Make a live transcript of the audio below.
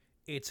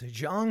It's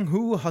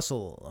Jianghu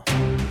Hustle.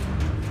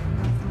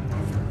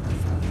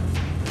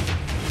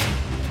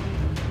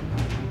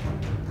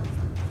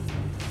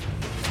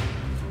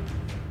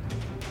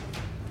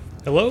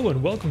 Hello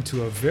and welcome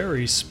to a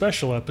very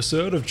special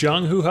episode of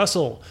Jianghu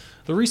Hustle.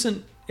 The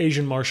recent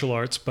Asian Martial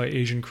Arts by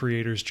Asian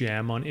Creators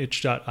Jam on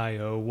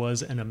itch.io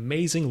was an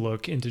amazing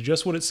look into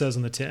just what it says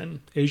on the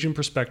tin, Asian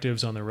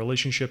perspectives on their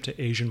relationship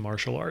to Asian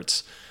martial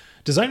arts.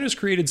 Designers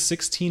created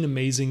 16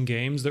 amazing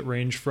games that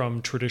range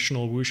from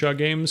traditional wuxia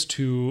games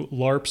to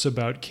LARPs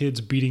about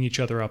kids beating each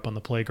other up on the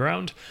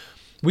playground.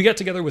 We got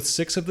together with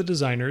 6 of the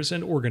designers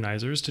and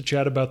organizers to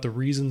chat about the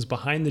reasons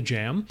behind the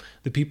jam,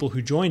 the people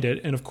who joined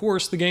it, and of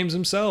course the games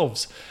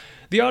themselves.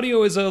 The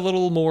audio is a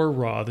little more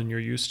raw than you're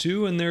used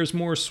to, and there's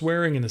more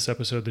swearing in this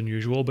episode than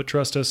usual, but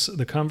trust us,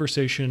 the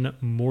conversation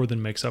more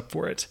than makes up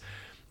for it.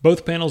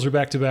 Both panels are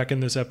back to back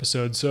in this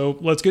episode, so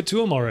let's get to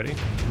them already.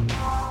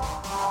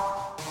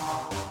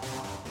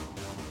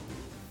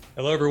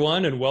 Hello,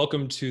 everyone, and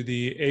welcome to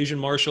the Asian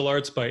Martial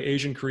Arts by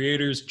Asian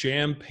Creators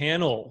Jam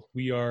panel.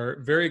 We are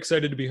very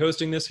excited to be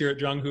hosting this here at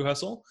Jianghu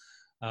Hustle.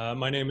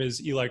 My name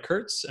is Eli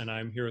Kurtz, and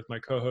I'm here with my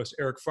co-host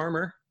Eric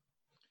Farmer.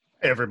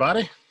 Hey,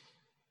 everybody.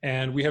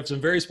 And we have some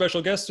very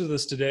special guests with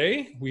us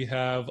today. We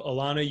have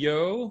Alana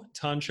Yo,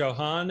 Tan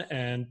Chauhan,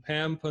 and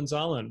Pam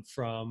Punzalan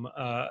from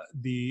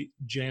the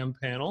Jam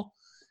panel.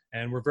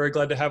 And we're very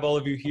glad to have all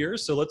of you here.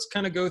 So let's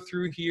kind of go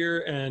through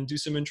here and do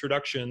some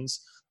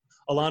introductions.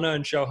 Alana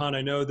and Chauhan,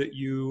 I know that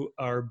you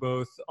are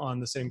both on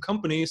the same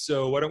company,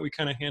 so why don't we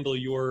kind of handle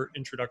your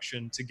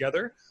introduction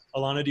together?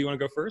 Alana, do you want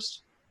to go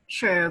first?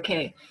 Sure,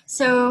 okay.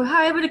 So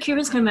hi, we're the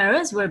Curious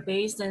Chimeras. We're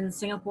based in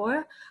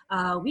Singapore.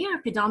 We are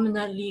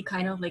predominantly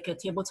kind of like a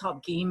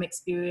tabletop game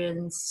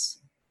experience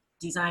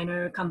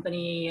designer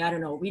company. I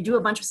don't know. We do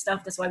a bunch of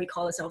stuff. That's why we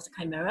call ourselves the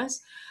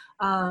Chimeras.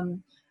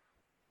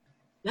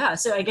 Yeah,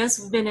 so I guess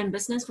we've been in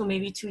business for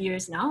maybe 2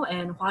 years now,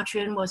 and Hua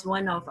Chuan was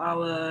one of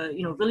our,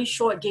 really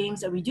short games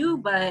that we do.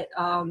 But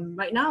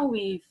right now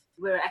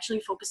we're actually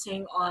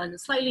focusing on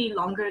slightly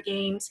longer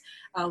games.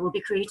 We'll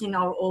be creating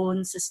our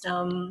own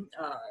system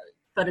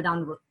further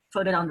down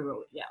the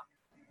road. Yeah.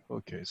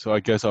 Okay, so I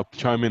guess I'll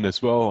chime in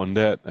as well on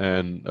that.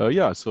 And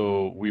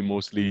so we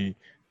mostly,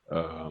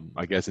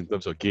 I guess in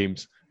terms of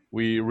games,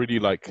 we really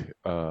like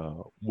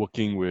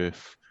working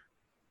with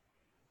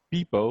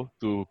people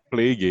to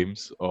play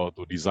games or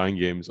to design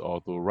games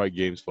or to write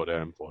games for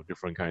them for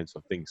different kinds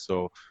of things.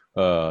 So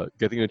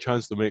getting a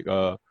chance to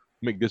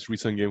make this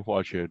recent game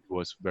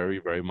was very,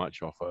 very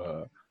much of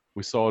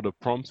we saw the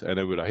prompts and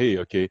then we're like, hey,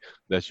 okay,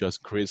 let's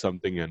just create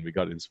something, and we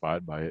got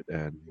inspired by it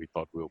and we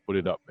thought we'll put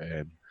it up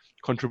and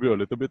contribute a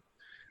little bit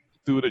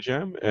to the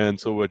jam. And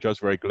so we're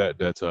just very glad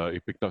that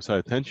it picked up some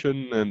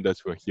attention, and that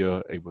we're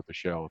here able to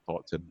share our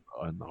thoughts and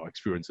our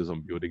experiences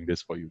on building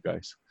this for you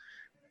guys.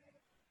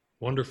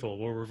 Wonderful.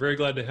 Well, we're very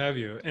glad to have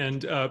you.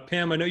 And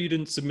Pam, I know you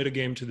didn't submit a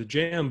game to the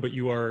Jam, but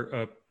you are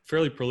a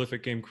fairly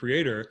prolific game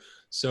creator.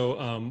 So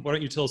why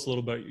don't you tell us a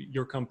little about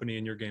your company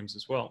and your games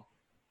as well?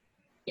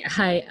 Yeah,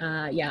 hi.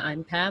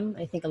 I'm Pam.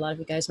 I think a lot of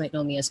you guys might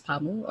know me as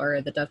Pamu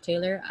or the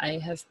Dovetailer. I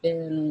have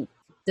been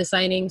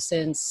designing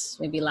since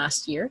maybe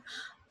last year.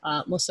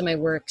 Most of my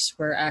works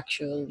were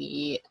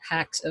actually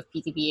hacks of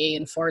PTBA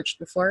and Forged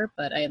before,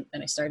 but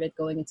then I started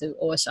going into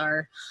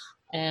OSR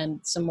and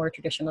some more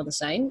traditional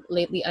design.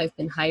 Lately, I've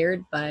been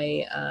hired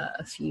by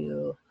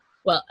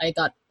I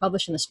got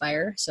published in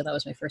Aspire, so that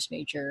was my first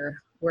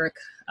major work.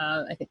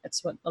 I think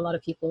that's what a lot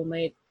of people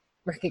might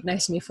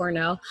recognize me for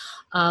now.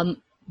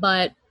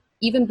 But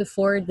even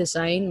before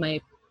design, my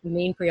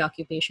main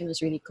preoccupation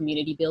was really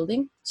community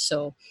building.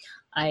 So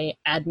I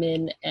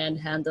admin and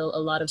handle a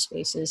lot of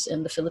spaces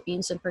in the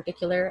Philippines in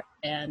particular,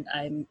 and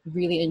I'm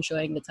really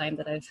enjoying the time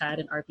that I've had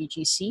in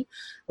RPGC,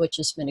 which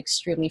has been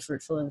extremely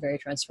fruitful and very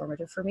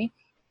transformative for me.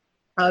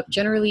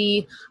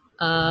 Generally,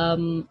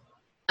 I'm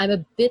a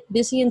bit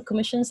busy in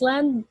commissions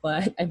land,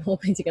 but I'm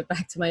hoping to get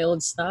back to my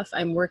old stuff.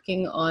 I'm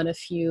working on a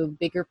few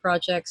bigger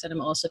projects, and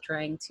I'm also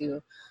trying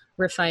to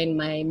refine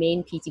my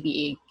main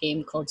PTBA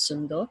game called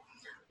Sundo,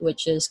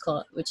 which is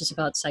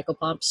about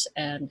psychopomps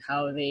and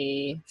how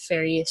they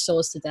ferry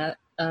souls to death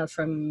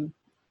from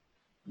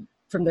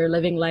their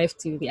living life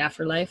to the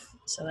afterlife.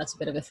 So that's a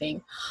bit of a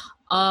thing.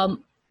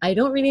 I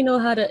don't really know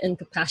how to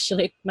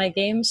encapsulate my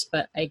games,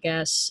 but I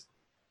guess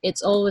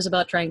it's always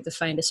about trying to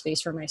find a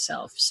space for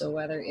myself. So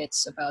whether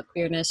it's about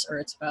queerness or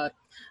it's about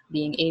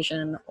being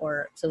Asian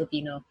or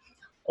Filipino,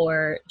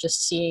 or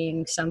just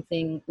seeing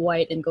something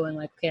white and going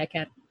like, okay, I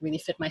can't really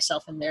fit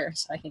myself in there.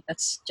 So I think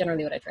that's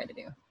generally what I try to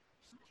do.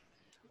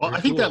 Well, I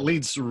think that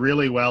leads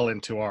really well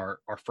into our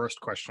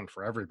first question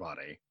for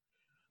everybody.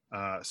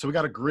 So we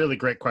got a really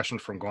great question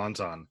from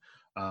Guanzan.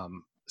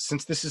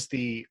 Since this is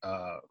the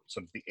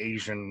sort of the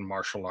Asian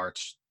martial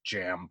arts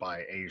jam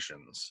by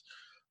Asians,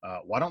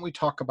 why don't we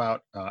talk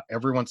about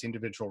everyone's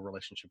individual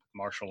relationship with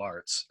martial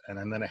arts,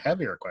 and then a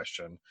heavier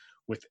question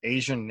with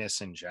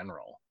Asianness in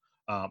general.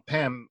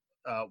 Pam,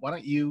 why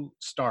don't you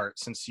start,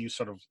 since you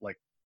sort of like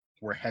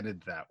were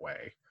headed that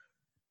way?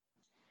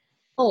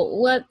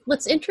 Oh,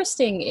 what's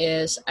interesting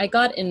is I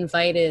got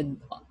invited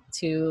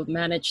to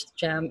manage the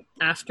jam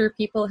after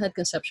people had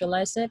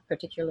conceptualized it,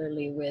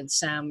 particularly with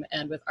Sam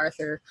and with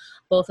Arthur.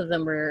 Both of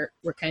them were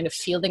kind of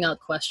fielding out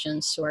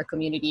questions to our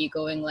community,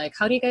 going like,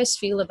 how do you guys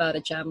feel about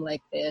a jam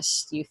like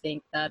this? Do you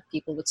think that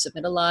people would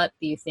submit a lot?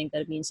 Do you think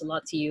that it means a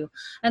lot to you?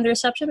 And the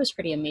reception was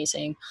pretty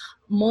amazing,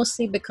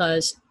 mostly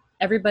because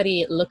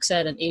everybody looks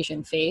at an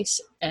Asian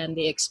face and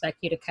they expect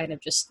you to kind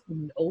of just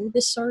know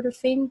this sort of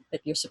thing,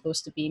 that you're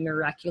supposed to be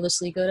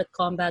miraculously good at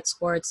combat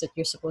sports, that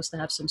you're supposed to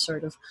have some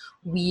sort of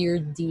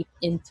weird, deep,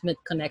 intimate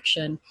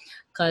connection,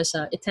 because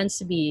it tends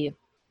to be,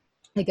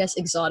 I guess,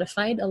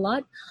 exotified a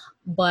lot.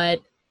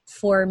 But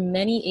for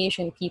many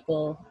Asian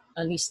people,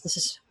 at least this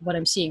is what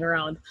I'm seeing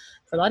around,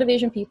 for a lot of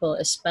Asian people,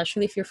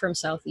 especially if you're from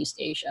Southeast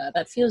Asia,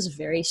 that feels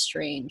very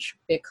strange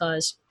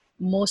because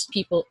most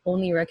people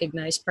only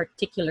recognize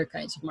particular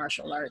kinds of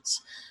martial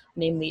arts,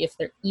 namely if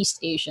they're East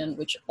Asian,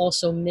 which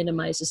also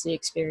minimizes the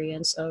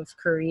experience of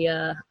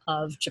Korea,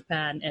 of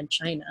Japan, and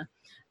China,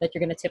 that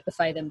you're going to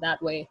typify them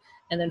that way.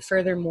 And then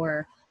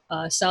furthermore,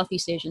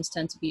 Southeast Asians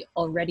tend to be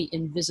already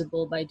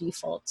invisible by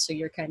default. So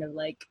you're kind of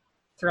like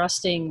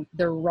thrusting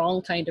the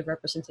wrong kind of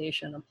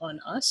representation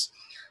upon us.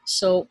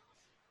 So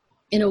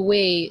in a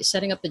way,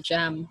 setting up the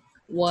jam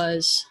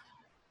was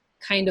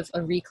kind of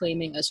a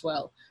reclaiming as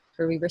well,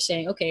 where we were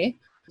saying, okay,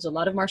 there's a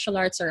lot of martial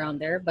arts around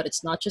there, but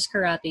it's not just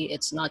karate,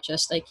 it's not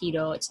just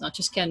aikido, it's not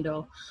just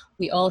kendo.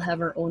 We all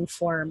have our own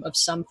form of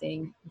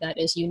something that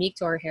is unique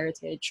to our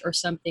heritage or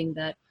something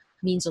that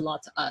means a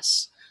lot to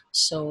us.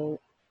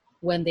 So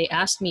when they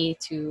asked me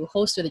to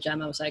host with the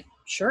jam, I was like,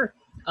 sure.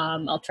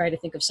 I'll try to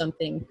think of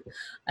something,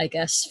 I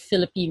guess,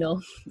 Filipino.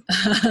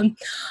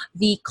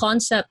 The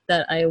concept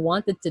that I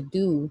wanted to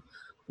do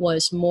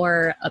was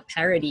more a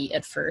parody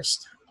at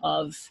first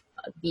of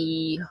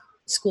the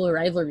school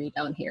rivalry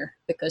down here,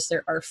 because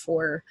there are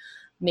 4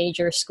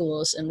 major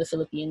schools in the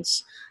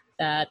Philippines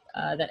that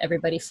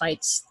everybody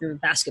fights through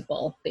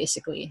basketball,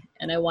 basically.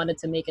 And I wanted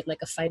to make it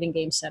like a fighting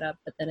game setup,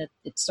 but then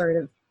it sort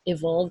of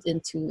evolved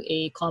into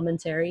a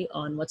commentary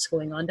on what's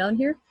going on down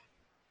here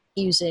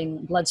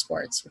using blood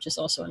sports, which is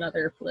also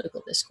another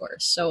political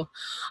discourse. So,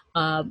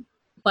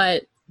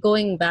 but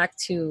going back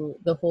to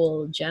the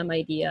whole jam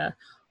idea,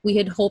 we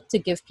had hoped to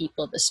give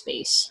people the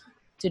space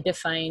to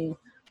define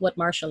what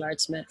martial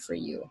arts meant for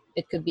you.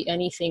 It could be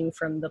anything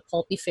from the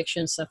pulpy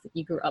fiction stuff that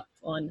you grew up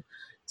on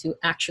to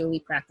actually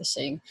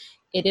practicing.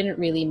 It didn't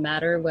really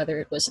matter whether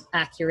it was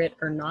accurate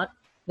or not.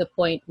 The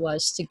point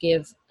was to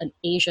give an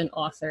Asian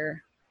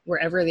author,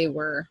 wherever they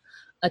were,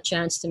 a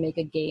chance to make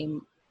a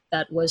game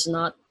that was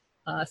not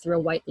through a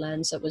white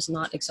lens, that was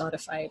not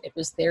exotified. It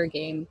was their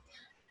game,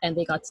 and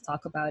they got to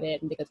talk about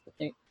it, and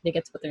they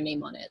get to put their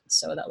name on it.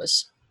 So that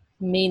was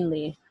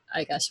mainly,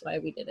 I guess, why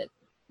we did it.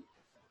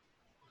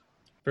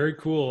 Very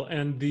cool.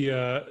 And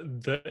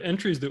the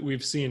entries that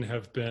we've seen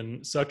have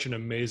been such an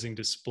amazing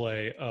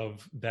display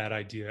of that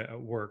idea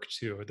at work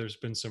too. There's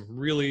been some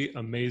really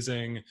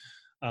amazing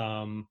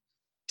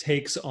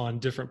takes on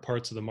different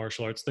parts of the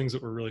martial arts, things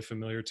that were really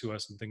familiar to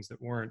us and things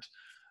that weren't.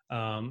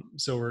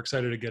 So we're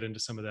excited to get into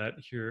some of that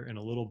here in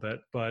a little bit.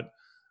 But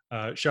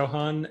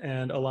Xiaohan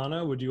and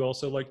Alana, would you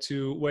also like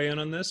to weigh in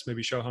on this?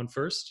 Maybe Xiaohan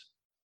first.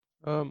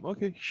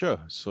 Okay, sure.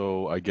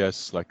 So I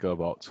guess like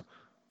about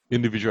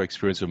individual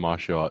experience with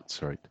martial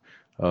arts, right?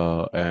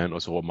 And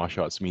also what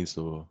martial arts means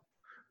to.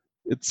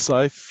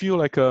 I feel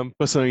like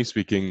personally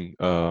speaking,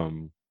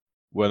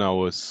 when I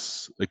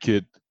was a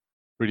kid,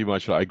 pretty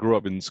much like, I grew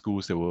up in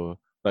schools that were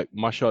like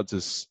martial arts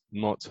is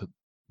not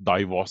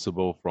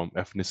divorceable from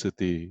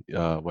ethnicity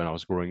when I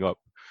was growing up,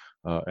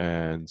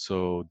 and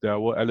so there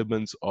were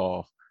elements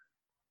of,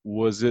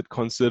 was it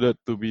considered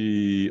to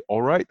be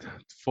all right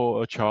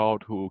for a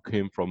child who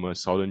came from a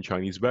Southern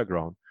Chinese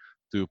background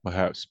to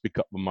perhaps pick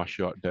up a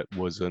martial art that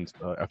wasn't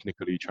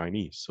ethnically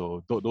Chinese?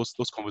 So those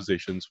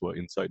conversations were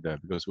inside there,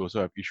 because we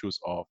also have issues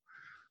of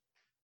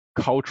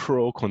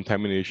cultural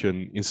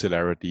contamination,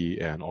 insularity,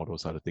 and all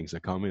those other things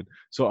that come in.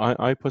 So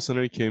I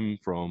personally came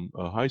from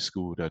a high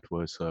school that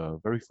was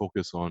very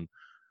focused on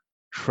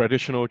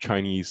traditional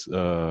Chinese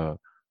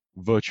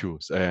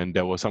virtues, and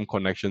there were some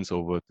connections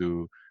over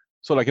to,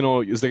 so like,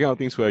 it's the kind of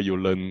things where you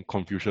learn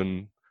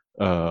Confucian,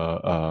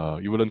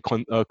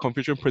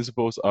 Confucian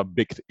principles are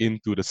baked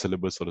into the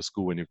syllabus of the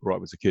school when you grow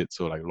up as a kid.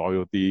 So like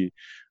loyalty,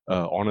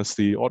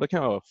 honesty, all the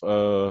kind of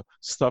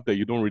stuff that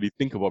you don't really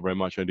think about very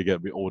much when you get a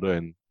bit older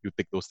and you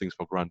take those things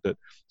for granted.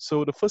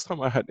 So the first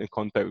time I had in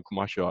contact with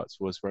martial arts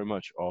was very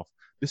much of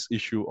this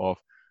issue of,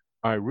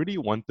 I really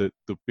wanted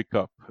to pick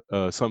up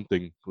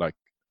something like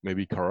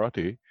maybe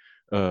karate,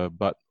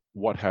 but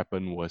what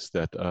happened was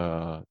that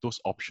those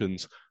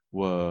options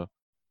were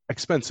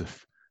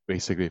expensive,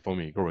 basically, for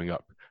me growing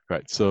up,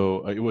 right?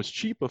 So it was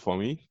cheaper for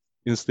me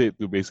instead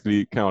to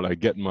basically kind of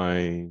like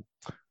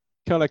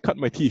cut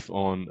my teeth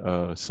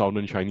on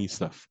Southern Chinese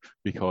stuff,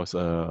 because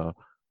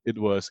it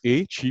was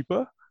A,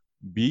 cheaper,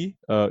 B,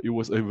 it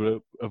was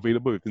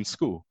available within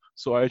school.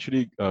 So I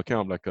actually kind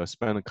of like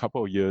spent a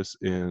couple of years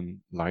in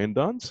lion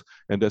dance,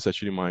 and that's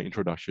actually my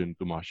introduction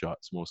to martial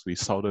arts, mostly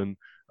Southern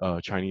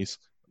Chinese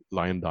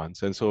lion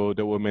dance. And so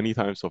there were many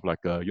times of like,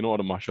 all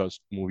the martial arts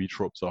movie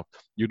tropes of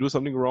you do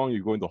something wrong,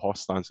 you go into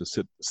horse stance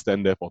and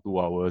stand there for 2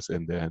 hours,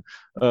 and then,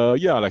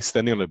 like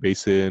standing on the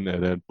basin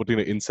and then putting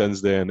the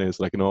incense there, and then it's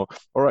like, all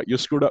right, you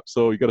screwed up,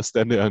 so you got to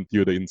stand there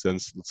until the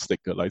incense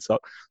stick lights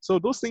out. So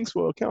those things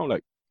were kind of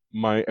like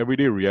my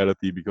everyday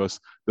reality, because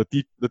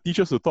the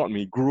teachers who taught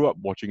me grew up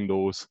watching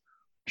those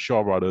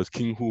Shaw Brothers,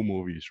 King Hu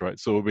movies, right?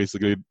 So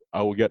basically,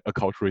 I will get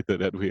acculturated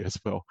that way as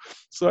well.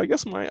 So I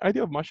guess my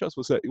idea of martial arts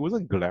was that it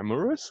wasn't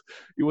glamorous.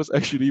 It was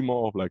actually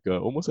more of like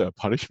almost like a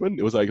punishment.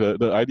 It was like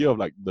the idea of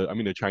like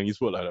the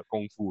Chinese word like the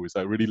kung fu is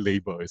like really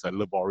labor. It's like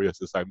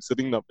laborious. It's like I'm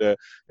sitting up there,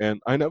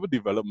 and I never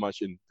developed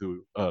much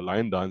into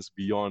lion dance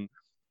beyond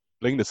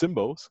playing the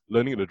cymbals,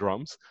 learning the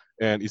drums,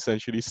 and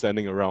essentially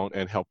standing around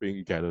and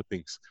helping gather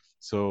things.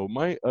 So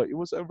it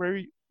was a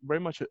very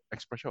much an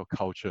expression of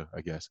culture,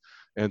 I guess.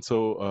 And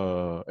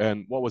so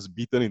and what was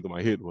beaten into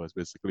my head was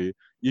basically,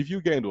 if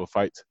you get into a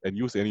fight and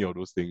use any of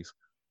those things,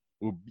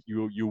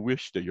 you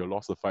wish that you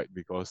lost the fight,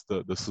 because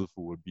the sifu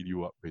would beat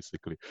you up,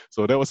 basically.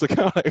 So that was the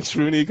kind of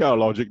extremely kind of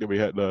logic that we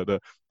had, the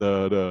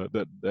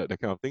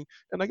kind of thing.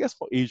 And I guess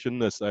for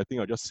Asianness, I think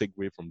I'll just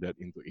segue from that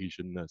into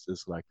Asianness.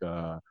 It's like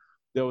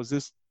there was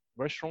this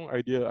very strong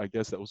idea, I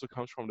guess, that also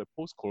comes from the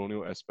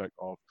post-colonial aspect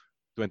of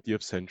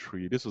 20th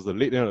century. This was the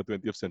late end of the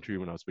 20th century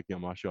when I was speaking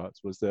of martial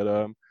arts, was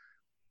that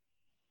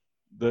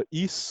the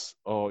East,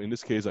 or in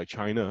this case like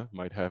China,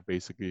 might have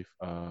basically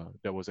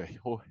there was a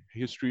whole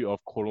history of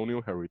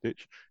colonial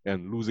heritage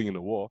and losing in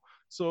the war.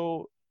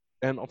 So,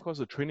 and of course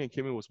the training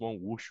came in was more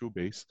wushu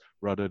based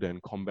rather than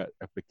combat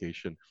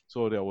application.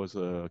 So there was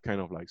a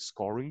kind of like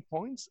scoring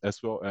points, as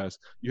well as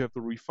you have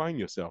to refine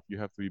yourself, you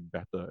have to be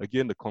better.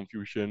 Again, the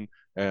Confucian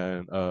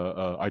and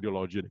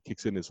ideology that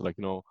kicks in is like,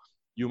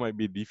 you might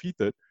be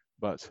defeated,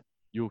 but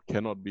you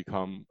cannot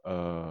become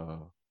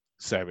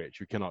savage.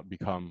 You cannot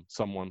become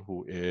someone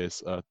who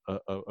is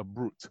a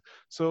brute.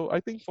 So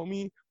I think for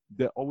me,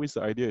 that always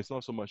the idea is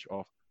not so much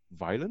of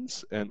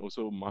violence and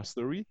also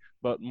mastery,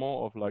 but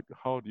more of like,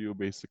 how do you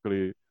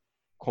basically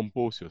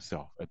compose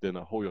yourself and then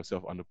hold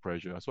yourself under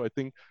pressure. So I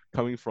think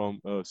coming from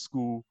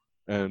school,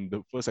 and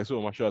the first exposure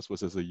of martial arts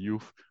was as a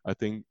youth, I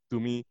think to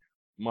me,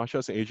 martial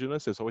arts and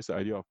Asianness, there's always the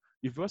idea of,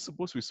 if we're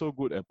supposed to be so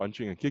good at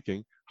punching and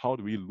kicking, how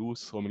do we lose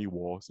so many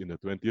wars in the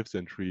 20th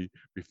century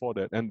before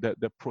that? And that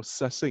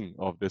processing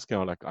of this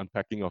kind of like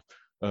unpacking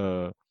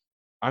of,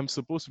 I'm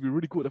supposed to be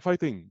really good at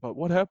fighting, but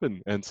what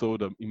happened? And so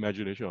the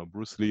imagination of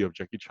Bruce Lee, of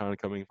Jackie Chan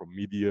coming from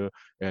media,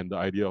 and the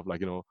idea of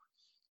like,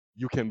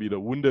 you can be the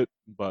wounded,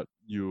 but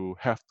you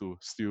have to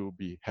still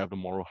have the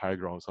moral high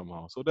ground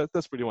somehow. So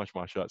that's pretty much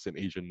martial arts and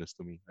Asianness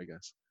to me, I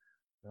guess.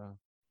 Yeah.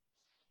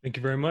 Thank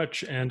you very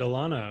much. And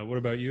Alana, what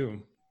about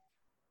you?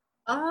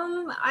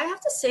 I have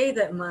to say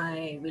that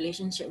my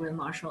relationship with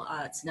martial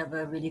arts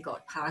never really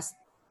got past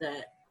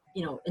the,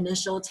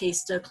 initial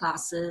taster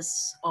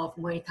classes of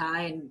Muay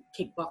Thai and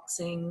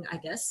kickboxing, I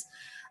guess.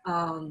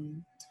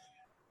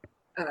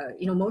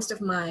 Most of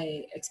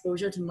my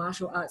exposure to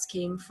martial arts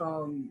came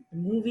from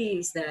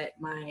movies that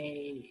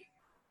my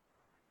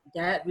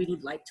dad really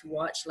liked to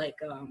watch, like,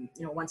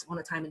 Once Upon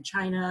a Time in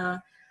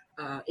China,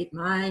 Ip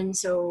Man.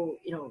 So,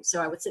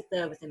 so I would sit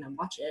there with him and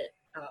watch it.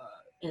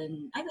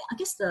 And I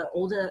guess the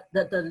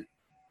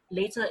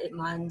later Ip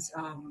Mans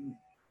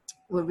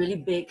were really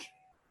big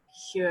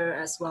here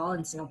as well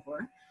in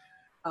Singapore.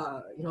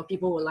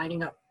 People were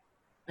lining up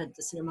at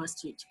the cinemas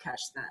to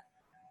catch that.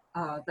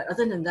 But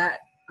other than that,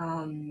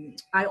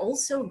 I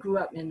also grew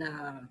up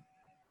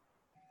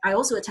I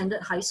also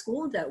attended high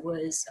school that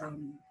was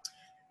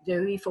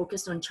very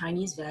focused on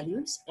Chinese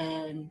values,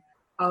 and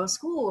our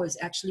school was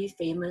actually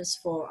famous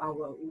for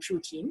our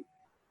wushu team.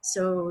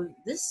 So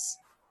this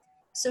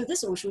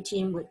wushu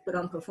team would put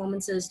on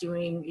performances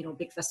during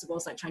big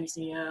festivals like Chinese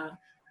New Year,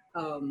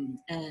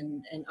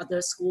 and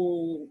other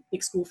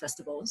big school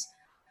festivals.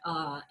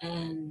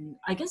 And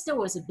I guess there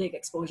was a big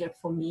exposure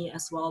for me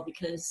as well,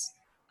 because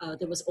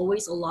there was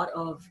always a lot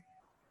of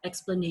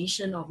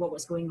explanation of what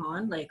was going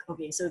on. Like,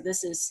 okay, so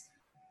this is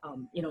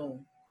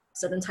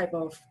certain type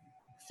of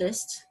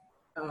fist.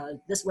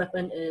 This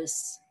weapon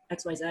is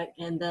XYZ,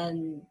 and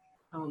then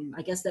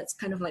I guess that's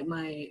kind of like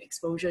my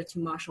exposure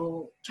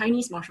to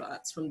Chinese martial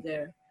arts from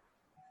there.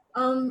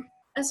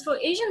 As for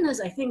Asianness,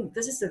 I think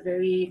this is a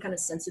very kind of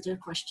sensitive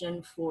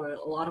question for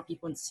a lot of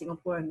people in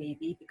Singapore,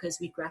 maybe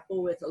because we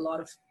grapple with a lot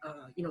of,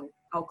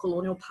 our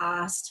colonial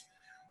past,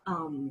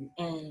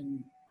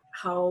 and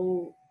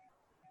how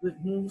we've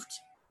moved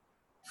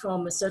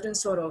from a certain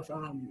sort of,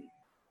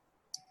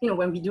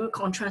 when we do a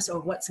contrast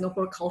of what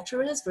Singapore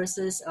culture is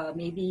versus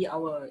maybe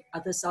our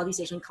other Southeast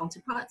Asian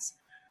counterparts,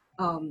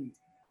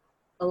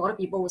 a lot of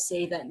people will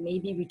say that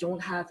maybe we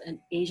don't have an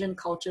Asian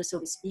culture, so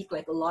to speak.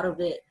 Like, a lot of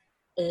it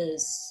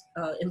is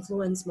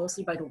influenced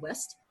mostly by the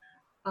West.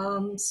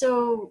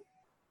 So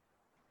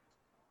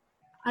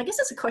I guess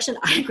that's a question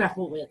I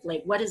grapple with.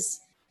 Like, what does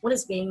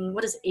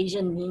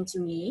Asian mean to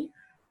me?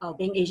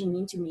 Being Asian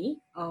mean to me?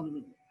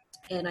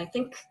 And I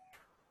think,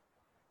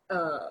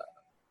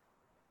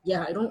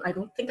 I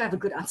don't think I have a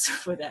good answer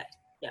for that.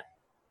 Yeah.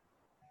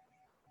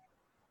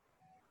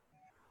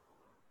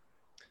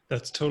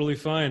 That's totally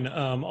fine.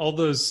 All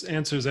those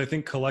answers, I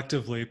think,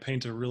 collectively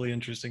paint a really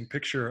interesting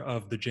picture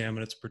of the jam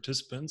and its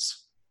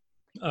participants.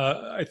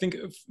 I think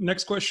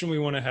next question we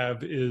want to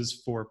have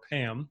is for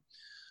Pam.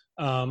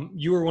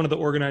 You were one of the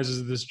organizers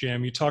of this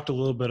jam. You talked a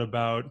little bit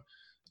about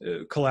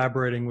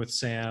collaborating with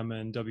Sam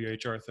and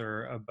W.H.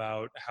 Arthur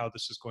about how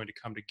this is going to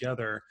come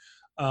together.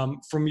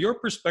 From your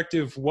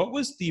perspective, what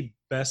was the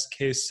best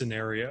case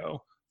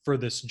scenario for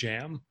this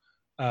jam?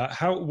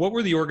 What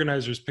were the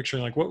organizers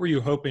picturing? Like, what were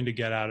you hoping to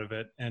get out of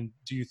it? And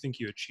do you think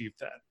you achieved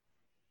that?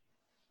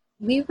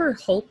 We were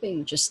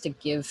hoping just to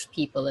give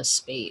people a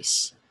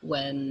space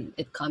when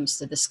it comes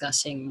to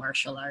discussing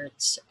martial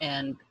arts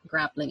and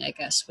grappling, I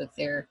guess, with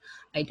their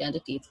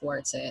identity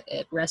towards it.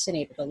 It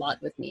resonated a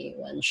lot with me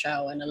when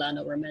Xiao and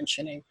Alana were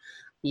mentioning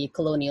the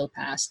colonial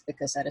past,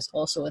 because that is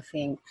also a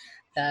thing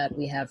that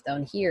we have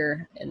down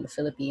here in the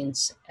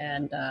Philippines.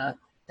 And to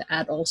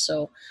add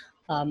also,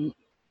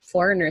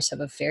 foreigners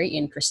have a very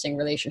interesting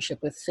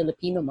relationship with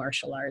Filipino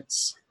martial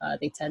arts.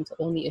 They tend to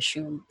only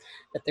assume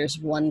that there's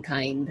one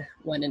kind,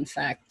 when in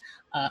fact,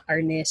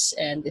 arnis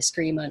and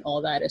eskrima and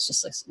all that is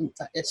just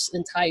this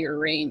entire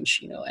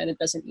range, and it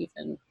doesn't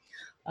even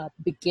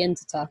begin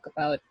to talk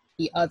about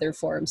the other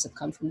forms that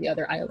come from the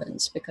other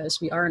islands, because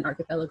we are an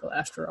archipelago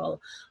after all,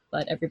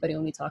 but everybody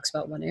only talks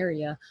about one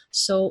area.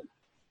 So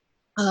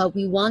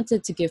we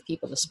wanted to give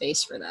people a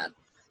space for that,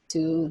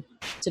 to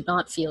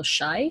not feel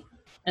shy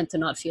and to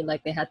not feel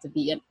like they had to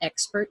be an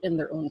expert in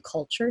their own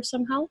culture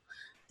somehow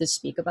to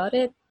speak about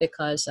it,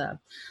 because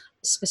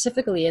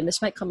specifically, and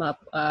this might come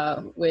up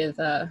with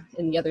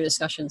in the other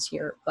discussions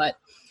here, but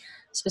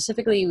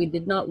specifically, we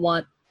did not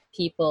want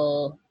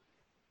people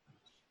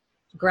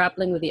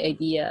grappling with the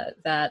idea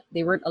that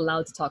they weren't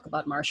allowed to talk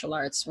about martial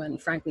arts when,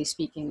 frankly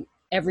speaking,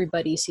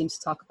 everybody seems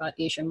to talk about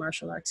Asian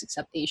martial arts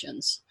except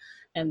Asians,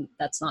 and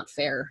that's not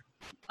fair.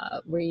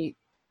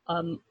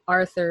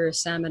 Arthur,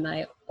 Sam, and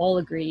I all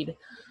agreed,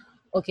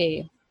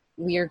 okay,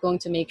 we are going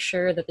to make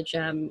sure that the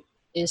jam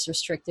is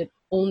restricted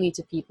only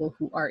to people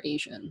who are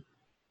Asian.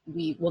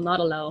 We will not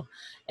allow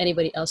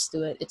anybody else to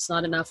do it. It's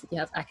not enough that you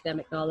have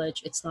academic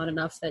knowledge. It's not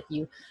enough that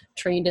you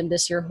trained in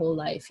this your whole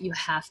life. You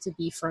have to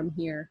be from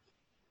here.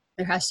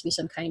 There has to be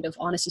some kind of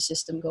honesty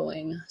system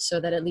going so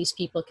that at least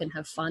people can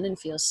have fun and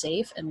feel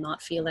safe and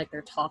not feel like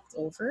they're talked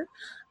over.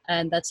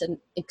 And that's an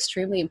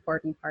extremely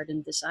important part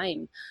in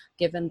design,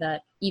 given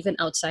that even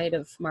outside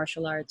of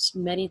martial arts,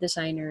 many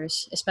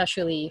designers,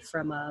 especially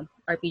from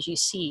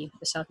RPGC,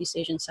 the Southeast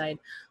Asian side,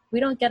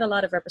 we don't get a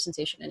lot of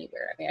representation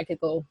anywhere. I mean, I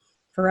could go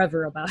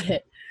forever about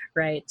it,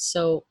 right?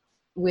 So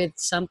with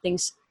some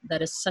things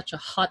that is such a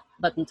hot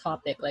button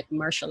topic like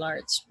martial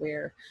arts,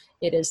 where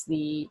it is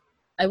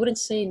I wouldn't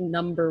say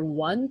number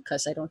one,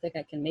 because I don't think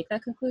I can make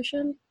that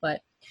conclusion,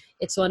 but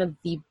it's one of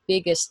the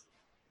biggest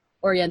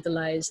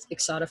orientalized,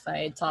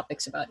 exotified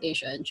topics about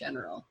Asia in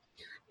general.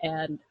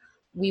 And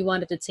we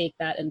wanted to take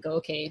that and go,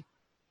 okay,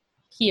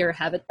 here,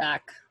 have it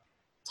back,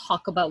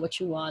 talk about what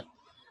you want.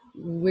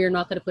 We're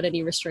not going to put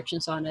any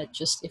restrictions on it.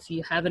 Just if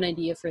you have an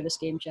idea for this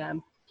game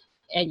jam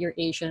and you're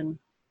Asian,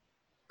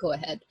 go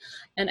ahead.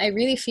 And I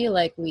really feel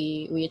like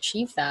we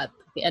achieved that.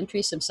 The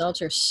entries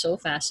themselves are so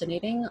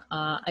fascinating.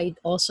 I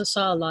also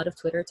saw a lot of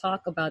Twitter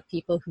talk about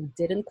people who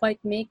didn't quite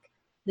make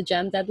the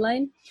jam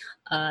deadline,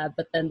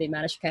 but then they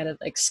managed to kind of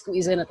like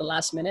squeeze in at the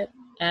last minute.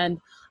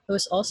 And it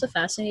was also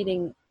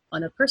fascinating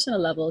on a personal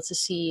level to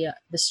see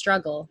the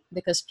struggle,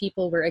 because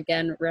people were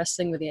again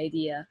wrestling with the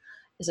idea,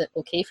 is it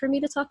okay for me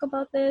to talk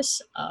about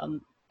this?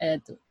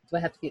 And do I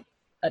have to be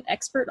an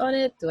expert on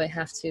it? Do I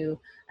have to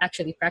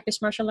actually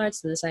practice martial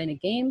arts to design a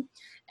game?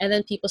 And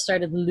then people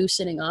started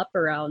loosening up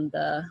around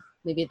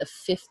maybe the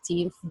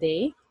 15th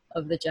day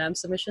of the jam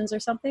submissions or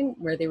something,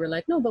 where they were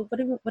like, no, but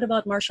what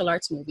about martial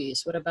arts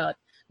movies? What about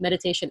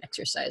meditation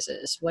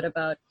exercises? What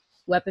about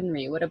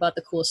weaponry? What about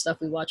the cool stuff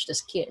we watched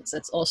as kids?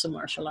 That's also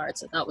martial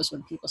arts. And that was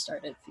when people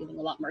started feeling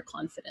a lot more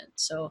confident.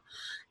 So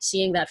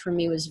seeing that for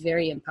me was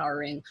very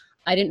empowering.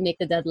 I didn't make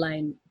the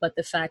deadline, but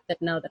the fact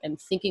that now that I'm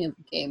thinking of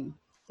the game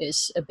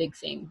is a big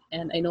thing.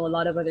 And I know a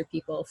lot of other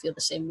people feel the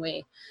same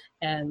way,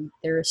 and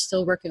they're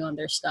still working on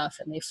their stuff,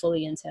 and they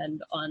fully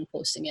intend on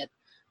posting it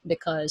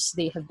because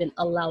they have been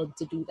allowed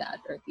to do that,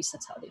 or at least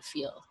that's how they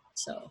feel.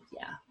 So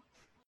yeah.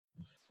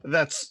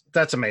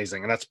 That's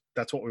amazing, and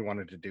that's what we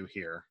wanted to do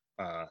here,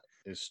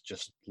 is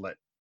just let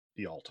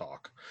y'all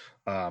talk.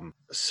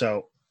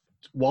 So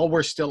while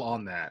we're still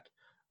on that,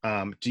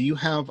 do you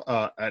have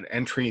an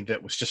entry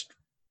that was just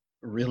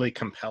really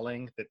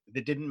compelling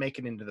that didn't make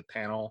it into the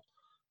panel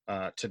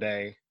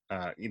today,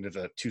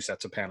 the two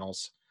sets of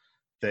panels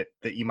that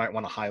you might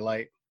want to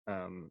highlight?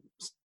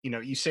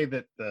 You say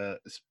that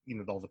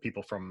all the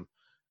people from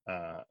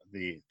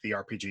the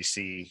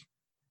RPGC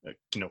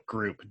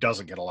group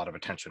doesn't get a lot of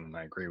attention, and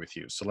I agree with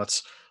you. So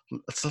let's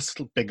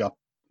big up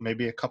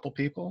maybe a couple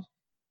people.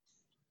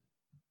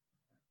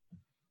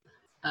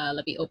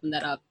 Let me open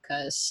that up,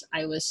 because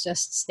I was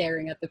just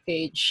staring at the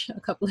page a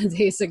couple of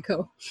days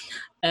ago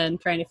and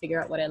trying to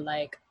figure out what I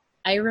like.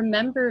 I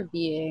remember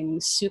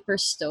being super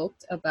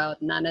stoked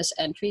about Nana's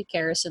entry,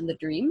 Karis and the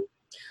Dream.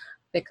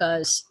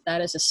 because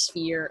that is a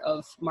sphere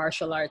of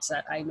martial arts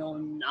that I know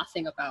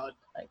nothing about.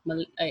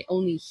 Like I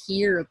only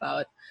hear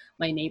about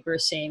my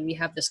neighbors saying we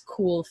have this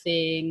cool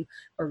thing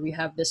or we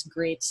have this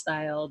great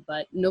style,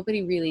 but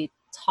nobody really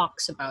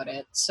talks about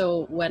it.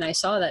 So when I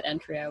saw that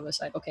entry, I was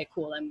like, okay,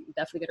 cool. I'm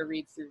definitely gonna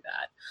read through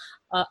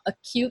that. A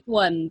cute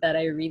one that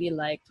I really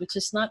liked, which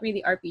is not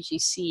really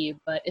RPGC,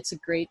 but it's a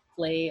great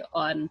play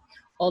on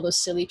all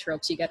those silly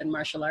tropes you get in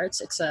martial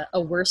arts. It's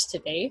a Worse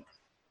Today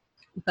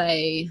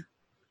by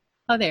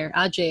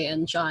Ajay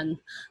and John,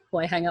 who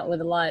I hang out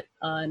with a lot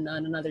on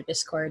another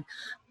Discord,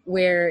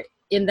 where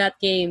in that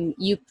game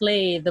you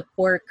play the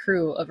poor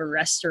crew of a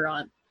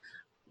restaurant.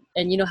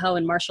 And you know how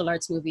in martial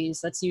arts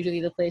movies, that's usually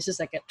the places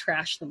that get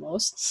trashed the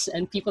most.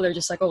 And people are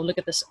just like, oh, look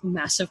at this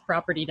massive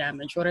property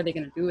damage. What are they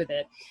going to do with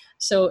it?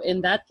 So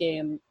in that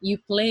game, you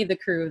play the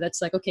crew that's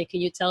like, okay,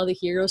 can you tell the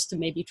heroes to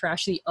maybe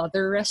trash the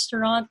other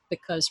restaurant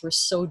because we're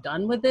so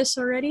done with this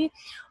already?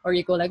 Or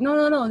you go like,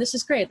 no, this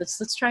is great.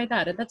 Let's try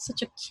that. And that's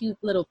such a cute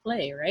little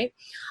play, right?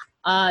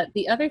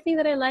 The other thing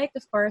that I liked,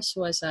 of course,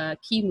 was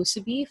Ki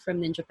Musubi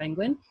from Ninja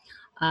Penguin.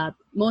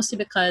 Mostly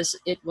because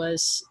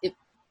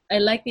I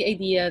like the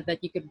idea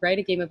that you could write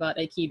a game about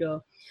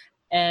Aikido,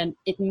 and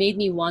it made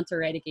me want to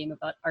write a game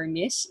about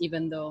Arnis,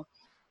 even though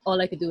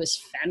all I could do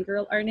is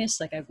fangirl Arnis.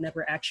 Like I've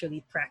never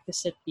actually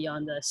practiced it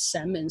beyond the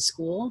SEM in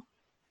school.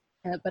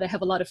 But I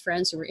have a lot of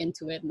friends who were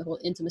into it, and the whole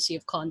intimacy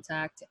of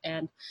contact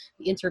and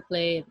the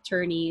interplay of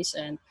attorneys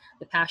and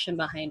the passion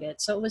behind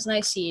it. So it was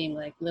nice seeing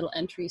like little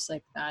entries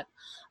like that.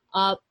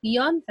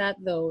 Beyond that,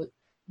 though,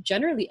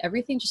 generally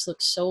everything just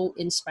looks so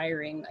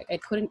inspiring. Like I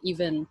couldn't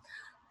even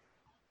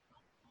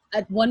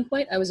at one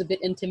point I was a bit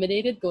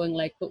intimidated going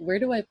like, but where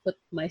do I put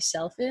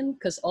myself in?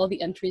 Because all the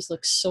entries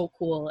look so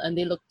cool and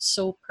they look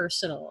so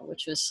personal,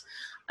 which was,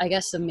 I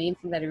guess, the main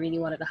thing that I really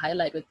wanted to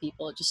highlight with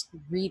people. Just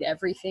read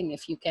everything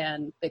if you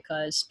can,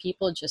 because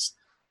people just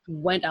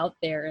went out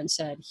there and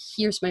said,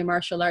 here's my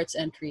martial arts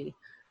entry.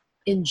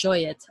 Enjoy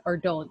it or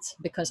don't,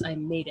 because I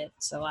made it.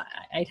 So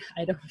I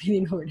don't really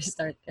know where to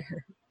start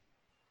there.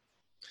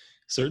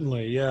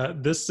 Certainly, yeah.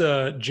 This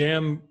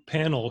jam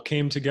panel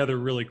came together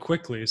really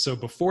quickly. So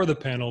before the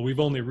panel, we've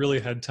only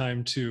really had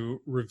time to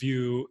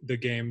review the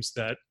games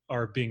that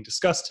are being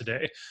discussed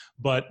today.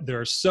 But there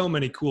are so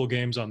many cool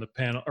games on the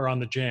panel or on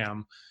the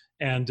jam,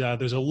 and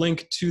there's a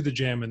link to the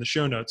jam in the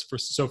show notes.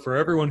 So for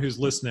everyone who's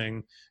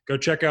listening, go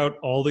check out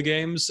all the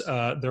games.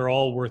 They're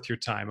all worth your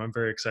time. I'm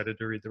very excited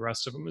to read the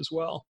rest of them as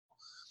well.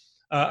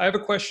 I have a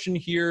question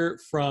here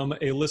from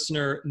a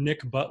listener,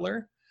 Nick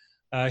Butler.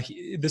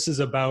 This is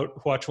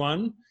about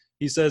Huachuan.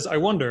 He says, I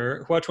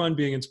wonder, Huachuan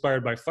being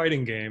inspired by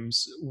fighting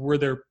games, were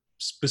there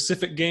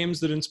specific games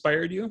that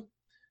inspired you?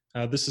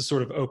 This is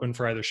sort of open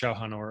for either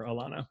Xiaohan or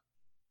Alana.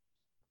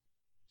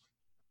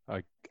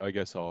 I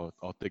guess I'll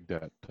take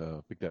that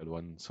pick that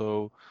one.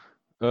 So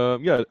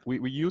yeah,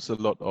 we use a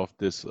lot of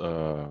this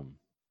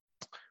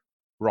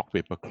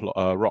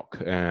rock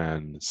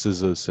and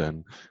scissors,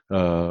 and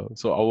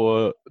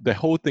so the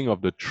whole thing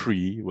of the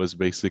tree was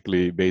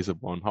basically based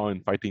upon how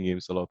in fighting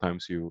games a lot of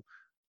times you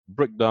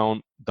break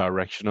down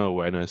directional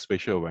awareness,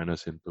 spatial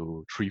awareness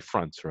into three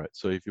fronts, right?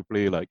 So if you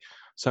play like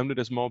something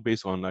that's more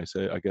based on, I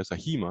guess a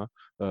HEMA,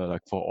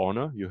 like for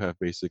honor, you have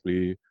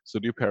basically, so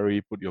do you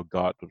parry, put your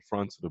guard to the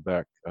front, to the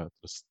back,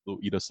 to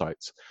either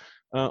sides.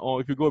 Or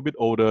if you go a bit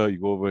older, you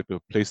go over to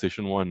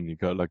PlayStation 1, you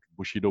got like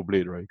Bushido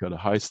Blade, right? You got a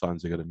high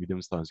stance, you got a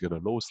medium stance, you got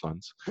a low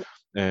stance.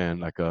 And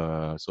like,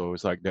 so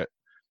it's like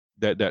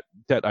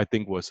that I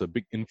think was a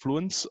big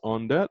influence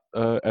on that,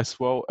 as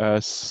well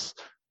as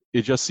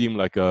it just seemed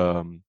like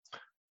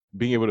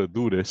being able to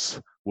do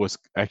this was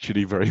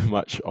actually very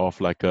much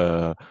of like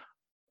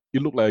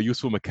it looked like a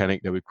useful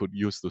mechanic that we could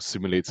use to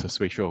simulate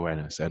spatial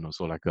awareness and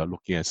also like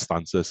looking at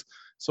stances.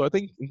 So I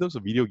think in terms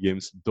of video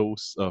games,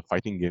 those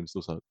fighting games,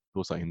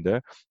 those are in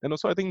there. And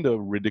also I think the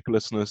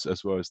ridiculousness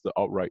as well as the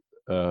outright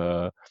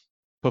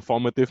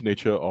performative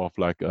nature of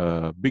like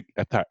big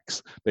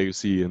attacks that you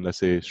see in, let's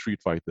say, Street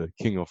Fighter,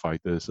 King of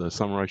Fighters,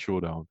 Samurai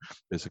Showdown,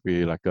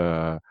 basically like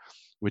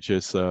which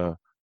is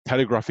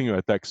telegraphing your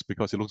attacks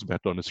because it looks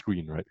better on the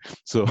screen, right?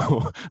 So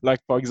like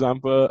for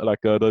example, like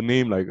the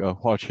name like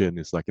Hua Qian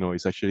is like,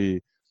 it's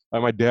actually,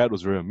 my dad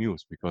was very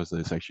amused because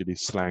it's actually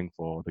slang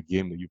for the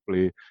game that you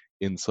play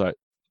inside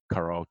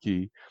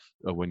karaoke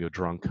when you're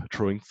drunk,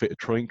 throwing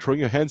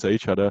your hands at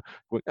each other,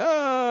 going,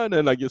 and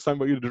then like it's time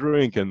for you to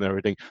drink and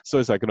everything. So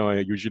it's like, I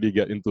usually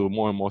get into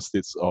more and more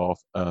states of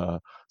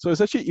so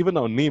it's actually, even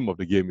our name of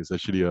the game is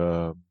actually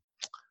a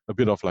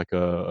bit of like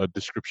a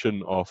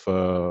description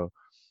of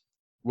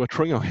we're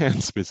throwing our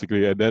hands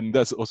basically, and then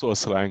that's also a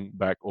slang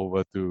back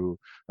over to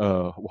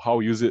how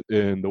we use it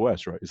in the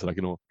West, right? It's like,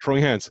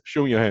 throwing hands,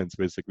 showing your hands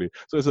basically.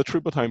 So it's a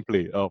triple time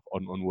play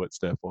on words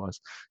there for us.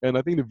 And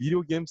I think the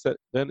video games that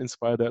then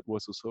inspired that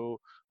was also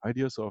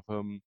ideas of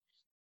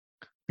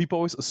people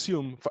always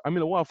assume, a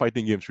lot of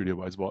fighting games really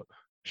is about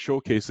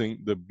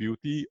showcasing the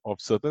beauty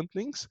of certain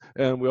things,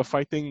 and we are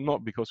fighting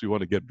not because we want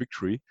to get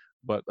victory,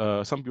 but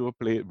some people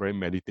play it very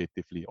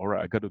meditatively. All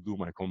right, I got to do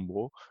my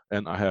combo,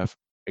 and I have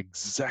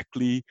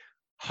exactly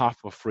half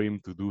a frame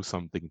to do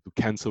something, to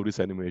cancel this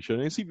animation.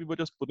 And you see people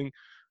just putting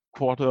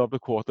quarter after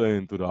quarter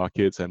into the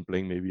arcades and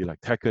playing maybe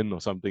like Tekken or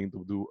something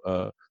to do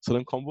a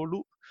certain combo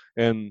loop.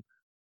 And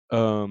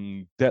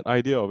that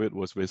idea of it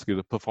was basically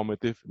the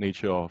performative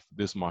nature of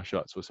this martial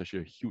arts was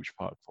actually a huge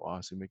part for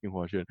us in making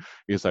Huaxuan.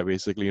 It's like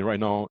basically right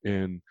now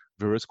in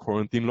various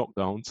quarantine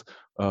lockdowns,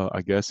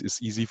 I guess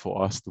it's easy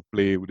for us to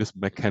play with this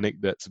mechanic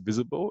that's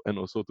visible and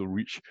also to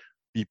reach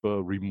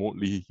people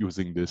remotely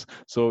using this.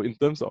 So in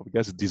terms of, I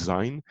guess,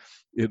 design,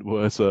 it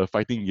was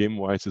fighting game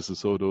wise, it's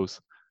also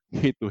those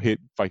head-to-head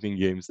fighting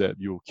games that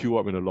you queue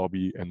up in a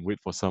lobby and wait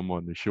for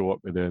someone to show up,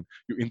 and then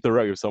you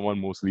interact with someone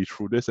mostly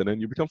through this, and then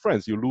you become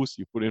friends. You lose,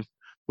 you put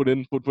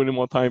in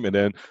more time, and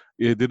then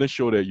it didn't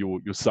show that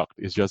you sucked.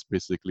 It's just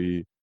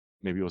basically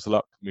maybe it was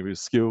luck, maybe it was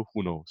skill.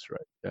 Who knows,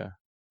 right? Yeah.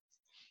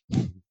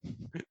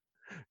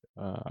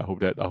 I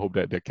hope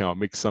that kind of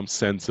makes some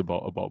sense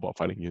about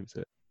fighting games.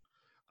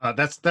 Yeah.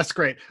 That's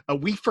great.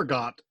 We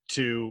forgot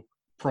to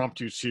prompt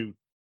you to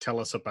tell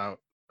us about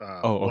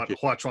what Okay.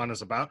 Huachuan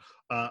is about.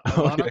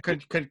 Alana,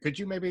 Okay. could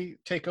you maybe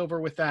take over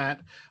with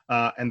that,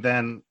 and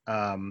then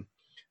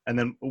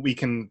we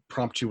can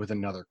prompt you with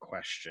another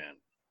question.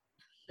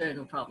 Sure,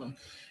 no problem.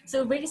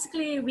 So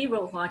basically, we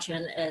wrote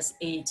Huachuan as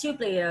a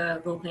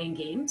two-player role-playing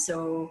game.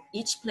 So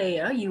each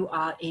player, you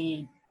are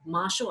a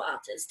martial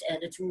artist, and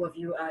the two of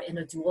you are in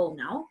a duel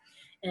now.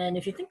 And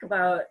if you think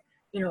about,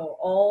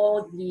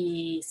 all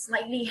the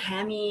slightly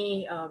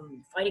hammy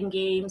fighting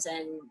games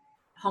and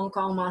Hong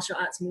Kong martial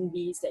arts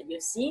movies that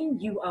you've seen,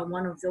 you are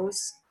one of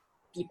those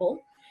people.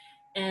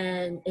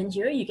 And in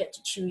here, you get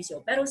to choose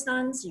your battle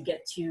stance, you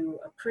get to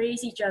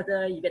praise each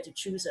other, you get to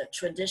choose a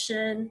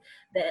tradition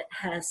that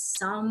has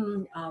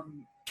some,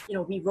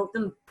 we wrote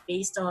them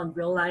based on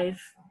real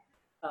life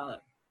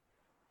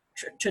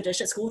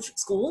tradition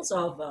schools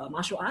of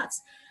martial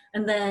arts.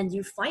 And then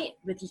you fight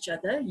with each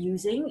other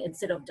using,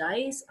 instead of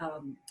dice,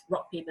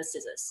 rock, paper,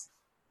 scissors.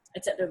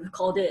 Except that we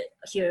called it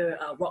here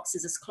rock,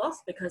 scissors,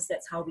 cloth, because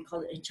that's how we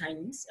call it in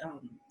Chinese.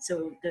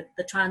 So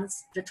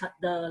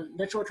the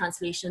literal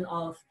translation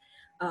of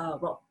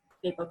rock,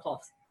 paper,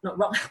 cloth. Not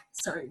rock,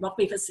 sorry, rock,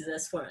 paper,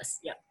 scissors for us.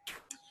 Yeah.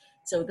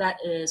 So that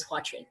is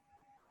Huachuan.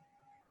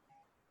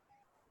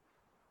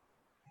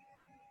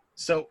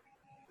 So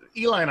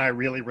Eli and I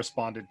really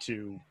responded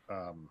to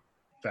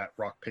that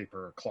rock,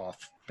 paper, cloth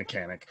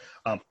mechanic.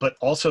 But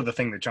also the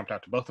thing that jumped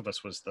out to both of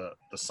us was the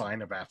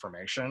sign of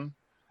affirmation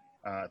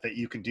that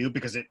you can do,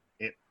 because it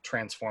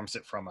transforms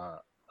it from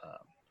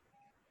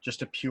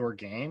just a pure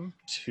game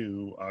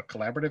to a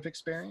collaborative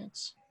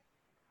experience.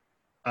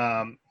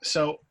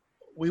 So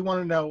we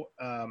want to know,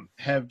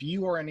 have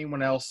you or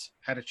anyone else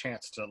had a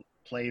chance to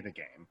play the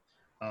game?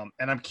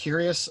 And I'm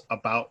curious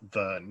about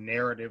the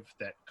narrative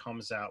that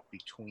comes out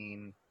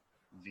between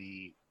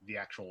the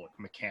actual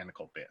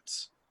mechanical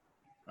bits,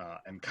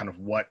 and kind of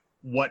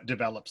what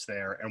develops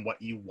there and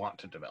what you want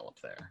to develop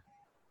there.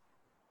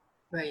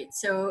 Right.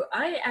 So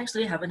I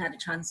actually haven't had a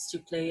chance to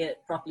play it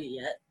properly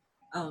yet,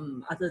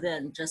 other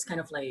than just kind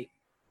of like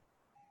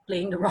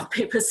playing the rock,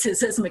 paper,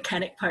 scissors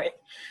mechanic part,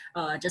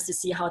 just to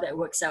see how that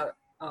works out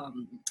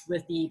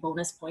with the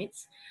bonus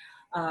points.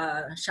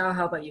 Shao,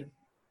 how about you?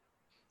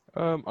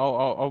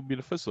 I'll be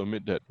the first to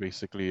admit that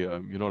basically,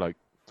 like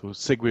to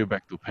segue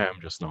back to Pam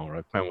just now,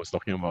 right? Pam was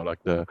talking about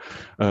like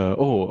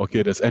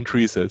there's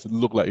entries that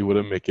look like it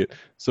wouldn't make it.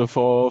 So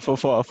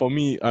for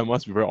me, I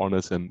must be very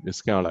honest, and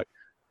it's kind of like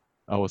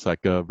I was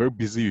like very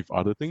busy with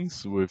other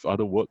things, with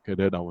other work, and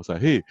then I was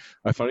like, hey,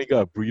 I finally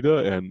got a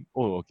breather, and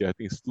I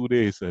think it's 2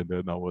 days, and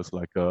then I was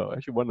like,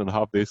 actually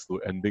 1.5 days to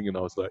ending, and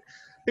I was like,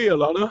 hey,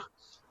 Alana,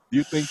 do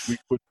you think we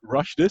could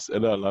rush this?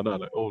 And then Alana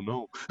like, oh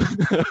no.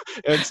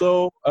 And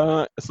so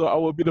I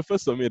will be the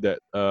first to admit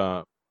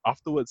that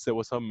afterwards there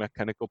were some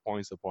mechanical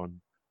points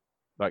upon,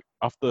 like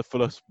after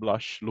first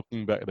blush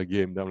looking back at the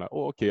game, then I'm like,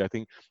 oh okay, I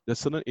think there's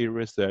certain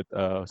areas that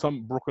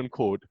some broken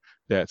code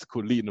that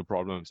could lead to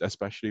problems,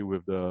 especially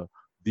with the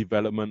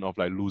development of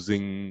like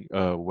losing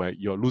where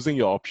you're losing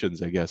your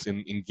options, I guess.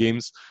 In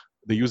games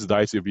they use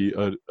dice, it'll be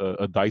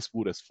a dice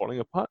pool that's falling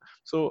apart.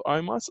 So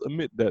I must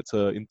admit that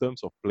in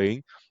terms of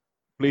play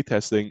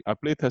testing, I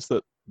play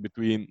tested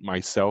between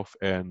myself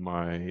and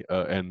my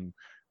and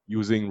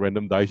using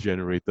random dice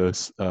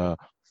generators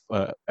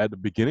at the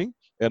beginning,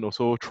 and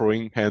also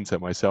throwing hands at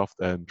myself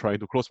and trying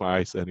to close my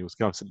eyes, and it was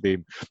kind of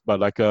lame. But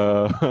like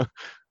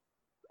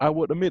I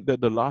would admit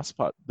that the last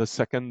part, the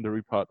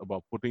secondary part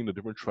about putting the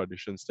different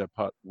traditions, that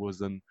part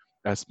wasn't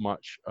as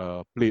much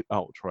played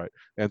out, right?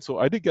 And so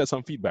I did get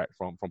some feedback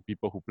from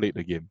people who played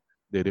the game.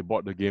 They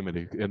bought the game and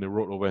they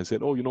wrote over and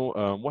said, oh,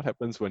 what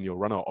happens when you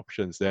run out of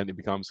options? Then it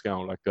becomes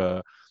kind of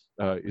like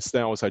it's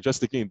then I was like just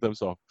thinking in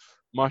terms of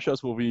martial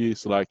arts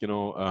movies, like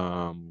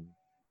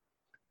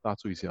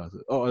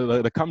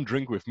like the Come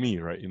Drink With Me,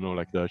 right?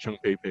 Like the Cheng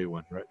Pei Pei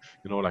one, right?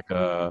 Like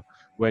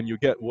when you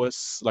get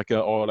worse, like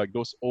or like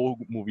those old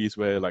movies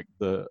where like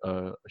the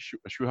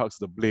Shu Hugs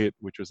the Blade,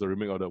 which was a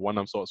remake of the One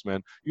Arm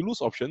Swordsman, you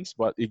lose options,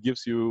 but it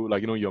gives you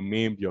like you're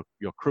maimed,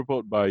 you're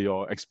crippled by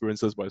your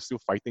experiences, but you're still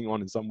fighting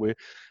on in some way.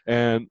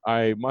 And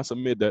I must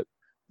admit that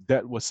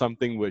that was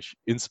something which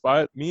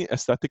inspired me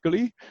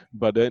aesthetically.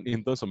 But then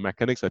in terms of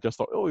mechanics, I just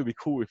thought, oh, it'd be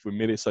cool if we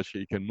made it such that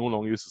you can no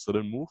longer use a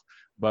certain move.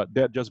 But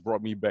that just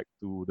brought me back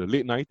to the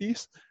late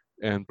 90s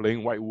and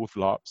playing White Wolf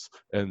LARPs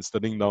and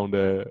standing down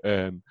there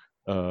and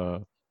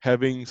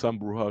having some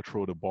Bruja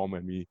throw the bomb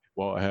at me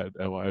while I had,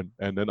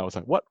 and then I was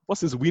like,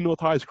 what's this We Know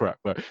Ties crap?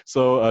 Right?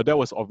 So that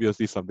was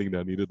obviously something that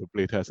I needed to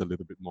play test a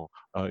little bit more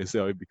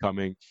instead of it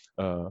becoming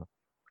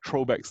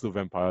throwbacks to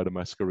Vampire the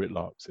Masquerade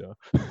LARPs, yeah.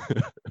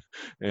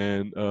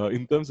 And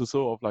in terms of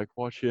sort of like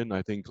Huaqian,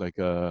 I think like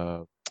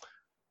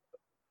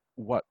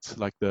what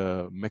like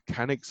the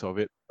mechanics of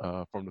it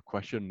from the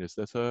question is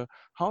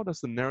how does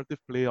the narrative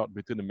play out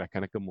between the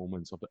mechanical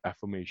moments of the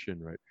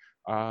affirmation, right?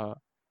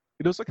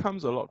 It also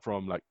comes a lot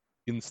from like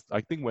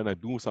I think when I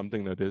do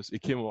something like this,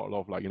 it came a lot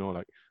of like, you know,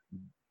 like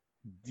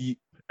deep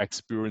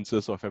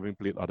experiences of having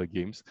played other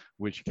games,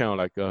 which kind of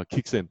like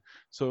kicks in.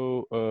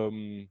 So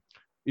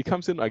it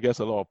comes in, I guess,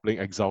 a lot of playing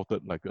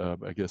Exalted, like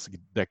I guess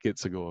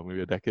decades ago, or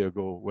maybe a decade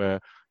ago, where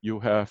you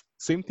have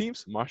same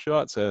teams, martial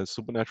arts and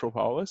supernatural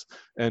powers,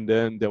 and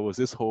then there was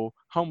this whole,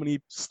 how many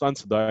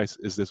stunts dice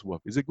is this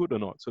worth? Is it good or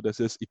not? So there's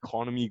this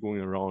economy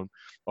going around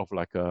of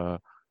like,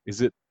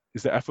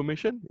 is there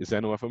affirmation? Is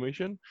there no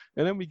affirmation?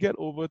 And then we get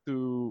over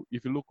to,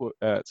 if you look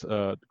at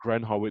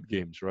Grand Howard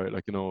games, right?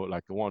 Like, you know,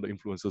 like one of the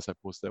influencers I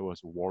posted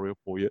was Warrior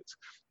Poet,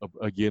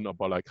 again,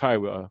 about like, hi,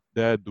 we're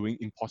there doing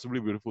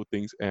impossibly beautiful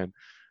things, and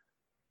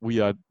we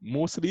are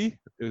mostly,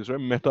 it's very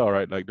meta,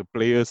 right? Like the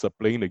players are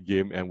playing the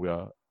game and we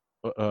are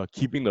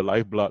keeping the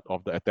lifeblood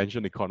of the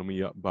attention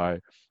economy up by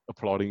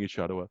applauding each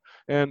other.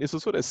 And it's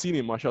also that scene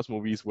in martial arts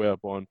movies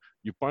whereupon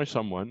you punch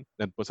someone,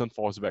 then the person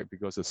falls back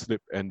because they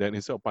slip, and then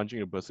instead of punching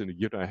the person, you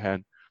give them a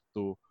hand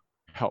to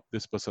help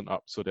this person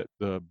up so that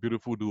the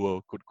beautiful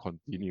duel could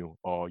continue,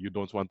 or you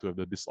don't want to have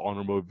the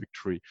dishonorable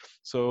victory.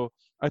 So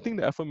I think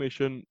the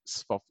affirmation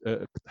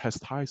has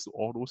ties to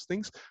all those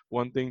things,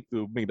 wanting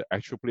to make the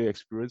actual play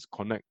experience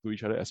connect to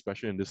each other,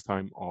 especially in this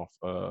time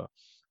of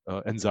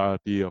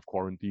anxiety of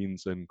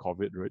quarantines and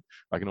COVID, right?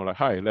 Like, you know, like,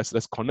 hi, let's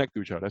connect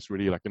to each other. Let's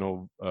really like, you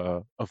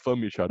know,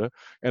 affirm each other.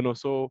 And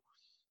also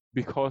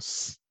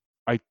because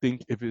I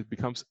think if it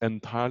becomes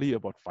entirely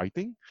about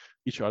fighting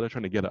each other,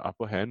 trying to get an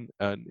upper hand,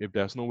 and if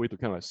there's no way to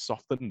kind of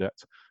soften that,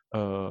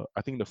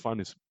 I think the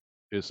fun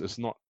is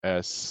not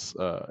as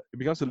it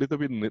becomes a little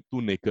bit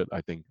too naked,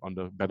 I think, on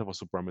the battle for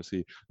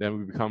supremacy. Then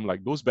we become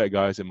like those bad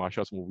guys in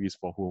martial arts movies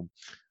for whom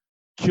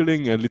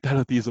killing and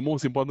lethality is the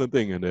most important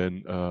thing, and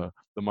then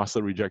the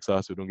master rejects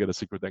us, we don't get a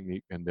secret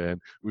technique, and then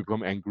we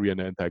become angry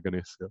and the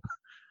antagonist.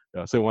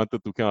 Yeah, so I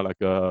wanted to kind of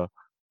like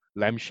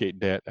lampshade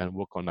that and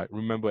work on, like,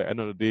 remember, at the end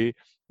of the day,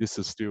 this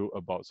is still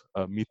about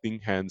meeting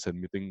hands and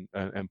meeting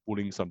and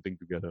pulling something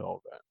together,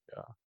 all that.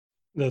 Yeah.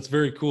 That's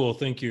very cool.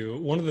 Thank you.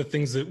 One of the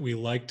things that we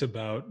liked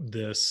about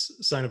this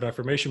sign of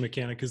affirmation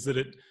mechanic is that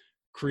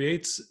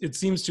it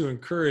seems to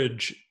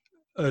encourage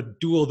a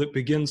duel that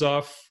begins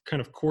off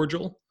kind of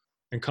cordial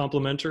and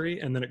complimentary,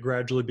 and then it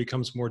gradually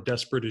becomes more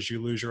desperate as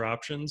you lose your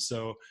options.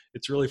 So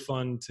it's really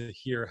fun to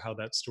hear how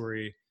that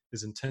story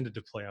is intended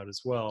to play out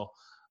as well.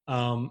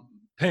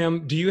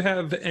 Pam, do you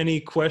have any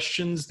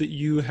questions that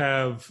you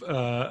have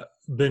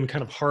been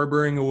kind of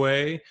harboring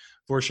away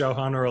for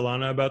Xiaohan or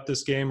Alana about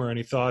this game, or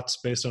any thoughts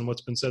based on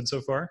what's been said so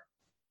far?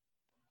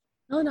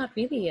 No, not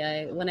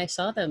really. When I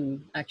saw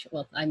them, actually,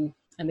 well, I'm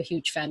a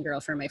huge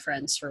fangirl for my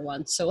friends for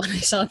once. So when I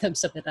saw them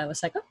submit, I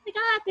was like, oh my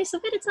god, they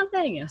submitted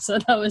something. Yeah, so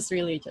that was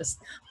really just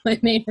my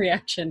main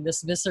reaction,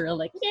 this visceral,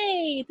 like,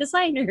 yay,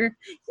 designer,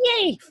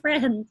 yay,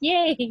 friend,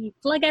 yay,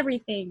 plug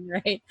everything,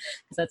 right?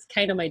 Because that's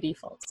kind of my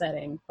default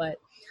setting. But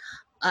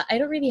I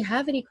don't really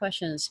have any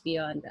questions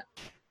beyond that.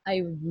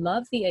 I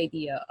love the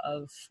idea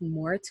of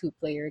more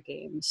two-player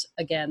games,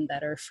 again,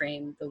 that are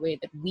framed the way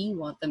that we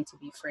want them to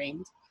be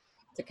framed,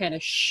 to kind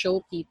of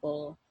show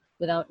people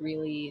without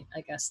really,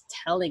 I guess,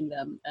 telling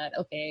them that,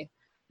 okay,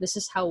 this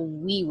is how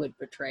we would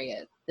portray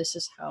it. This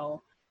is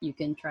how you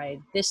can try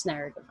this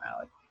narrative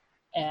out.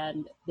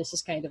 And this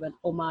is kind of an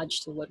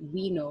homage to what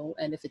we know.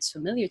 And if it's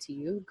familiar to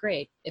you,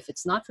 great. If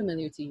it's not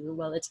familiar to you,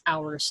 well, it's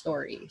our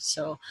story.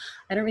 So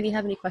I don't really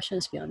have any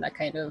questions beyond that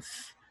kind of,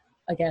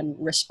 again,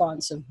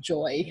 response of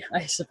joy,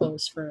 I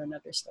suppose, for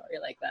another story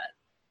like that.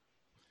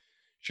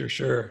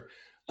 Sure.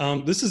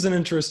 This is an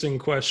interesting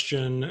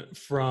question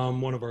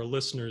from one of our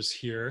listeners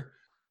here.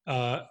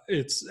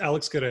 It's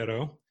Alex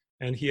Guerrero,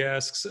 and he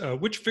asks,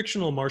 which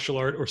fictional martial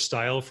art or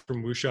style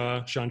from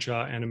wuxia,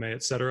 shanxia, anime,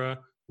 etc.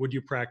 would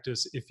you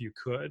practice if you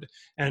could?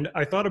 And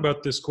I thought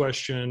about this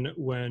question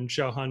when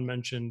Xiaohan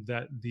mentioned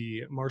that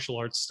the martial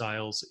arts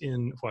styles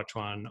in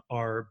Huachuan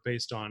are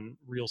based on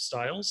real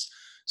styles.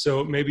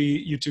 So maybe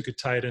you two could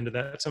tie it into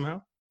that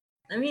somehow?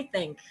 Let me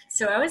think.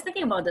 So I was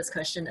thinking about this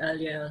question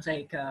earlier,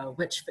 like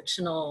which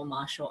fictional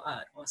martial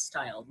art or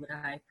style would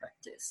I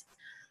practice?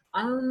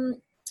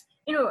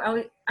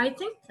 I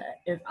think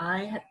that if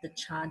I had the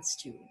chance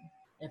to,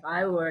 if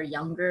I were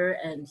younger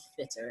and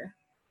fitter,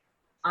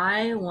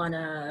 I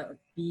wanna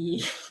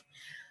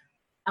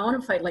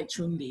fight like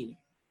Chun-Li.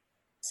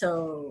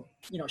 So,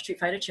 Street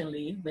Fighter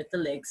Chun-Li with the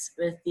legs,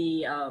 with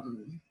the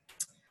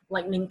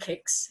lightning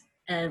kicks.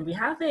 And we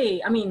have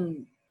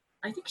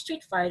I think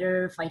Street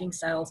Fighter fighting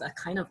styles are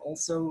kind of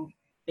also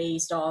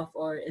based off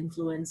or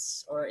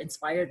influenced or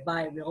inspired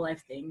by real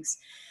life things.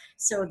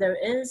 So there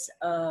is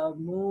a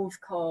move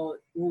called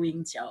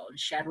whopping,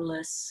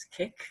 shadowless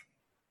kick.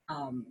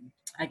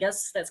 I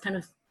guess that's kind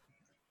of,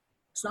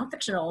 it's not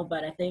fictional,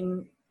 but I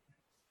think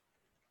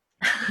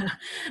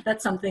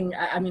that's something.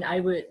 I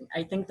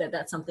think that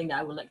that's something that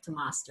I would like to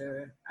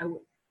master. I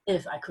would,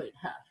 if I could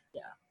have.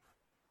 Yeah.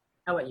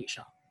 How about you,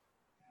 Sean?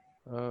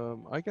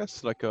 I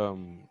guess like for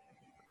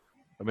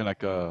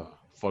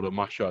the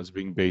martial arts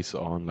being based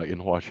on like in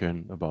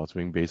Huaquan about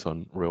being based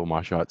on real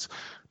martial arts,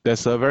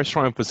 there's a very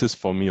strong emphasis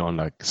for me on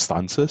like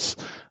stances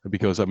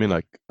because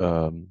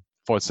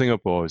for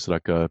Singapore it's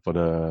like for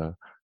the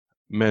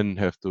men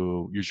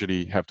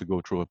usually have to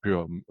go through a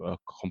period of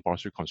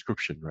compulsory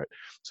conscription, right?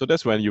 So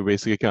that's when you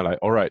basically kind of like,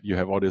 all right, you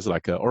have all this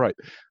like, all right,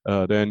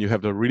 then you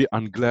have the really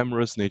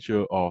unglamorous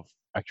nature of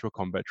actual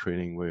combat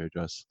training where you're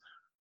just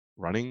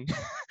running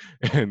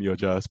and you're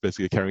just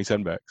basically carrying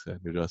sandbags and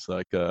you're just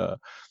like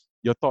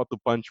you're taught to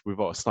punch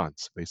without a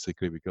stance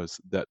basically because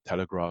that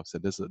telegraphs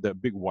and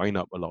that big wind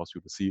up allows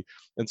you to see.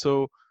 And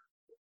so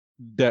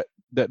that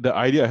the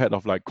idea I had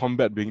of like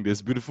combat being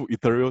this beautiful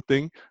ethereal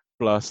thing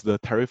plus the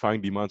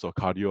terrifying demands of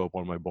cardio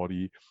upon my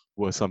body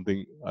was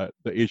something at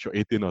the age of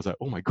 18 I was like,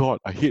 oh my god,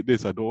 I hate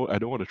this, I don't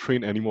want to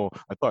train anymore,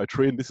 I thought I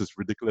trained, this is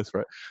ridiculous,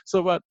 right?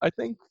 So but I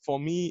think for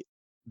me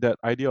that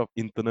idea of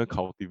internal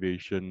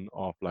cultivation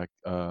of like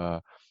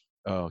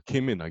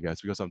came in, I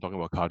guess, because I'm talking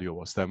about cardio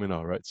or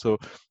stamina, right? So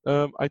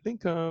I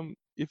think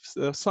if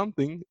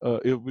something,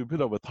 it will be a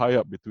bit of a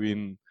tie-up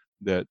between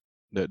that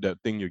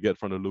thing you get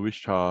from the Louis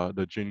Cha,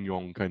 the Jin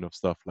Yong kind of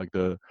stuff, like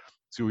the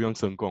Xiu Yang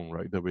Shen Gong,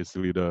 right? The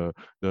basically the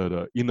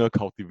inner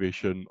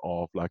cultivation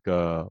of like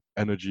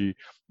energy,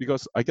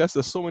 because I guess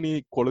there's so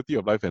many quality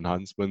of life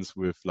enhancements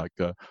with like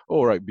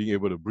being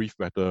able to breathe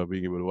better,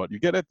 being able to what you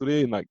get that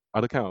today in like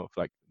other kind of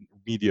like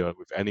media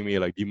with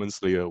anime like Demon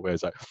Slayer, where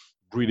it's like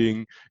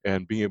breathing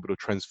and being able to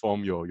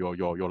transform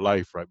your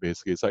life, right?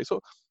 Basically, it's like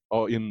so.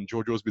 Or in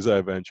JoJo's Bizarre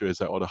Adventure,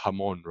 it's like all the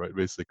Hamon, right?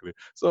 Basically,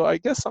 so I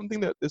guess something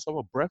that is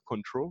about breath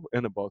control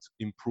and about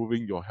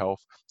improving your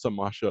health, some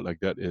martial art like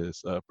that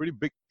is pretty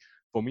big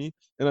for me.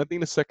 And I think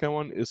the second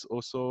one is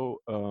also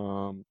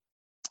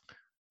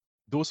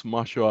those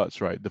martial arts,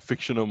 right? The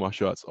fictional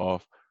martial arts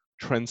of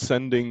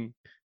transcending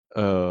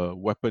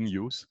weapon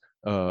use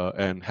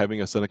and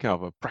having a certain kind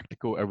of a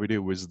practical everyday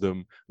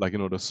wisdom, like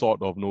the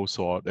sword of no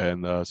sword,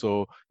 and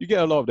so you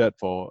get a lot of that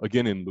for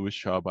again in Louis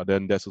Cha. But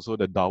then there's also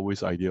the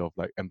Taoist idea of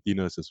like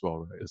emptiness as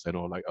well, right? It's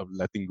like of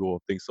letting go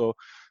of things. So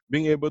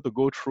being able to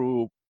go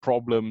through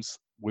problems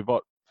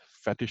without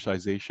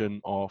fetishization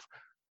of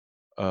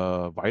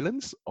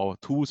violence or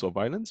tools of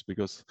violence,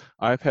 because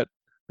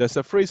there's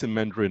a phrase in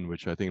Mandarin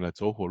which I think like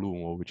走火入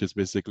魔, which is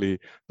basically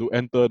to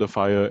enter the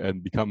fire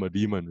and become a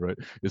demon, right?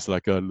 It's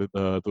like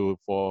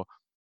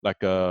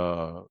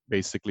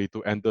basically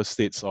to enter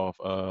states of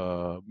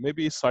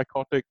maybe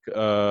psychotic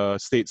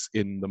states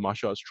in the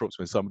martial arts tropes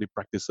when somebody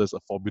practices a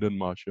forbidden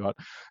martial art.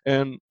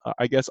 And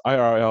I guess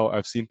IRL,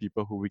 I've seen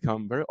people who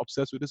become very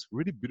obsessed with this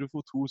really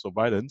beautiful tools of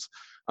violence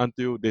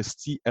until they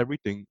see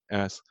everything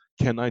as,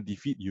 can I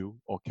defeat you,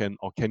 or can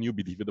you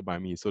be defeated by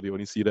me? So they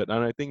only see that.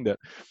 And I think that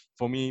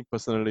for me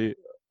personally,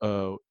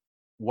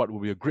 what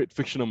would be a great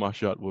fictional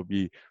martial art would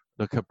be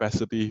the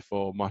capacity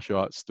for martial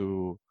arts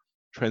to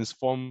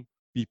transform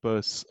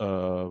people's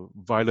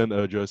violent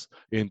urges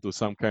into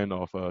some kind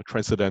of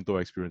transcendental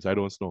experience. I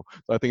don't know. So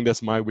I think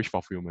that's my wish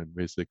fulfillment,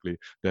 basically.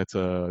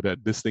 That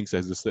these things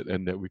existed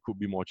and that we could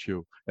be more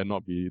chill and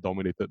not be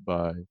dominated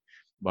by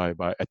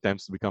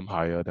attempts to become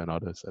higher than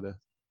others.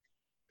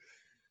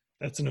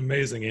 That's an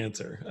amazing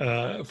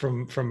answer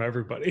from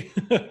everybody.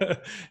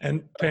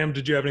 And Pam,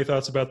 did you have any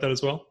thoughts about that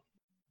as well?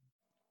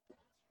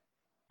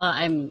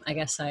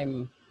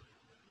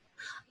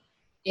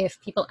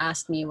 If people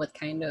asked me what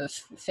kind of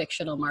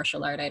fictional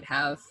martial art I'd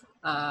have,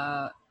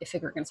 if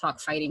we're going to talk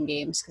fighting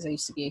games, because I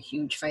used to be a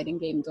huge fighting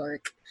game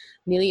dork,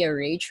 Melia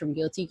Rage from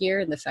Guilty Gear,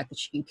 and the fact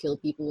that you can kill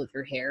people with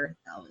your hair,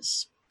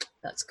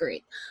 that's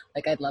great.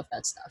 Like, I'd love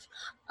that stuff.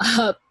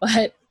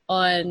 But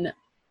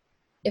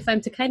if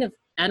I'm to kind of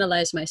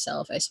analyze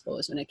myself, I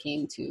suppose, when it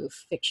came to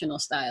fictional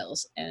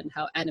styles and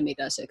how anime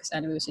does it, because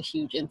anime was a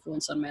huge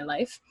influence on my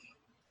life,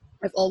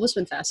 I've always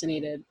been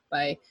fascinated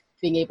by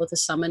being able to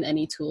summon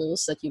any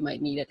tools that you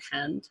might need at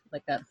hand,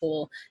 like that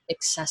whole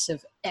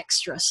excessive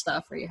extra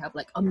stuff where you have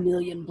like a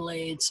million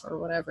blades or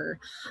whatever.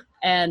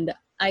 And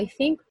I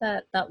think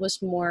that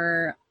was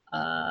more,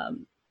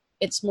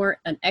 it's more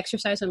an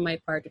exercise on my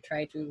part to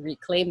try to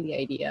reclaim the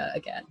idea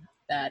again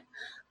that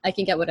I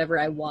can get whatever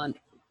I want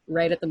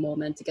right at the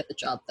moment to get the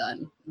job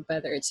done,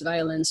 whether it's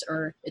violence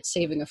or it's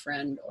saving a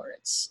friend or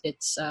it's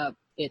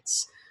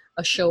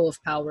a show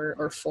of power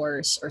or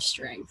force or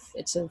strength.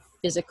 It's a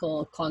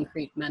physical,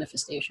 concrete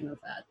manifestation of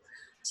that.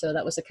 So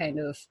that was the kind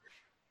of,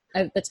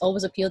 that's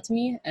always appealed to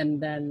me.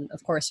 And then,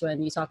 of course,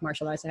 when you talk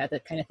martial arts, I had to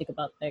kind of think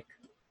about like,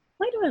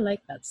 why do I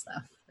like that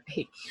stuff,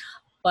 right?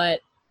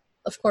 But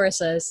of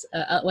course, as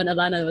when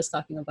Alana was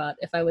talking about,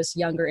 if I was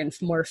younger and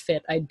more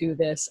fit, I'd do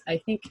this. I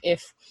think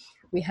if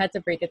we had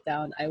to break it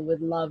down, I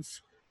would love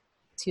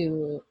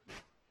to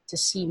to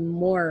see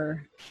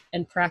more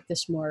and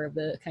practice more of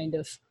the kind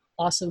of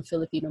awesome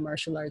Filipino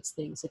martial arts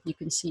things that you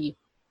can see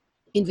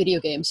in video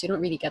games. You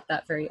don't really get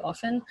that very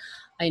often.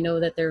 I know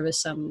that there was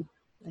some,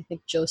 I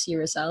think Josie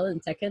Rizal in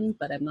Tekken,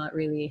 but I don't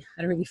really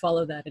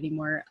follow that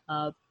anymore.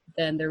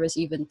 Then there was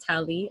even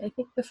Tali, I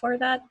think, before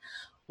that,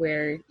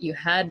 where you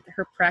had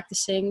her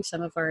practicing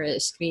some of our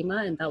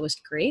eskrima, and that was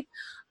great.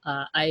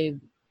 Uh, I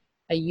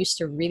I used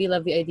to really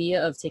love the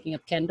idea of taking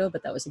up kendo,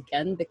 but that was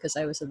again because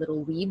I was a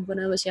little weeb when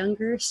I was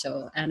younger,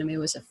 so anime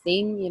was a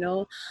thing, you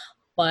know.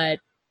 But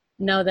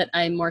now that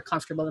I'm more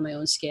comfortable in my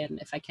own skin,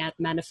 if I can't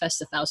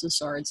manifest 1,000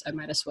 swords, I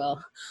might as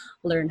well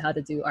learn how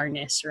to do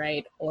arnis,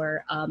 right?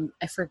 Or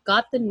I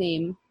forgot the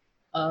name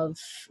of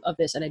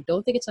this, and I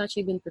don't think it's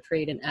actually been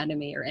portrayed in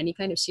anime or any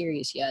kind of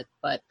series yet.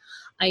 But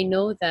I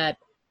know that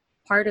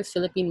part of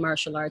Philippine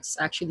martial arts is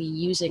actually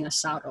using a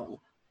sarong.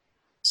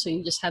 So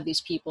you just have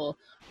these people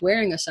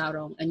wearing a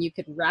sarong, and you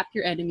could wrap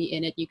your enemy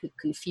in it. You could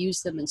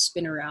confuse them and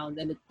spin around,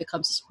 and it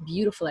becomes this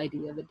beautiful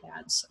idea of a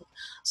dance. So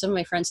some of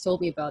my friends told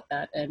me about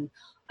that, and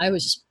I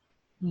was just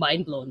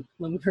mind blown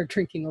when we were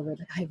drinking over it.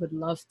 I would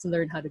love to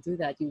learn how to do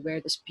that. You wear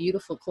this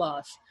beautiful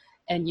cloth,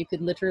 and you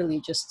could literally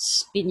just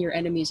spin your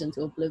enemies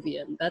into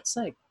oblivion. That's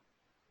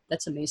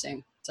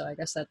amazing. So I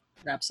guess that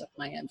wraps up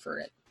my end for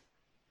it.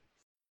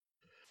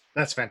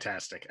 That's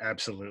fantastic.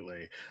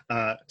 Absolutely.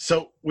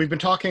 So we've been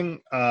talking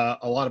a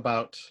lot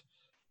about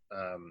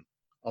um,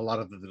 a lot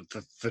of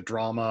the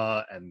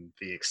drama and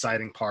the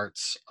exciting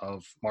parts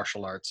of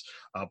martial arts.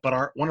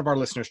 But one of our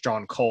listeners,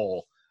 John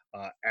Cole,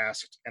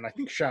 asked, and I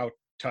think Shao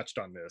touched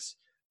on this.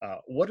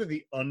 What are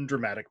the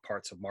undramatic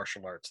parts of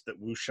martial arts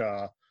that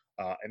wuxia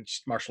and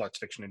just martial arts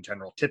fiction in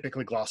general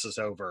typically glosses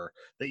over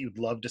that you'd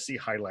love to see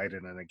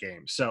highlighted in a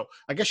game? So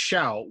I guess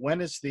Shao, when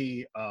is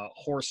the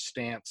horse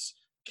stance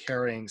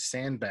carrying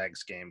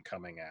sandbags game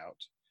coming out?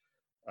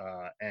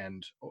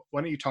 And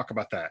why don't you talk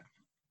about that?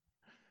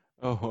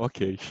 Oh,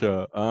 okay,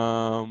 sure.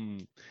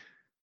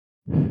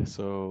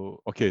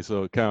 So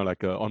kind of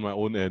like on my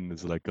own end,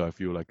 it's like I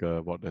feel like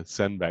about the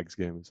sandbags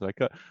game. It's like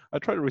I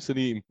tried to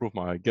recently improve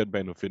my get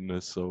back into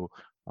fitness. So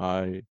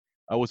I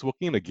I was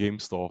working in a game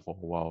store for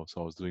a while,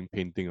 so I was doing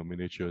painting of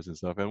miniatures and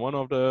stuff. And one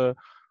of the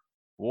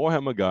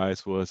Warhammer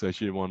guys was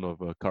actually one of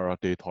a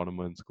karate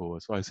tournaments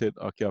goers. So I said,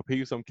 okay, I'll pay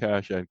you some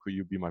cash, and could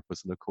you be my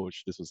personal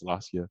coach? This was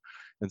last year,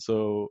 and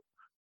so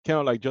kind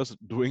of like just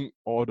doing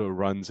all the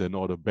runs and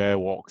all the bear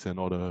walks and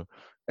all the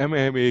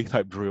MMA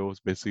type drills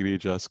basically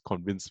just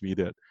convinced me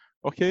that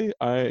okay,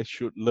 I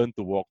should learn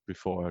to walk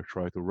before I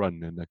try to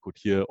run. And I could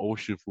hear old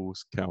shifus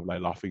kind of like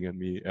laughing at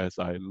me as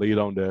I lay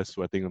down there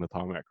sweating on the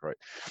tarmac, right?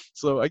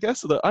 So I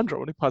guess the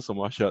undramatic parts of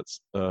martial arts,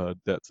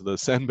 that's the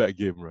sandbag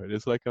game, right?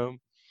 It's like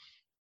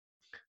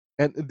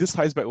and this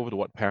ties back over to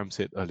what Pam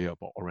said earlier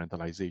about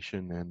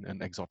orientalization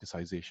and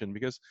exoticization,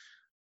 because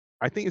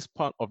I think it's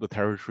part of the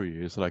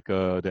territory. It's like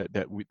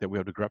that we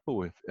have to grapple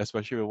with,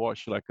 especially when we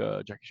watch like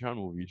Jackie Chan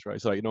movies, right?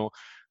 It's like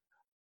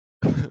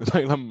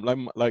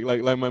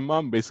like my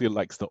mom basically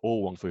likes the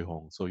old Wong Fei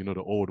Hong, so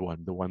the old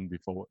one, the one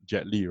before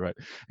Jet Li, right?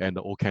 And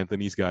the old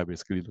Cantonese guy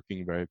basically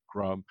looking very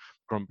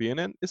grumpy, and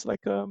then it's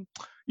like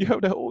you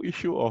have the whole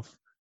issue of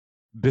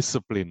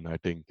discipline, I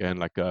think. And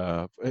like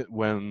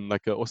when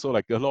like also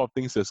like a lot of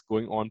things that's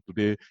going on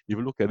today, if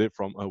you look at it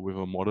from with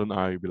a modern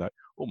eye, you'll be like,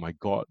 oh my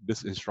god,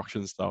 this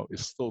instruction style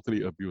is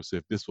totally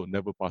abusive, this will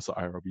never pass the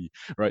IRB,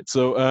 right?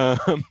 So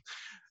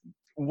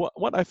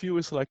what I feel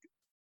is like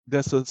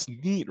there's a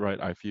need,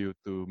 right? I feel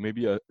to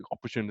maybe a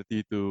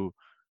opportunity to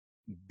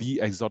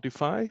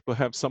de-exotify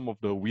perhaps some of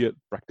the weird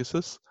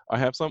practices. I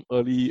have some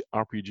early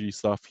RPG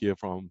stuff here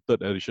from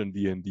third edition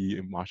D&D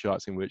in martial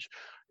arts, in which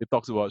it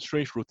talks about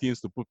strange routines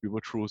to put people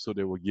through so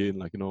they will gain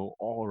like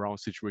all around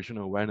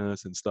situational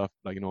awareness and stuff,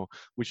 like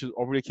which is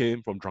already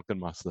came from Drunken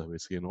Master,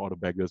 basically, all the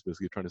beggars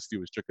basically trying to steal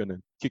his chicken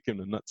and kick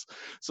him in the nuts.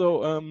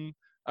 So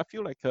I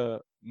feel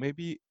like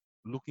maybe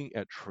looking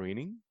at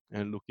training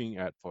and looking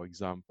at, for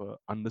example,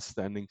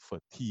 understanding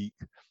fatigue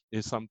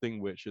is something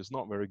which is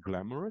not very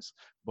glamorous,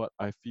 but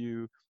I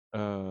feel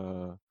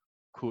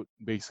could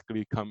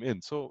basically come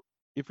in. So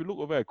if you look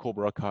over at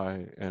Cobra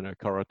Kai and a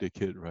Karate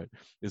Kid, right,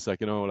 it's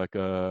like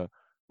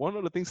one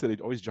of the things that they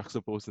always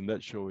juxtapose in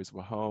that show is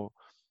about how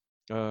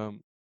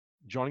um,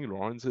 Johnny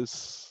Lawrence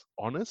is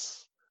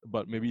honest,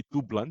 but maybe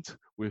too blunt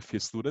with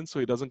his students. So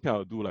he doesn't kind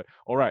of do like,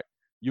 all right,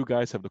 you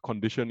guys have to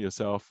condition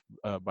yourself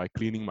by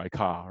cleaning my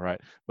car, right?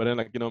 But then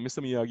like,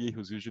 Mr. Miyagi,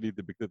 who's usually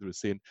depicted to the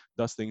saint,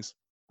 does things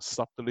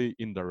subtly,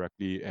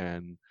 indirectly,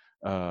 and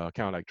kind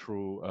of like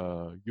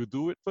through you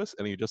do it first,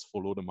 and then you just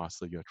follow the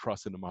master. You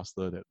trust in the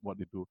master that what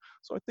they do.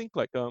 So I think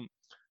like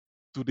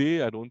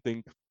today, I don't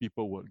think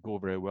people would go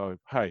very well with,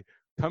 hi,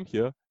 come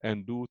here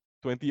and do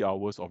 20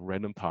 hours of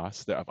random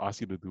tasks that I've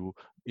asked you to do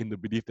in the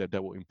belief that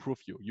that will improve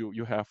you.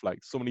 You have like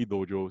so many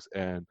dojos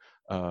and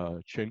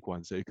chain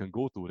quans that you can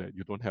go to that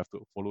you don't have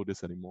to follow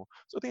this anymore.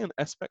 So I think an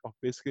aspect of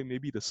basically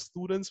maybe the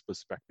student's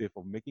perspective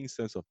of making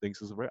sense of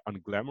things is a very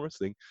unglamorous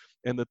thing,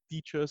 and the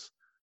teacher's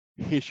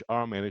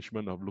HR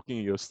management of looking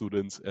at your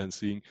students and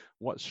seeing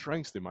what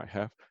strengths they might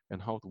have and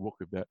how to work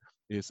with that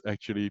is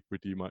actually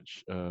pretty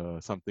much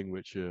something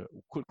which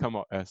could come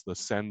out as the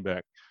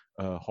sandbag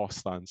horse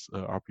stance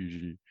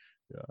RPG.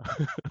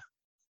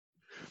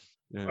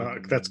 Yeah.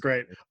 That's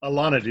great.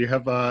 Alana, do you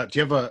have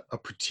a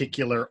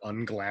particular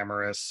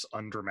unglamorous,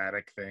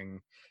 undramatic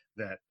thing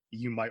that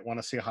you might want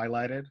to see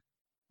highlighted?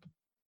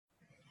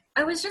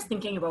 I was just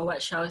thinking about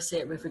what Shao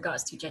said with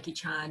regards to Jackie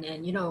Chan,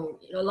 and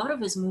a lot of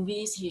his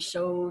movies he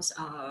shows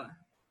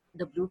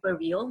the blooper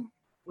reel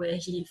where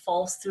he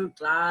falls through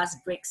glass,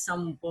 breaks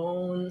some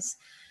bones.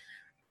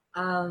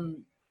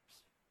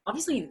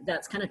 Obviously,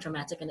 that's kind of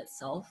dramatic in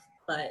itself,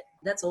 but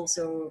that's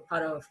also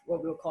part of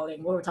what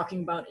we're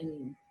talking about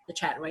in the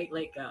chat, right?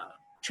 Like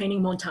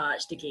training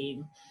montage, the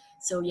game.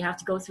 So you have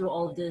to go through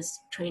all of this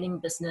training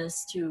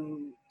business uh,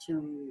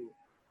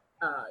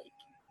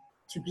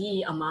 to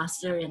be a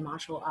master in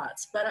martial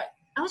arts. But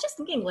I was just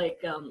thinking, like,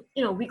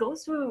 we go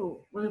through,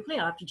 when we play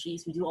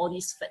RPGs, we do all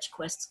these fetch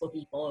quests for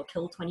people,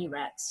 kill 20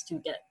 rats to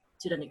get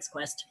to the next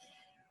quest.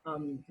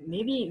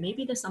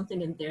 Maybe there's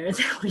something in there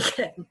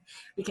that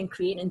we can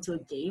create into a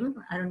game.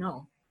 I don't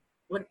know.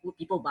 Would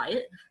people buy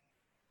it?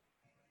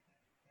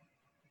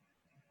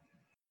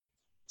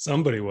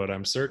 Somebody would,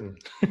 I'm certain.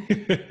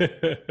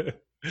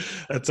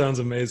 That sounds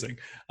amazing.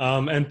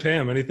 And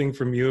Pam, anything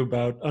from you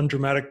about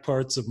undramatic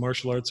parts of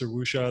martial arts or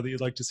wuxia that you'd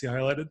like to see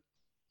highlighted?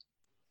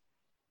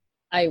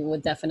 I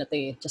would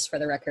definitely, just for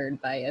the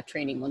record, buy a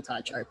training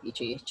montage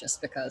RPG,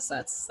 just because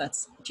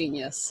that's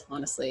genius,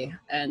 honestly.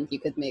 And you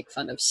could make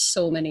fun of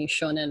so many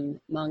shonen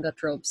manga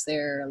tropes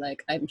there.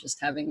 Like, I'm just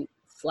having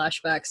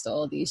flashbacks to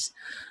all these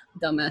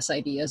dumbass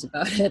ideas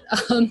about it.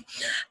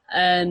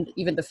 And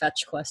even the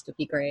fetch quest would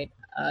be great,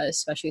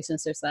 especially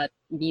since there's that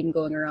meme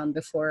going around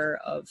before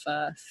of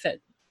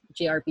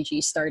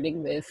JRPG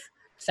starting with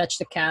fetch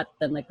the cat,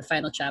 then like the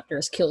final chapter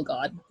is kill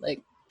God.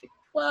 Like,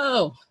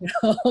 whoa,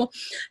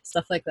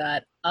 stuff like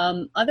that.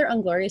 Other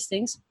unglorious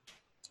things,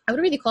 I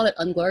wouldn't really call it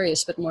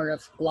unglorious, but more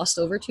of glossed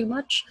over too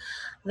much.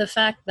 The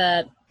fact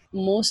that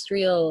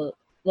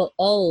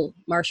all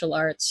martial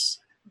arts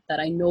that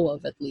I know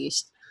of at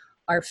least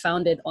are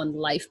founded on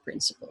life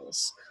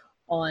principles,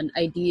 on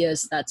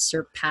ideas that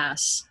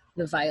surpass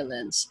the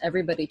violence.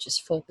 Everybody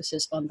just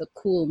focuses on the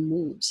cool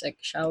moves. Like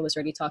Shao was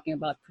already talking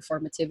about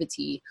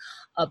performativity,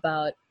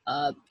 about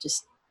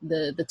just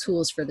the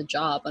tools for the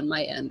job on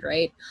my end,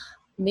 right?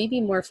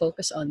 Maybe more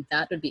focus on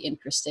that would be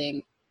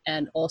interesting,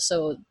 and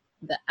also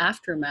the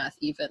aftermath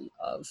even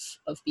of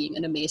being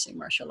an amazing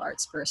martial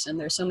arts person.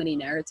 There's so many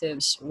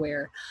narratives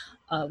where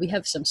we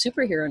have some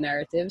superhero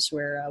narratives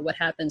where what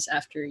happens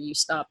after you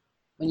stop,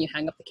 when you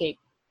hang up the cape,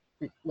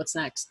 what's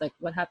next? Like,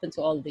 what happened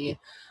to all the,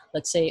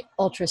 let's say,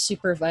 ultra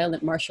super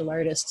violent martial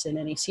artists in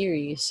any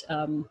series?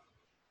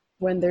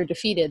 When they're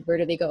defeated, where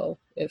do they go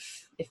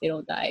if they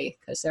don't die?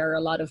 Because there are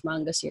a lot of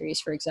manga series,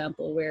 for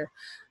example, where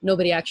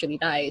nobody actually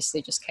dies.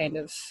 They just kind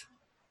of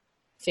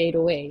fade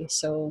away.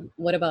 So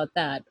what about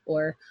that?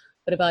 Or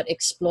what about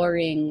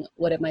exploring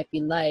what it might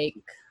be like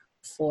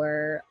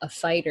for a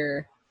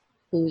fighter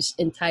whose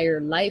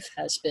entire life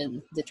has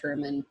been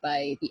determined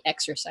by the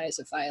exercise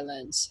of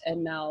violence,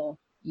 and now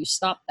you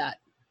stop that?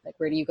 Like,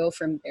 where do you go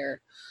from there?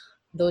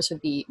 Those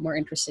would be more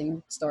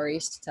interesting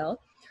stories to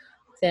tell.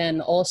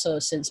 Then also,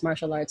 since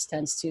martial arts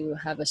tends to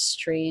have a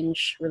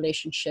strange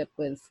relationship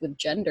with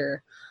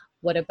gender,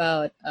 what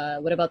about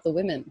the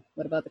women?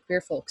 What about the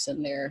queer folks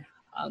in there?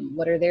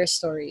 What are their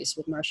stories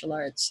with martial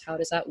arts? How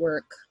does that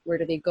work? Where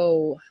do they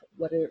go?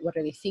 What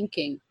are they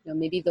thinking?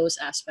 Maybe those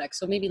aspects.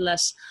 So maybe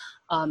less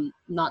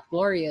not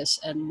glorious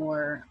and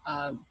more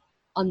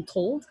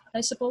untold, I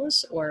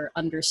suppose, or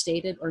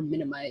understated or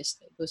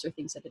minimized. Those are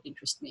things that would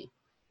interest me.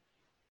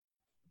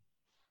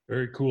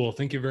 Very cool.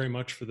 Thank you very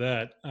much for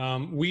that.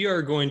 We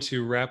are going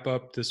to wrap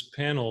up this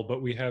panel, but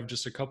we have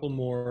just a couple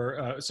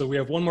more. So we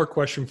have one more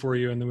question for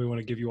you, and then we want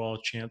to give you all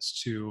a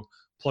chance to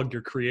plug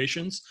your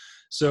creations.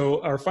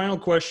 So our final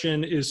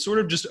question is sort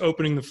of just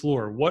opening the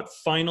floor. What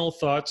final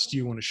thoughts do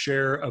you want to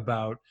share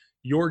about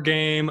your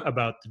game,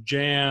 about the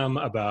jam,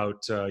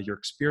 about your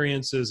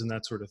experiences and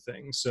that sort of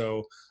thing?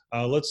 So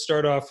let's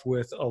start off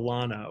with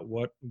Alana.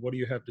 What do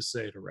you have to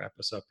say to wrap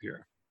us up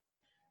here?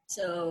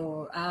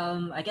 So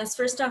I guess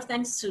first off,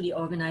 thanks to the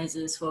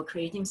organizers for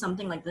creating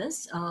something like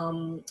this.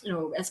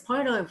 As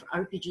part of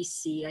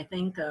RPGC, I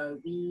think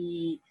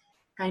we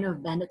kind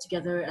of banded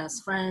together as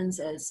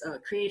friends, as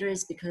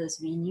creators, because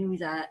we knew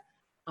that,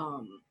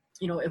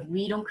 if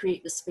we don't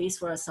create the space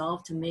for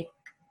ourselves to make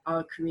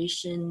our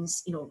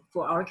creations,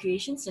 for our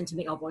creations and to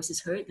make our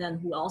voices heard, then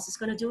who else is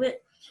going to do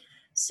it?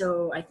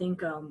 So I think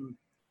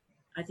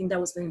that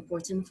was very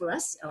important for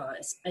us,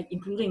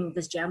 including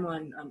this jam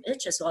on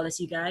Itch, as well as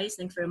you guys.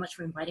 Thanks very much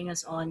for inviting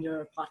us on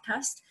your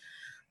podcast.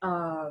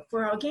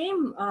 For our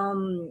game,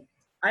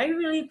 I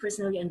really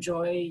personally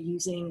enjoy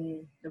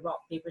using the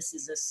rock, paper,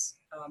 scissors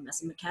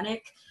as a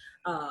mechanic.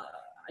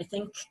 I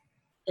think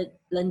it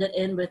blended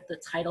in with the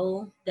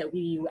title that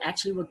we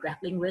actually were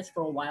grappling with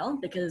for a while,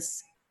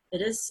 because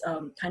it is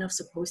kind of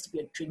supposed to be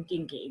a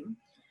drinking game.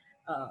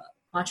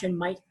 Matcha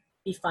might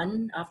be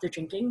fun after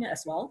drinking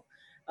as well.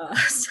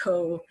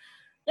 So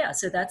yeah,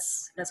 so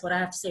that's what I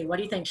have to say. What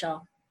do you think,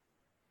 Shaw?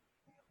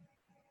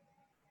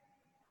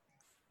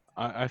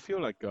 I feel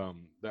like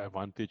the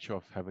advantage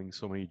of having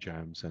so many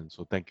jams, and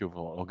so thank you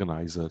for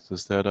organizers,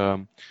 is that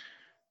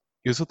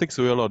it also takes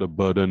away a lot of the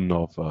burden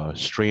of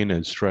strain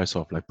and stress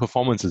of like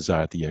performance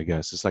anxiety, I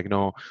guess. It's like,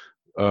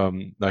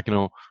 like,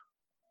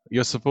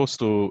 you're supposed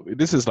to,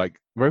 this is like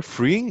very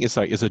freeing. It's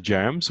like it's a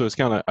jam, so it's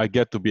kind of, I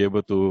get to be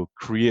able to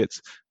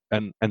create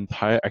an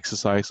entire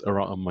exercise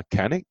around a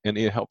mechanic, and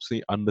it helps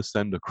me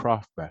understand the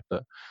craft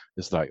better.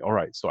 It's like, all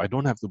right, so I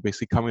don't have to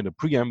basically come in a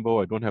preamble.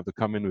 I don't have to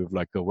come in with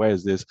like where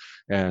is this,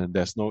 and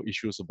there's no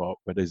issues about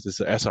whether is this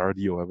a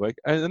SRD or whatever.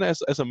 And then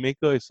as a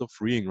maker, it's so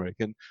freeing, right?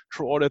 I can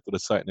throw all that to the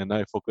side, and then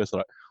I focus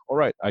like, all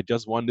right, I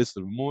just want this to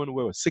the moment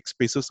where we're 6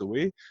 paces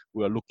away.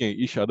 We are looking at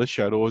each other's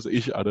shadows,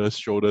 each other's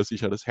shoulders,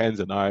 each other's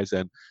hands and eyes,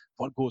 and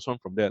what goes on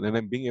from that, and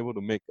then being able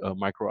to make a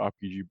micro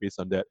RPG based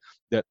on that,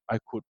 that I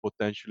could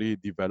potentially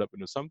develop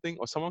into something,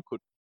 or someone could,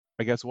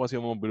 I guess what's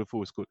even more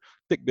beautiful is, could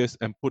take this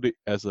and put it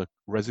as a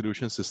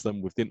resolution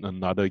system within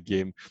another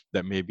game,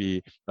 that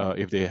maybe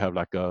if they have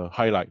like a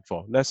highlight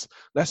for, let's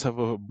have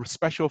a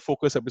special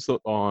focus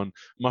episode on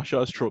martial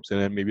arts tropes, and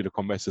then maybe the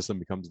combat system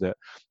becomes that.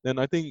 Then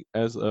I think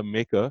as a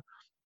maker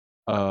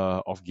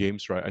of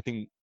games, right, I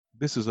think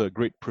this is a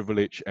great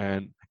privilege,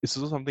 and it's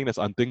also something that's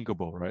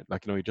unthinkable, right?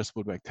 Like, you just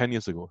put back 10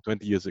 years ago,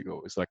 20 years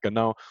ago. It's like,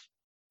 now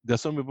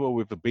there's some people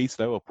with a base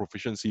level of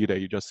proficiency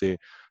that you just say,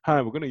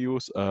 hi, we're going to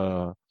use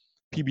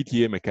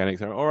PBTA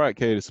mechanics. All right,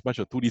 okay, it's a bunch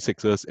of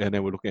 2d6s, and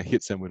then we're looking at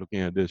hits, and we're looking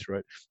at this,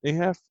 right? They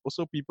have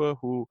also people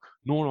who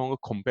no longer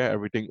compare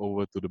everything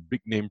over to the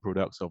big name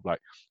products of like,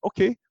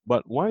 okay,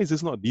 but why is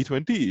this not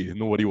D20?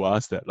 Nobody will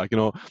ask that. Like,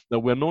 that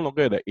we're no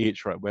longer at the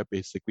age, right, where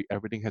basically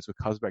everything has to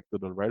cast back to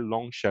the very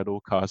long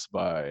shadow cast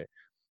by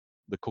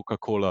the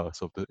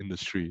Coca-Colas of the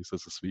industry, so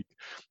to speak.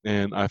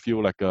 And I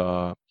feel like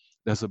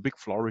there's a big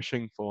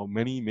flourishing for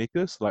many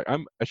makers. Like,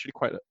 I'm actually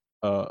quite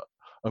uh,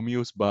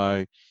 amused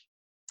by,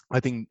 I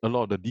think, a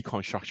lot of the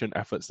deconstruction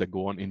efforts that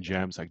go on in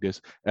jams like this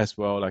as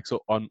well. Like, so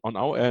on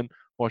our end,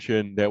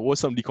 fortune, there was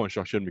some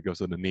deconstruction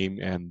because of the name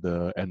and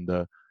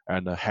the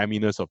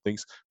hamminess of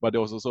things, but there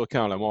was also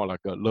kind of like more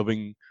like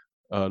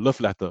a love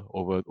letter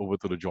over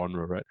to the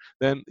genre, right?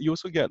 Then you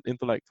also get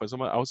into, like, for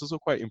example, I was also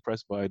quite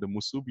impressed by the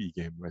Musubi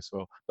game, right?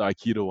 So the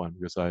Aikido one,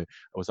 because I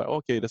was like,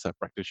 okay, that's a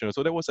practitioner.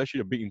 So that was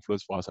actually a big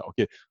influence for us. Like,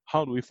 okay,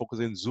 how do we focus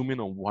in, zoom in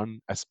on one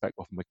aspect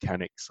of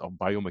mechanics or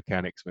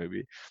biomechanics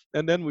maybe?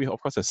 And then we,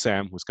 of course, have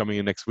Sam, who's coming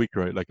in next week,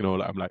 right? Like,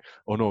 like, I'm like,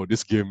 oh no,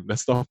 this game,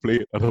 let's not play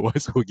it,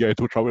 otherwise we'll get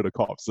into trouble with the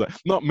cops. Like,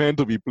 not meant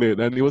to be played.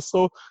 And it was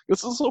so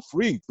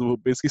freeing to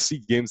basically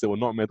see games that were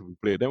not meant to be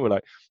played. Then we're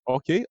like,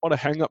 okay, all the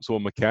hang-ups were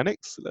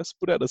mechanics. Let's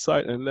put that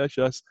aside and let's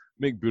just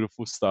make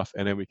beautiful stuff,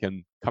 and then we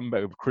can come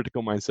back with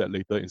critical mindset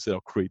later instead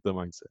of creator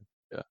mindset.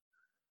 Yeah.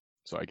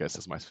 So I guess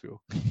that's my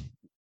spiel.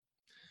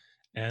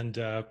 And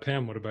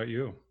Pam, what about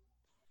you?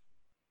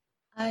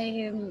 I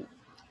am,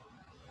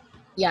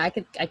 yeah, I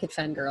could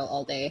fangirl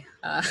all day,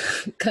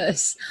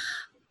 because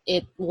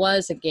it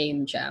was a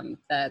game jam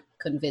that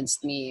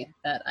convinced me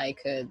that I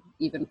could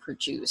even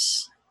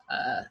produce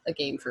a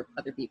game for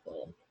other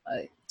people.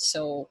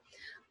 So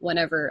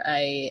whenever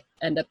I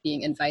end up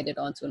being invited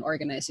onto an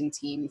organizing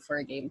team for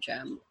a game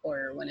jam,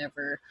 or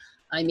whenever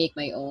I make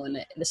my own,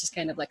 this is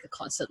kind of like a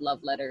constant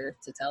love letter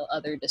to tell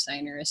other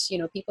designers,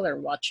 people are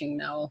watching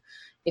now.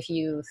 If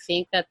you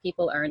think that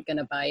people aren't going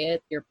to buy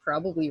it, you're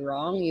probably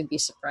wrong. You'd be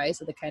surprised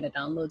at the kind of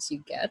downloads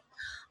you get.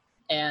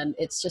 And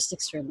it's just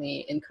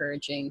extremely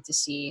encouraging to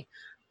see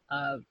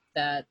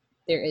that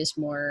there is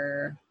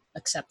more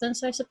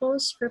acceptance, I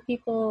suppose, for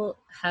people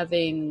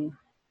having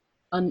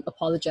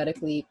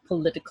unapologetically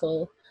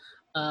political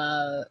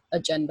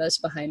agendas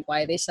behind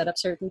why they set up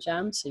certain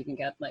jams. So you can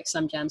get like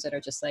some jams that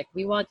are just like,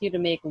 we want you to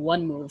make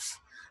one move,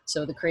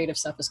 so the creative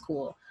stuff is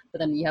cool. But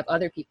then you have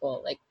other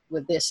people like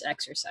with this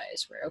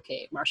exercise where,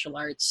 okay, martial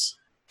arts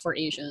for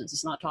Asians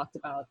is not talked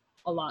about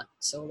a lot,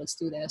 so let's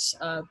do this.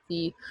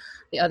 The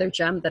other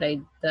jam that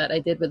I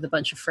did with a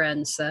bunch of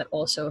friends that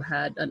also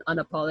had an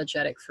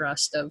unapologetic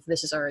thrust of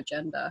this is our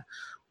agenda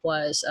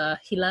was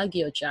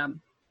Hilagio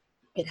jam.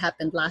 It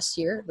happened last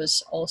year.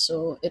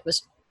 It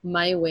was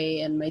my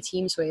way and my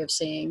team's way of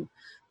saying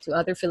to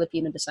other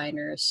Filipino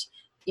designers,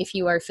 if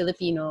you are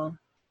Filipino,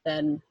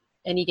 then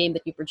any game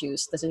that you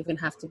produce doesn't even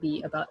have to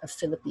be about the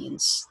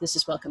Philippines. This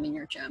is welcome in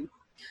your jam.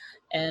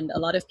 And a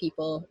lot of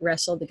people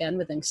wrestled again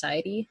with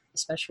anxiety,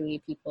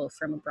 especially people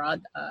from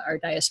abroad. Our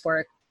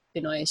diasporic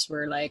Pinoys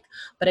were like,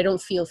 but I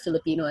don't feel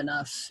Filipino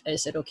enough.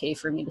 Is it okay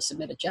for me to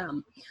submit a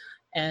jam?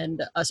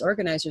 And us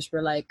organizers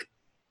were like,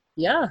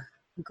 yeah,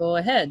 go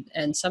ahead.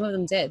 And some of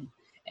them did.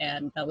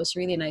 And that was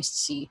really nice to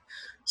see.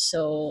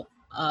 So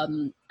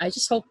I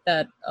just hope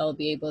that I'll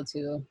be able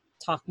to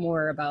talk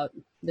more about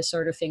this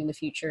sort of thing in the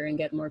future and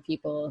get more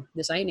people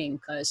designing,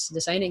 because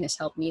designing has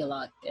helped me a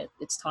lot.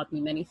 It's taught me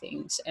many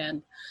things.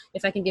 And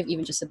if I can give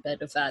even just a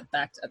bit of that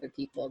back to other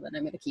people, then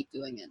I'm going to keep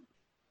doing it.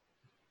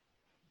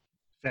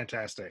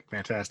 Fantastic.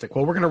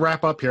 Well, we're going to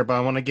wrap up here, but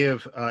I want to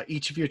give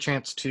each of you a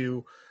chance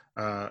to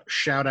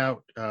shout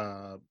out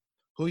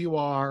who you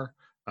are,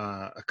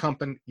 a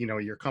company,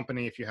 your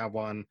company if you have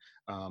one,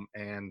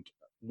 and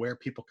where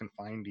people can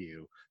find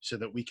you so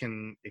that we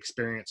can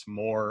experience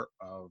more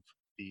of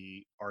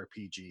the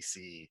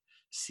RPGC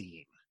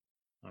scene.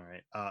 All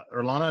right.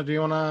 Erlana, do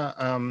you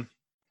want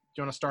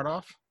to start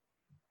off?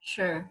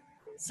 Sure.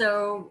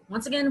 So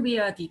once again, we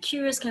are the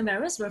Curious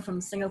Chimeras. We're from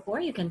Singapore.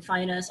 You can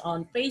find us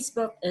on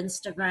Facebook,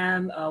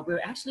 Instagram.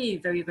 We're actually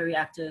very, very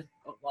active.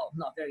 Well,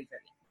 not very,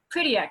 very,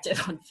 pretty active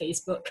on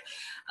Facebook,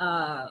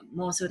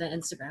 more so than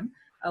Instagram.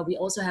 We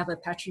also have a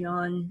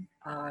Patreon,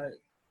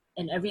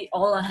 and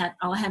all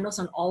our handles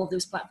on all of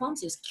those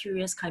platforms is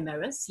Curious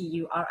Chimeras,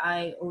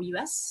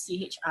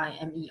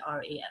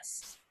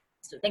 CuriouSChimeras.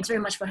 So thanks very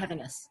much for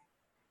having us.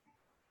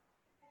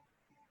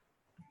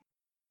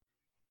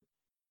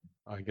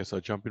 I guess I'll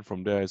jump in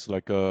from there. It's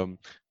like,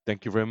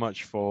 thank you very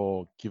much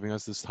for giving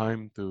us this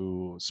time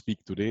to speak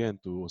today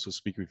and to also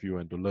speak with you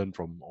and to learn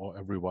from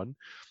everyone.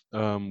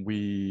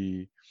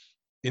 We,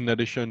 in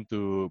addition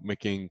to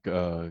making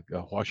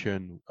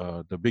Huaquan,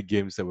 the big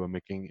games that we're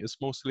making, is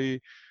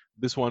mostly,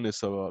 this one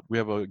is we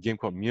have a game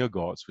called Mere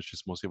Gods, which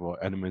is mostly about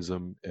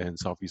animism in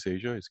Southeast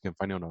Asia. As you can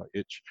find it on our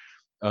itch.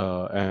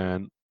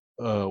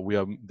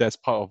 That's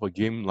part of a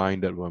game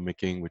line that we're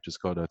making, which is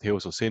called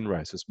Tales of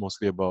Sainrise. It's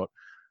mostly about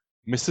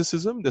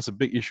mysticism. There's a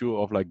big issue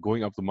of like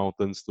going up the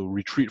mountains to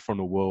retreat from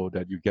the world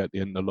that you get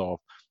in a lot of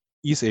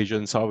East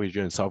Asian, South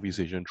Asian, and Southeast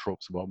Asian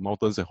tropes about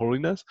mountains and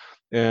holiness.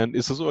 And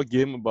it's also a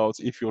game about,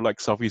 if you like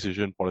Southeast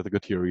Asian political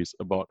theories,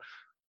 about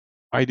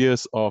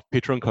ideas of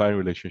patron-client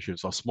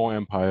relationships, of small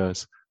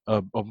empires,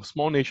 of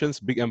small nations,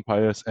 big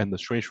empires, and the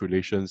strange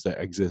relations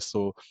that exist.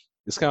 So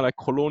it's kind of like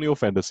colonial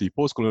fantasy,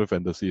 post-colonial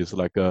fantasy. Is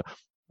like a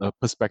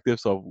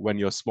perspectives of when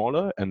you're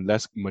smaller and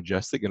less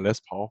majestic and less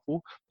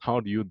powerful, how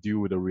do you deal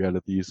with the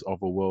realities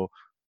of a world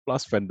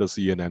plus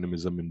fantasy and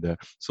animism in there.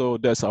 So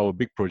that's our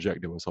big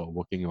project that we're sort of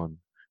working on,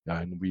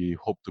 and we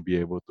hope to be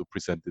able to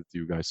present it to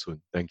you guys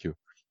soon. Thank you.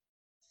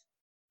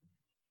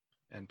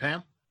 And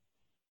Pam?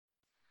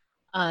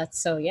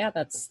 So yeah,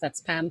 that's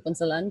Pam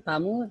Punsalan,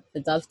 Pamu,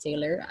 the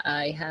Dovetailer.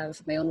 I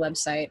have my own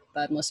website,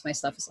 but most of my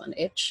stuff is on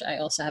itch. I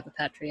also have a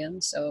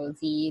Patreon, so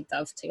the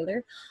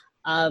Dovetailer.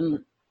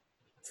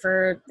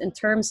 In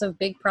terms of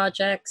big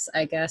projects,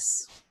 I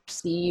guess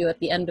see you at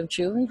the end of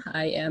June.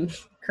 I am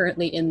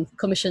currently in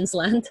commissions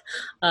land.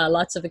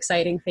 Lots of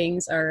exciting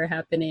things are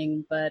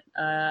happening, but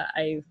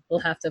I will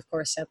have to, of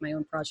course, set my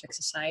own projects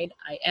aside.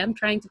 I am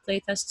trying to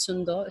playtest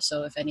Sundo,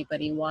 so if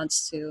anybody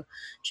wants to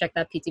check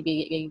that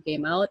PTB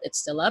game out, it's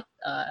still up.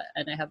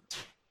 And I have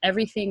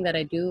everything that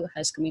I do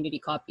has community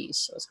copies,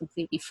 so it's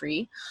completely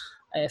free.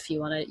 If you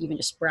want to even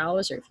just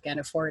browse, or if you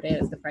can't afford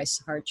it, if the price is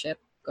hardship,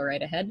 go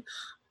right ahead.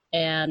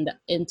 And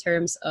in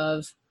terms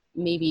of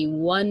maybe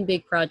one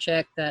big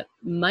project that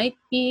might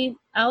be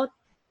out,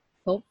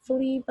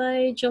 hopefully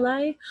by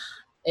July,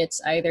 it's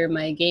either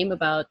my game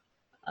about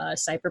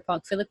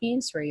cyberpunk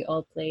Philippines, where you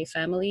all play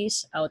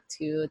families out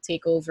to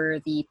take over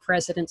the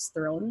president's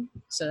throne.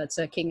 So that's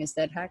a King is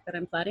Dead hack that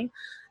I'm planning.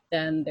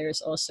 Then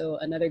there's also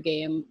another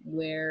game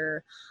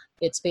where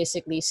it's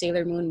basically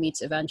Sailor Moon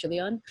meets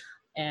Evangelion,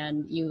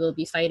 and you will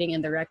be fighting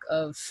in the wreck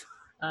of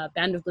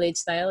Band of Blade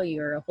style.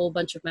 You're a whole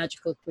bunch of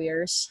magical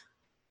queers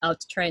out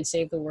to try and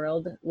save the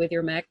world with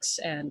your mechs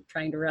and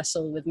trying to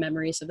wrestle with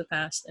memories of the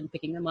past and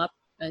picking them up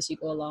as you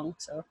go along.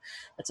 So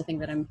that's a thing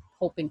that I'm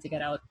hoping to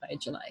get out by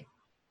July.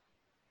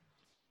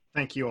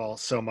 Thank you all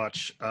so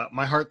much.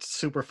 My heart's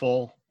super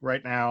full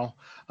right now.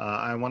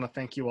 I want to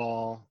thank you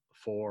all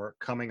for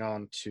coming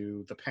on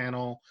to the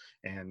panel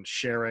and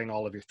sharing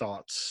all of your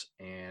thoughts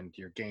and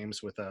your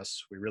games with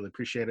us. We really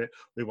appreciate it.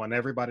 We want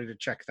everybody to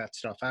check that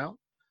stuff out.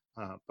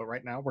 But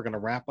right now we're going to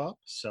wrap up.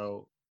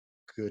 So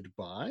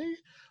goodbye.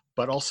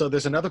 But also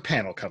there's another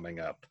panel coming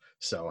up.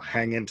 So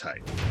hang in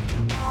tight.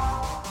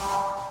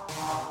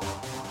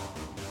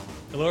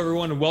 Hello,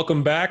 everyone, and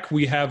welcome back.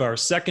 We have our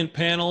second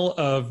panel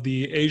of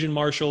the Asian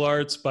Martial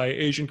Arts by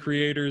Asian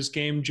Creators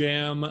Game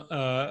Jam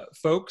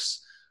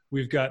folks.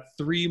 We've got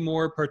 3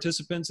 more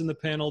participants in the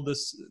panel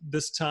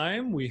this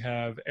time. We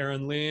have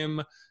Aaron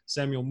Lim,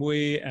 Samuel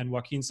Mui, and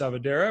Joaquin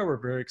Savadera. We're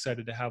very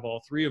excited to have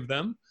all 3 of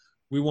them.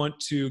 We want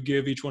to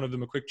give each one of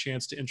them a quick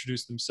chance to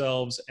introduce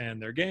themselves and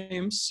their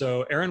games.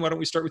 So, Aaron, why don't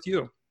we start with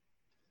you?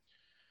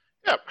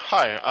 Yeah,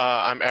 hi,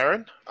 I'm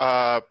Aaron.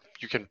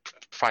 You can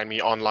find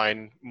me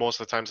online. Most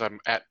of the times I'm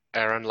at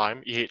Aaron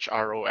Lime,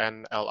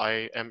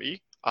 EHRONLIME.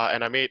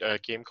 And I made a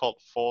game called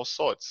Four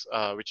Swords,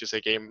 which is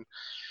a game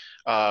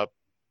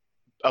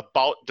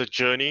about the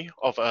journey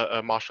of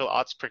a martial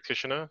arts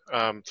practitioner.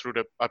 I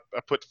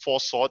put 4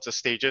 swords as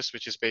stages,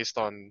 which is based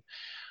on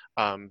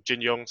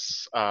Jin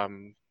Young's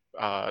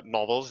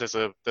novels. There's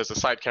a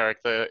side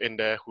character in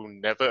there who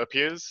never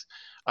appears,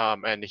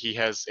 and he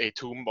has a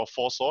tomb of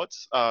 4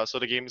 swords. So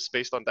the game is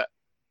based on that.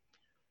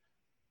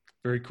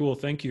 Very cool.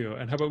 Thank you.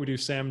 And how about we do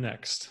Sam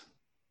next?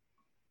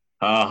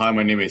 Hi,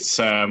 my name is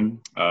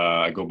Sam.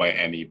 I go by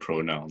any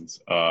pronouns.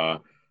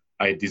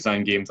 I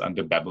design games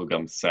under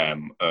Babblegum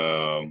Sam.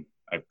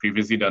 I've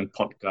previously done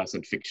podcast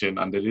and fiction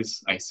under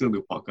this. I still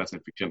do podcast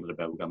and fiction under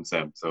Babblegum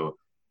Sam. So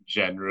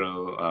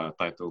general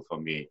title for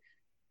me.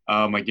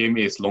 My game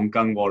is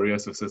Longkang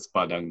Warriors versus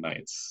Padang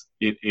Knights.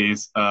 It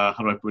is, how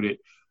do I put it?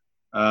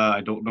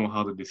 I don't know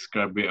how to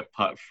describe it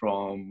apart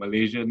from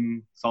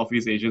Malaysian,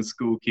 Southeast Asian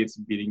school kids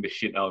beating the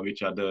shit out of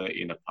each other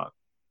in a park.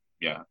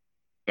 Yeah,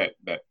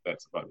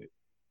 that's about it.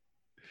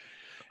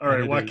 All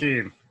right,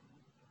 Joaquin.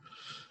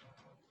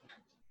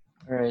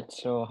 All right,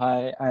 so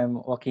hi,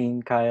 I'm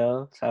Joaquin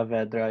Kyle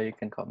Saavedra. You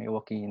can call me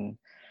Joaquin.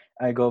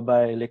 I go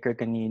by Liquor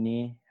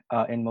Kanini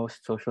in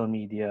most social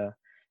media,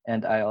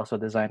 and I also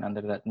design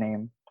under that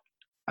name.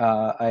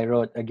 I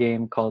wrote a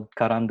game called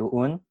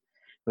Karanduun,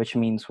 which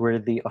means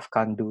worthy of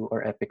Kandu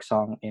or epic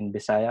song in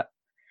Bisaya.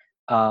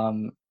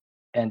 And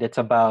it's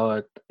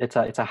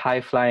a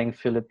high-flying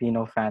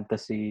Filipino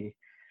fantasy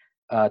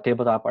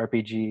tabletop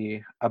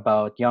RPG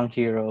about young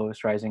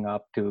heroes rising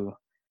up to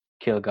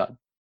kill God.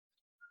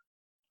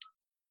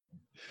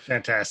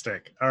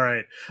 Fantastic. All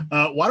right.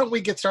 Why don't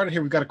we get started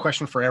here? We've got a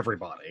question for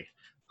everybody.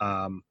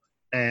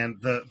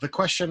 And the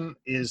question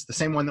is the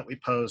same one that we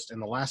posed in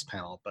the last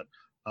panel, but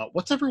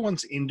what's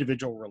everyone's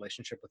individual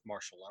relationship with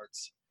martial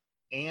arts?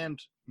 And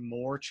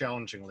more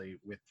challengingly,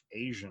 with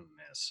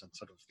Asianness and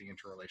sort of the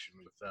interrelation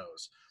with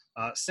those.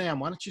 Sam,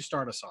 why don't you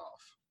start us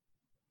off?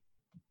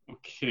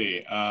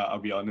 Okay, I'll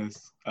be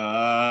honest.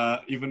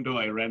 Even though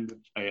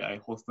I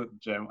hosted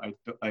Jam,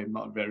 I'm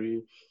not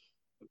very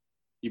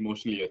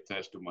emotionally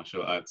attached to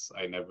martial arts.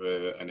 I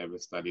never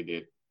studied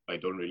it. I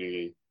don't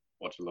really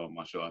watch a lot of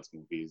martial arts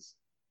movies.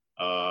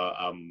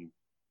 I'm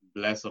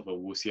less of a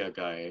wuxia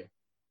guy.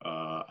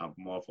 I'm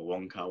more of a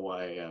Wong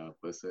Kar-wai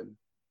person.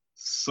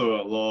 So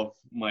a lot of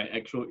my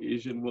actual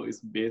Asian work is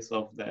based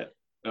off that.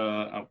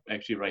 I'm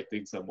actually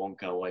writing some Wong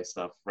Kar-wai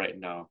stuff right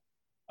now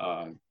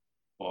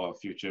for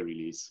future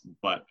release.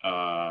 But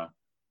I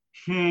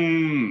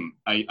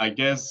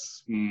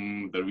guess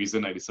the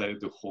reason I decided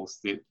to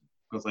host it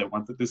because I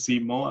wanted to see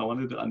more. I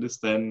wanted to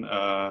understand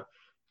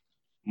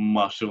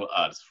martial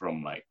arts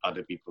from like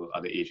other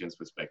Asians'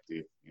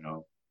 perspective. You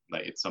know,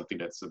 like it's something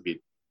that's a bit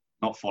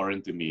not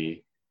foreign to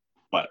me,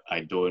 but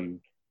I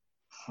don't.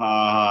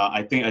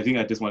 I think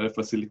I just want to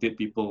facilitate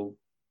people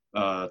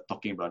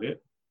talking about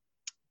it.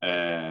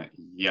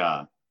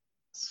 Yeah,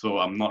 so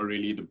I'm not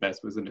really the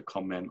best person to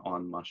comment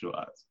on martial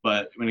arts.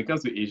 But when it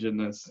comes to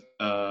Asianness,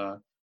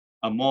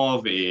 I'm more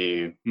of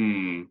a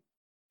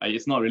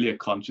it's not really a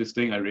conscious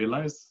thing. I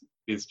realize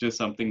it's just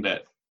something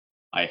that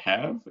I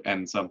have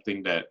and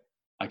something that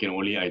I can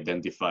only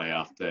identify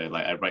after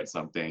like I write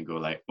something and go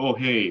like, oh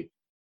hey,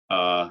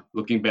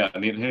 looking back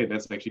on it, hey,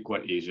 that's actually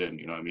quite Asian.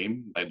 You know what I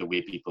mean? Like the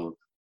way people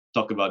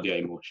talk about their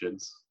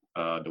emotions,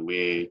 the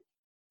way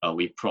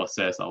we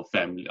process our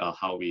family, our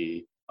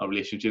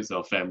relationships with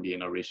our family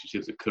and our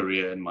relationships with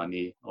career and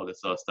money, all that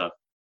sort of stuff.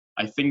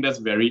 I think that's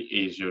very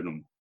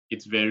Asian.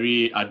 It's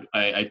very,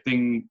 I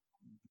think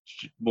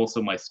most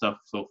of my stuff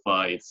so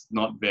far, it's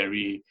not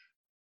very,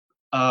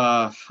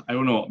 I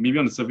don't know, maybe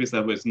on the surface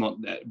level, it's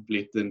not that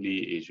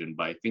blatantly Asian,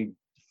 but I think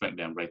the fact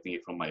that I'm writing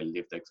it from my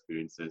lived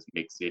experiences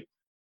makes it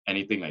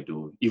anything I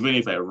do. Even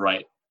if I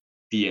write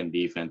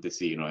D&D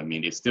fantasy, you know what I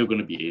mean? It's still going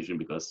to be Asian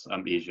because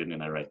I'm Asian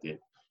and I write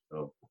it.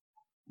 So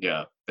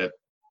yeah,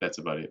 that's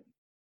about it.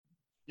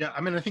 Yeah,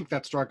 I mean, I think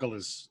that struggle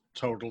is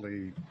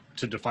totally,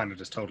 to define it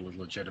as totally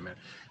legitimate.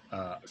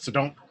 So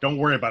don't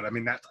worry about it. I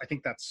mean, I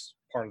think that's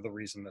part of the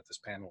reason that this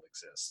panel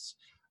exists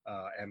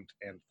and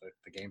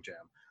the game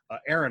jam.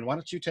 Aaron, why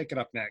don't you take it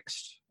up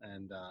next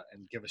and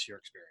give us your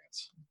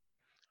experience?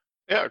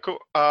 Yeah, cool.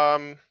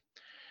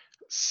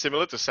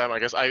 Similar to Sam, I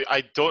guess.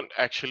 I don't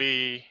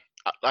actually.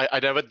 I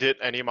never did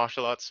any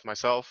martial arts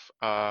myself.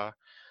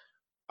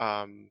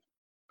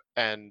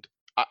 And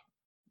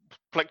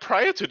like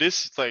prior to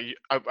this, like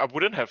I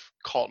wouldn't have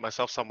called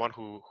myself someone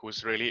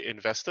who's really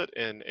invested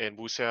in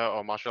wuxia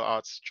or martial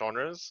arts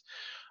genres.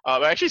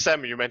 But actually,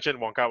 Sam, you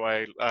mentioned Wong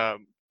Kar-wai.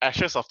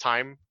 Ashes of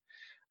Time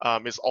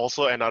is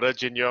also another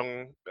Jin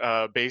Yong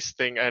based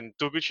thing, and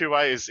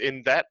Toguchi is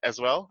in that as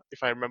well,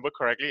 if I remember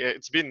correctly.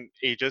 It's been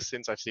ages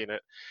since I've seen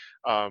it,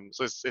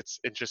 so it's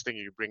interesting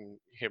you bring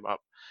him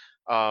up.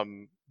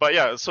 But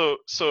yeah, so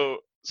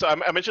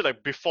I mentioned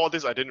like before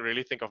this, I didn't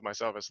really think of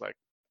myself as like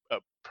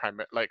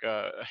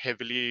a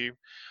heavily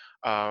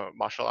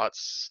martial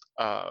arts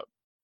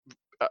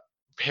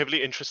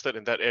heavily interested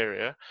in that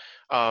area,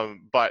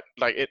 but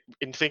like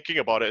in thinking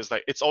about it, it's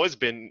like it's always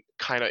been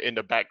kind of in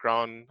the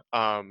background.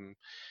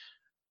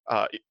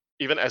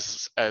 Even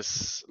as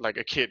like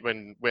a kid,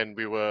 when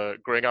we were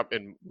growing up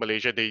in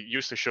Malaysia, they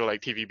used to show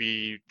like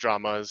TVB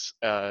dramas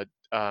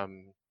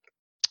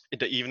in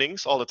the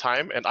evenings all the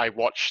time, and I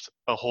watched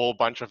a whole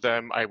bunch of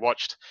them. I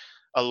watched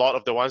a lot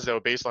of the ones that were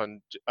based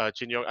on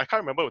Jin Yong. I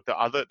can't remember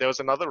what there was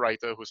another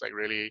writer who's like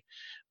really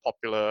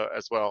popular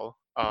as well,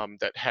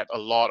 that had a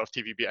lot of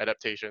TVB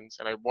adaptations,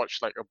 and I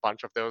watched like a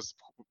bunch of those,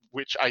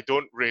 which I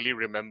don't really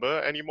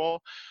remember anymore.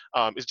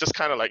 It's just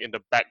kind of like in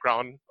the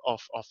background of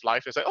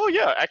life. It's like, oh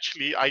yeah,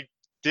 actually I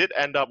did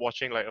end up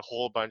watching like a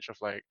whole bunch of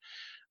like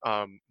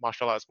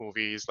martial arts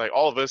movies. Like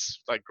all of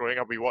us, like growing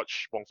up, we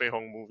watched Wong Fei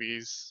Hong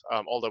movies,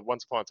 all the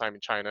Once Upon a Time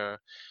in China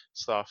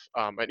stuff,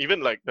 and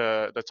even like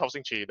the Tao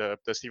Xing Chi,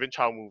 the Stephen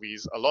Chow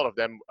movies. A lot of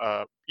them,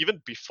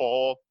 even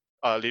before,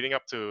 leading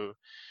up to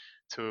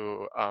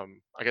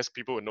I guess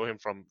people would know him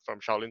from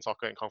Shaolin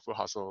Soccer and Kung Fu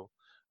Hustle.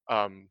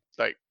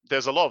 Like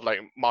there's a lot of like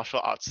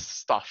martial arts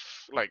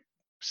stuff like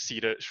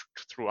seeded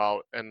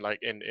throughout, and like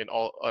in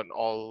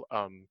all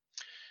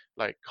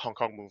like Hong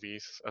Kong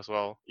movies as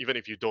well. Even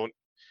if you don't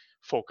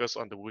focus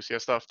on the wuxia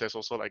stuff, there's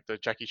also like the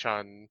Jackie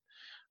Chan,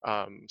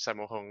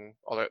 Sammo Hung,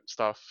 all that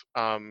stuff.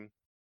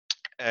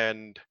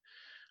 And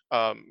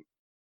um,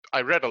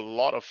 I read a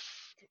lot of.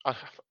 Uh,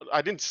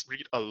 I didn't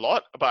read a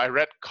lot, but I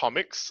read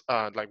comics,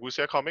 like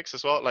wuxia comics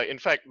as well. Like in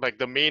fact, like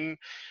the main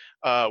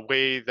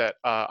way that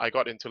I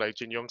got into like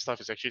Jin Yong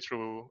stuff is actually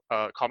through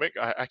comic.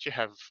 I actually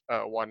have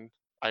one.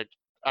 I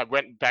I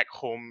went back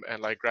home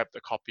and like grabbed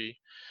a copy.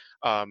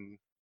 Um,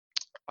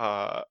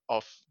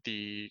 of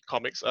the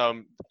comics.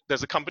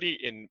 There's a company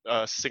in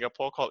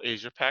Singapore called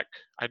Asia Pac.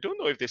 I don't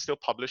know if they still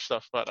publish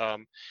stuff, but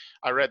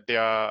I read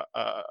their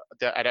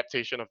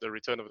adaptation of the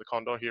Return of the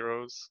Condor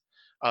Heroes.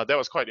 That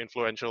was quite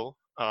influential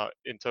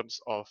in terms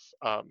of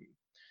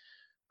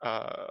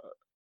uh,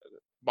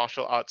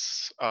 martial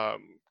arts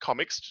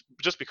comics,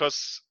 just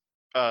because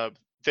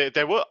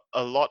there were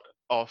a lot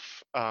of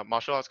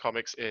martial arts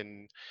comics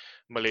in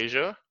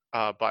Malaysia,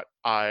 but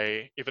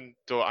even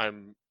though I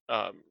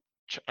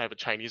have a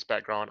Chinese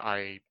background,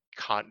 I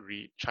can't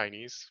read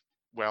Chinese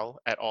well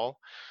at all.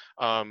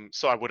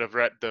 So I would have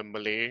read the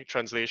Malay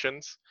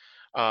translations,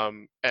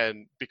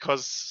 and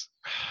because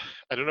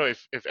I don't know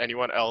if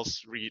anyone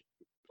else read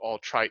or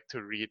tried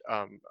to read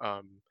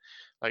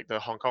like the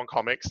Hong Kong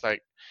comics,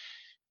 like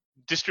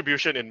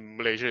distribution in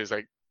Malaysia is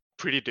like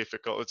pretty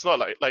difficult. It's not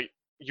like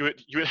you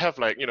would have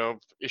like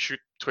issue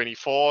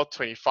 24,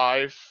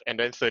 25, and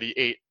then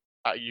 38.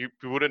 You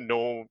wouldn't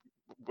know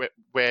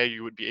where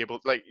you would be able,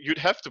 like you'd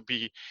have to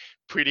be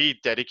pretty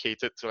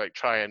dedicated to like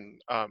try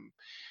and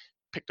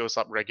pick those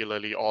up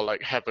regularly, or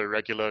like have a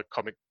regular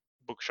comic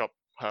book shop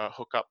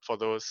hookup for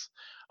those.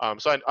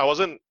 So I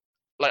wasn't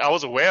like, I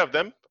was aware of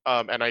them,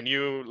 and I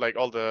knew like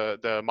all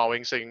the Mao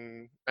Wing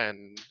Sing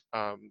and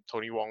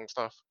Tony Wong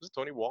stuff. Is it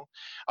Tony Wong?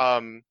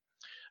 Um,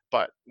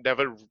 but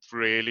never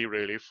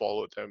really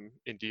followed them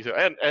in detail.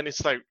 And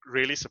it's like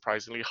really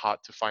surprisingly hard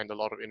to find a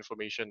lot of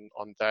information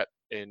on that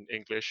in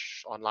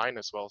English online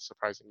as well,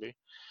 surprisingly.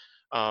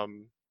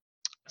 Um,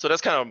 so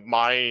that's kind of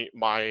my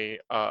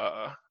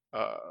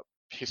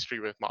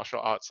history with martial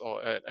arts,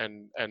 or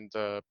and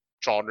the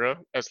genre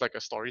as like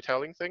a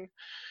storytelling thing.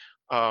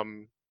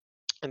 Um,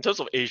 in terms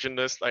of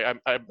Asianness, like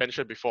I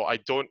mentioned before, I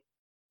don't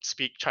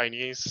speak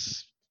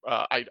Chinese.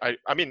 I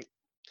mean,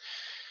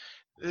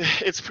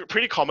 it's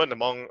pretty common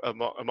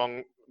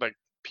among like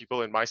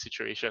people in my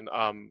situation.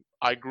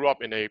 I grew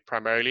up in a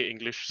primarily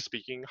English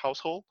speaking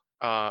household.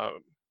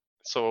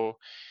 So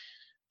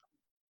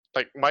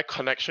like my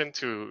connection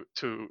to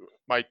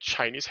my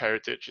Chinese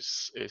heritage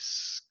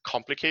is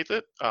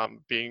complicated.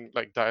 Being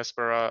like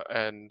diaspora,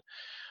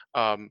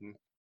 um,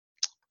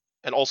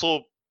 and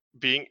also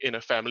being in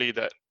a family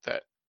that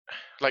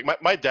like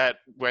my dad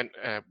went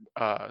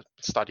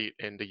studied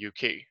in the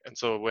UK, and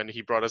so when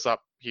he brought us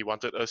up, he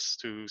wanted us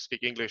to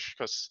speak English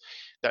because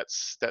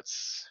that's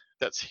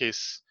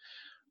his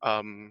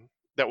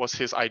that was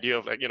his idea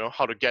of like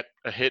how to get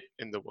ahead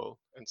in the world.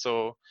 And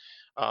so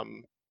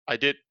I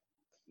did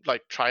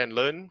like try and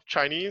learn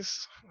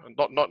Chinese,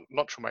 not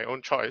through my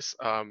own choice,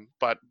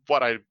 but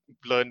what I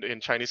learned in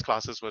Chinese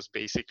classes was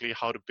basically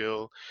how to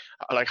build,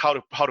 like how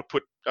to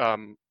put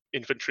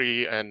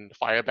infantry and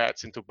fire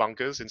bats into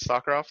bunkers in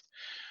StarCraft.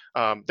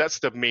 That's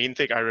the main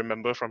thing I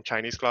remember from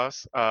Chinese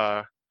class.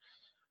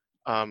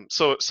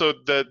 So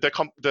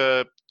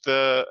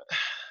the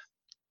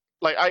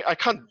like I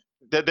can't.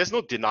 There's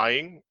no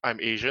denying I'm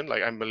Asian,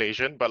 like I'm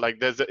Malaysian, but like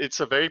it's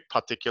a very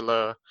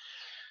particular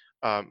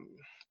um,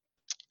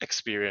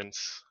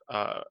 experience,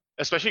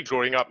 especially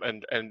growing up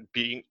and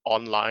being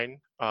online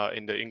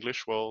in the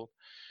English world,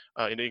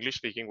 in the English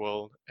speaking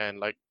world, and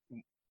like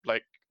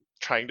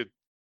trying to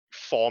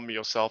form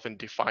yourself and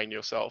define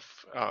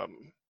yourself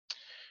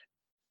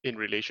in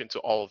relation to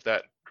all of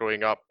that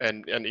growing up,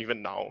 and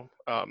even now.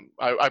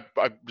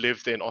 I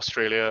lived in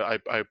Australia.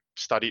 I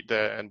studied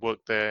there and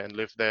worked there and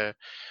lived there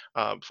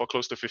for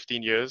close to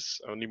 15 years.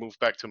 I only moved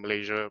back to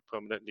Malaysia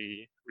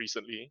permanently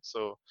recently.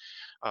 So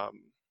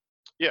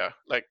yeah,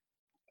 like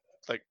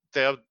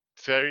there are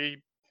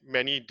very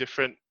many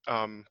different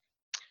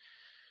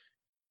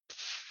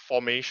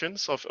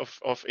formations of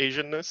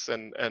Asianness,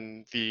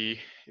 and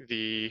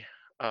the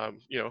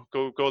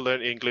go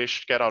learn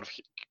English, get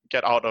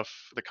out of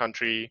the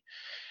country,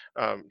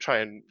 try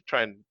and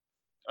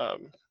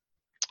um,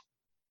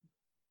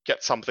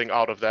 get something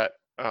out of that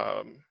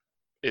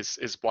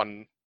is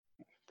one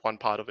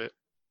part of it.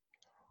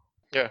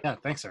 Yeah. Yeah,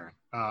 thanks, Aaron.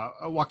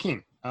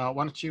 Joaquin, why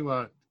don't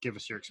you give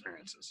us your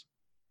experiences?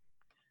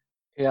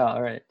 Yeah,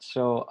 all right.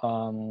 So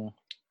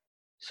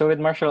with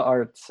martial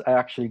arts, I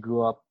actually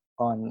grew up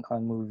on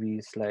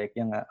movies like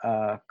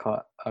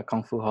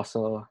Kung Fu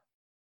Hustle,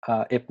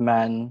 Ip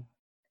Man,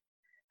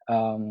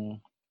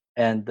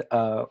 and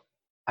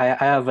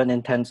I have an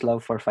intense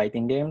love for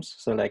fighting games.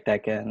 So like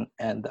Tekken,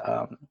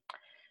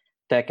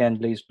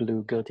 Blaze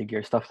Blue, Guilty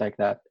Gear, stuff like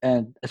that.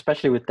 And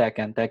especially with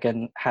Tekken,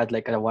 Tekken had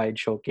like a wide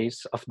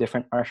showcase of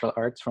different martial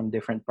arts from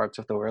different parts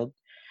of the world,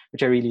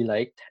 which I really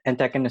liked. And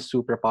Tekken is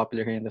super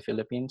popular here in the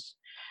Philippines,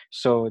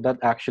 so that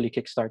actually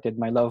kickstarted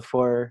my love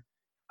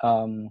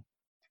um,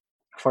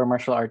 for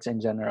martial arts in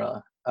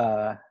general.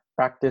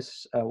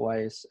 Practice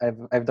wise,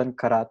 I've done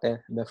karate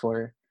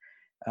before,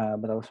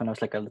 but that was when I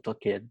was like a little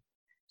kid,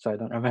 so I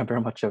don't remember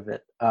much of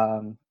it.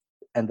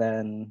 And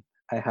then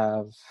I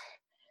have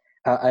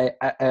I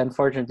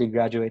unfortunately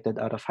graduated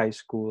out of high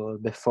school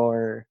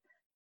before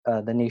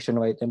the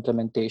nationwide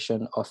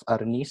implementation of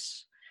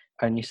Arnis.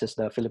 Arnis is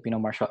the Filipino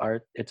martial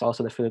art. It's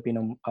also the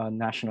Filipino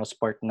national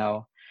sport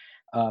now,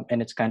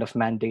 and it's kind of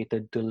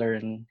mandated to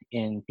learn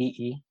in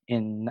PE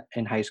in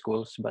high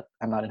schools. But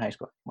I'm not in high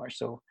school anymore,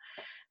 so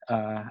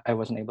I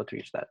wasn't able to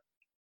reach that.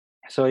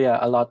 So yeah,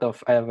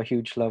 I have a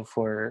huge love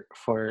for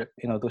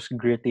those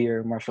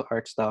grittier martial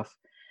arts stuff.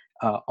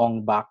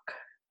 Ong Bak,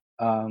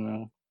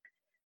 um,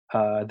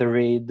 The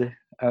Raid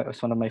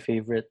was one of my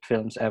favorite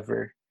films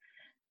ever,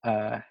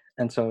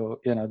 and so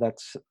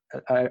that's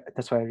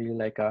why I really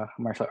like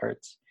martial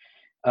arts.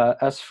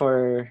 As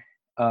for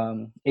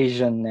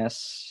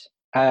Asianness,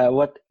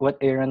 what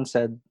Aaron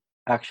said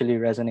actually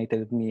resonated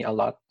with me a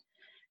lot.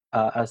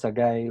 As a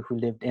guy who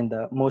lived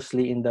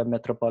mostly in the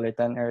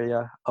metropolitan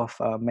area of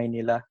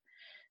Manila,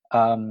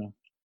 um,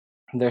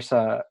 there's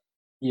a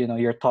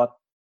you're taught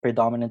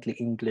predominantly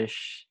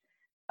English,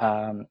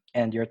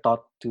 and you're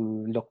taught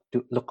to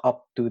look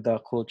up to the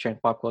culture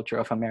and pop culture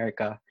of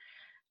America.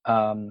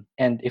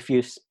 And if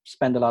you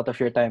spend a lot of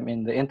your time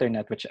in the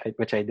internet, which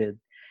I did,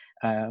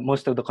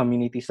 most of the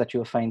communities that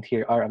you'll find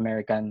here are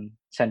American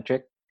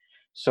centric.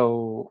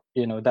 So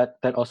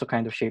that also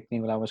kind of shaped me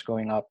when I was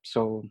growing up.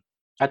 So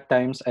at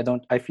times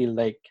I feel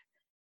like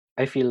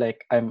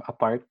I'm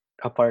apart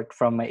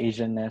from my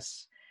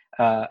Asianness.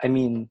 I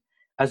mean,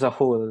 as a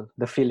whole,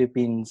 the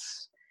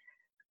Philippines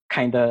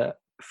kind of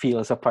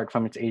feels apart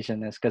from its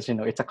Asianness because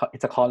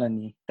it's a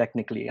colony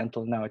technically.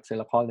 Until now, it's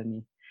still a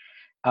colony,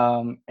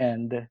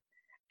 and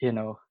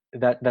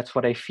that's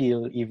what I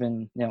feel,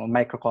 even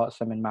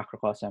microcosm and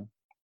macrocosm.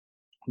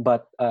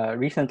 But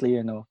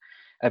recently,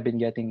 I've been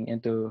getting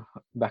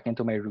back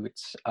into my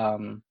roots.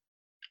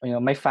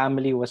 My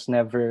family was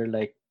never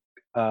like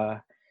uh,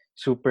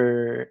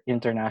 super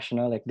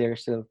international. Like they're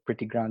still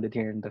pretty grounded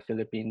here in the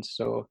Philippines.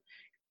 So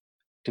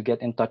to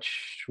get in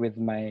touch with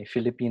my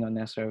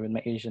Filipino-ness or with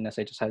my Asianness,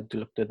 I just had to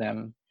look to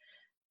them,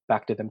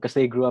 back to them, because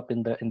they grew up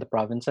in the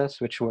provinces,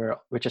 which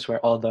is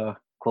where all the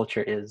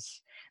culture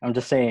is. I'm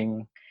just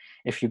saying,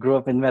 if you grew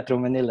up in Metro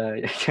Manila,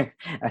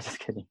 I'm just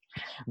kidding.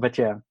 But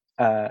yeah,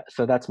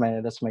 so that's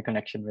my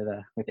connection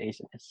with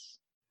Asianness.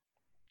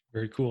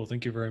 Very cool.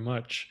 Thank you very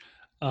much.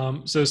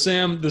 So,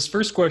 Sam, this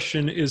first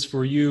question is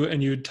for you,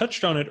 and you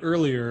touched on it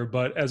earlier,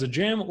 but as a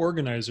jam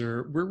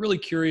organizer, we're really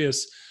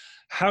curious,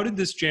 how did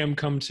this jam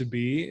come to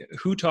be?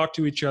 Who talked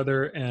to each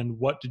other, and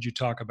what did you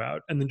talk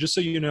about? And then just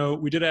so you know,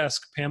 we did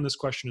ask Pam this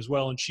question as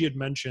well, and she had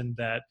mentioned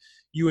that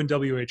you and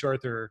W.H.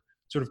 Arthur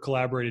sort of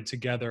collaborated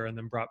together and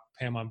then brought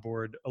Pam on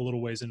board a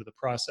little ways into the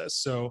process.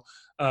 So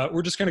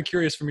we're just kind of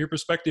curious from your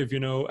perspective,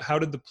 how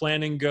did the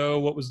planning go?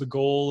 What was the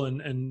goal,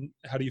 and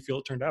how do you feel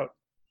it turned out?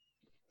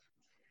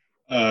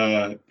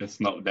 There's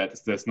not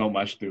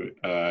much to it.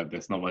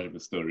 There's not much of a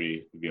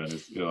story, to be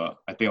honest.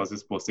 I think I was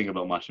just posting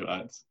about martial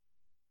arts.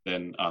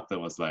 Then Arthur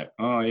was like,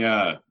 "Oh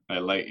yeah, I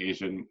like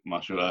Asian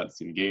martial arts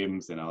in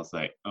games," and I was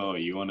like, "Oh,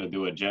 you want to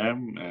do a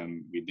jam?"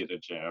 And we did a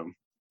jam.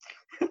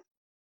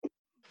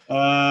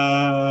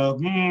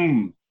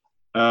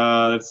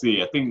 Let's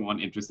see. I think one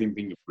interesting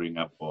thing to bring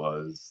up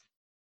was,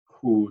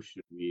 who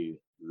should we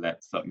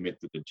let submit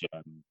to the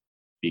jam,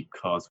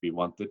 because we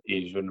wanted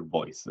Asian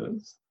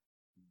voices,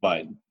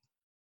 but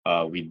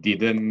we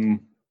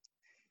didn't.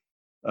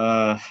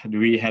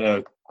 We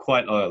had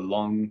quite a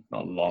long,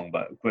 not long,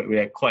 but we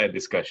had quite a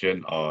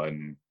discussion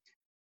on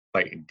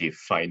like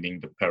defining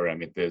the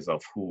parameters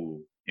of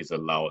who is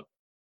allowed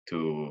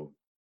to,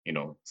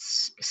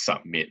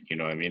 submit. You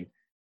know what I mean?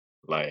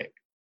 Like,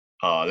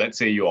 let's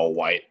say you are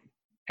white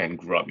and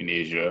grew up in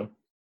Asia,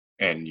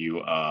 and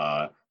you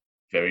are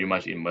very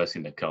much immersed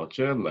in the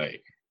culture.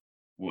 Like,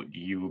 should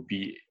you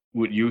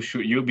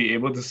be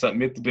able to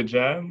submit to the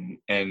jam?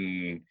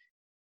 And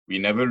we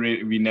never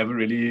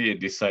really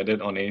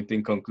decided on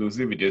anything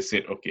conclusive. We just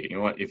said, okay, you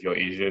know what? If you're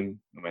Asian,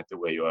 no matter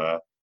where you are,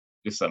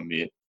 just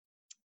submit.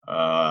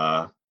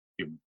 If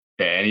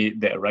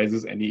there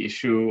arises any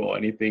issue or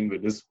anything, we'll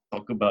just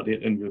talk about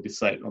it and we'll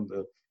decide on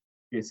the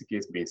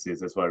case-to-case basis.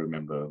 That's what I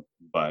remember.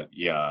 But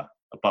yeah,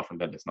 apart from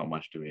that, there's not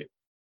much to it.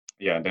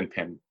 Yeah, then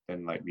Pam,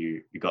 then like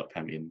we got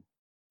Pam in.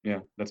 Yeah,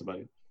 that's about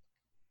it.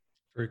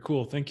 Very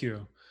cool. Thank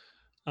you.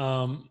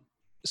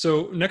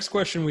 So next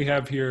question we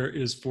have here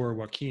is for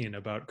Joaquin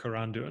about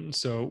Karandun.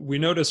 So we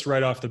noticed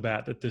right off the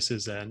bat that this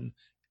is an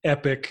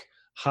epic,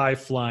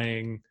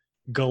 high-flying,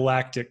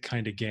 galactic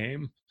kind of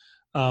game.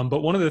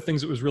 But one of the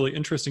things that was really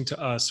interesting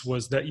to us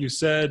was that you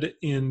said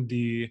in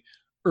the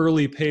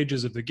early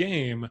pages of the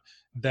game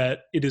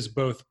that it is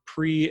both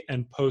pre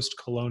and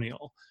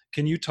post-colonial.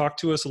 Can you talk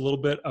to us a little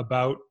bit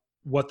about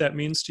what that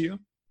means to you?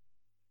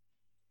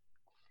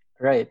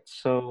 Right.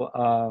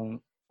 So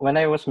when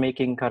I was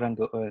making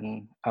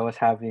Karanduan, I was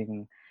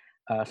having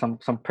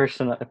some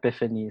personal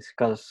epiphanies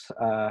because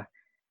I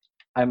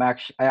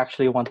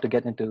actually want to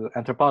get into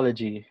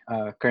anthropology.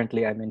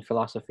 Currently, I'm in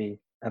philosophy.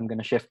 I'm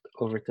gonna shift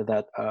over to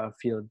that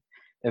field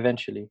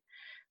eventually.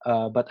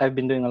 But I've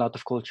been doing a lot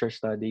of culture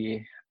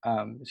study.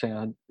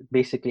 So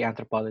basically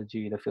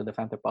anthropology, the field of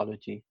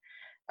anthropology,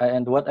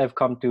 and what I've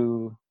come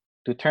to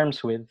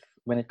terms with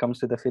when it comes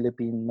to the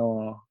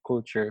Filipino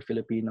culture,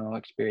 Filipino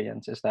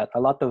experience, is that a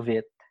lot of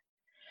it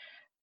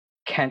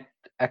can't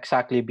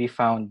exactly be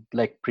found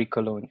like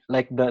pre-colonial.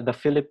 Like the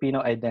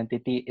Filipino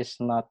identity is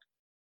not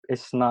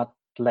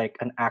like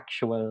an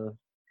actual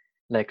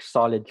like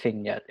solid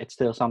thing yet. It's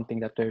still something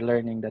that we're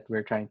learning, that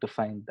we're trying to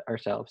find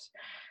ourselves.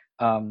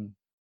 Um,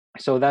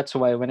 so that's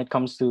why when it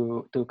comes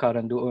to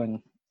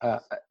Karanduan,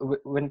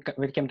 when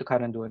it came to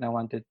Karanduan, I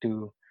wanted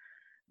to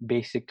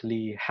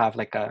basically have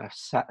like a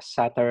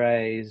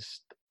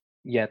satirized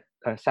yet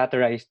a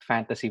satirized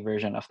fantasy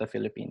version of the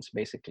Philippines,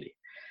 basically.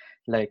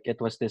 Like it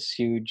was this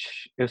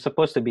huge, it was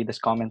supposed to be this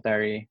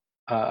commentary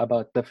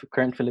about the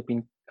current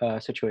Philippine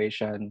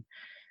situation,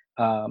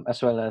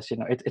 as well as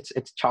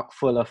it's chock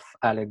full of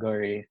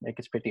allegory. Like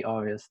it's pretty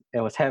obvious.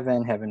 It was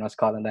heaven was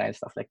colonized,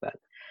 stuff like that.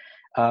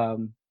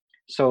 um,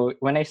 so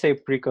when I say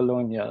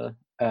pre-colonial,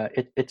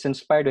 it's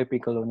inspired by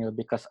pre-colonial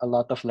because a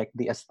lot of like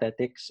the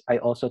aesthetics I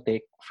also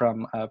take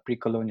from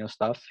pre-colonial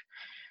stuff.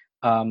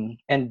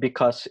 And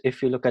because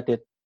if you look at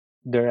it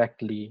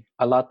directly,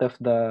 a lot of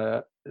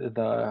the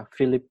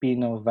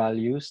Filipino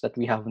values that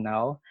we have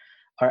now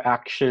are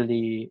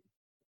actually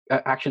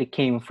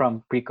came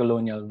from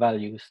pre-colonial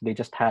values. They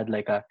just had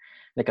like a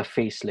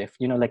facelift.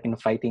 Like in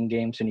fighting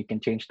games, and you can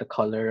change the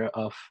color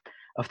of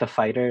the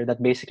fighter. That's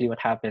basically what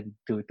happened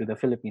to the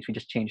Philippines. We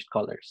just changed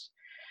colors.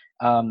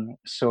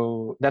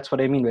 So that's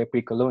what I mean by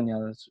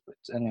pre-colonial.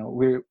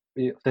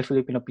 The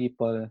Filipino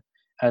people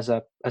as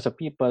a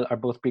people are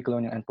both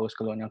pre-colonial and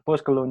post-colonial.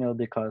 Post-colonial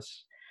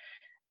because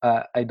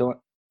I don't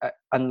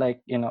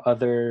unlike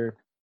other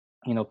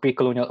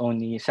pre-colonial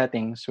only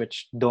settings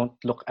which don't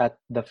look at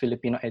the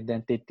Filipino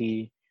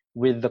identity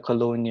with the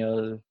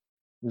colonial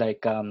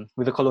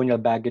with the colonial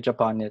baggage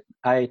upon it.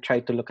 I try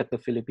to look at the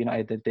Filipino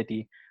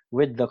identity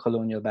with the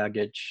colonial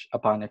baggage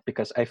upon it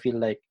because I feel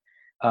like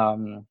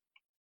um,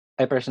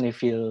 I personally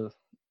feel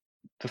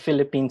the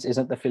Philippines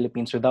isn't the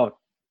Philippines without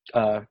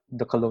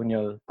the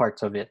colonial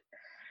parts of it.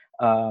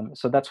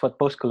 So that's what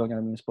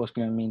post-colonial means.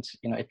 Post-colonial means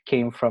it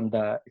came from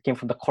the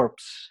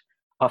corpse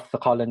of the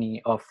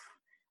colony of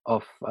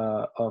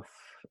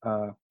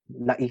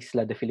La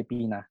Isla de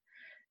Filipina,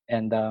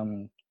 and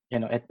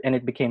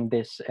it became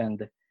this,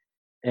 and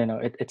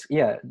it's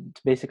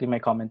basically my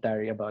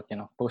commentary about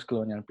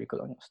post-colonial and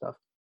pre-colonial stuff.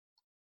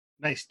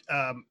 Nice.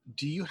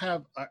 Do you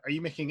have? Are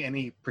you making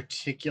any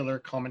particular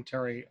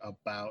commentary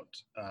about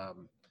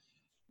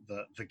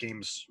the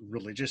game's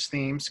religious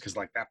themes? Because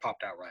like that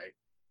popped out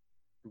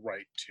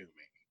right to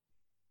me.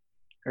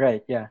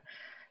 Right. Yeah.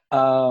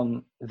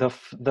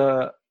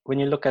 The when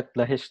you look at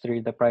the history,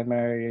 the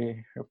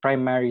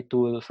primary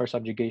tool for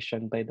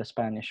subjugation by the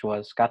Spanish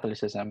was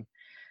Catholicism.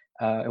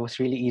 It was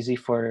really easy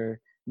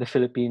for the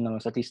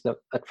Filipinos, at least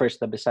at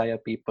first the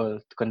Bisaya people,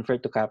 to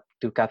convert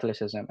to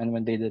Catholicism, and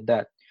when they did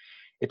that,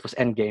 it was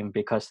endgame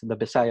because the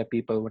Bisaya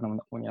people were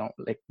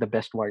like the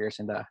best warriors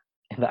in the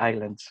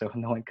island, so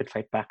no one could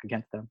fight back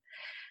against them.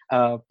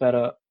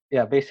 But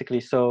yeah, basically,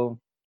 so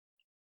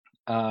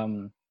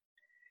um,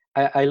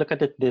 I look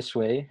at it this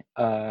way: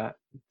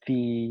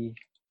 the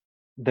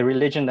the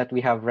religion that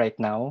we have right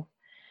now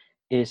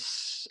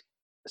is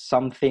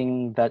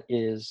something that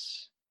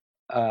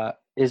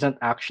isn't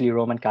actually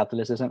Roman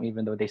Catholicism,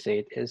 even though they say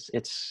it is.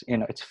 It's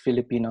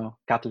Filipino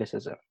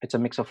Catholicism. It's a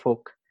mix of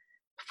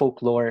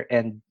folklore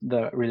and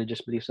the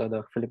religious beliefs of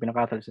the Filipino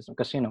Catholicism.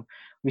 Because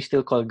we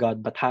still call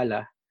God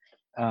Bathala,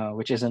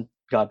 which isn't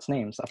God's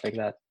name, stuff like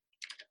that.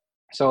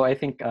 So I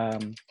think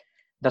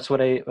that's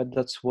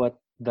what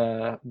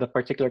the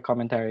particular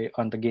commentary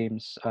on the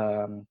game's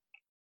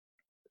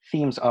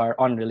themes are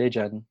on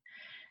religion,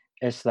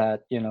 is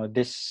that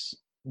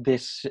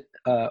this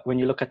when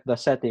you look at the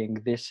setting,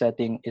 this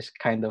setting is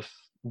kind of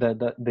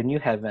the new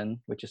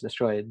heaven, which is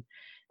destroyed,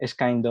 is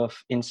kind of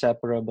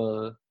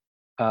inseparable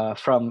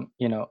from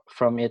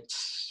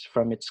its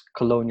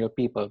colonial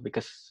people,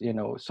 because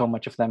so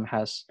much of them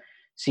has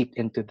seeped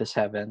into this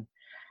heaven,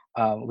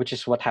 which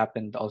is what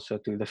happened also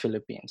to the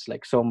Philippines.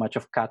 Like so much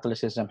of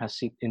Catholicism has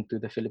seeped into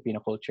the Filipino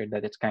culture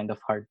that it's kind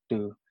of hard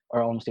to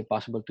or almost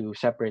impossible to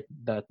separate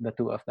the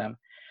two of them.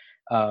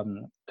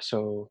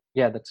 So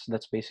yeah,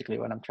 that's basically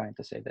what I'm trying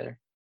to say there.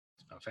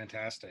 Oh,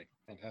 fantastic,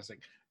 fantastic.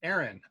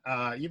 Aaron,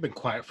 you've been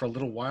quiet for a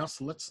little while,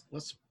 so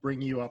let's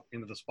bring you up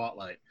into the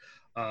spotlight.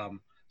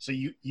 So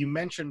you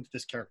mentioned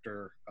this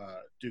character,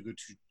 Dugu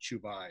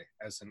Chubai,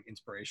 as an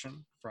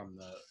inspiration from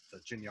the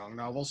Jianghu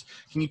novels.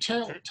 Can you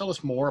tell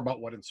us more about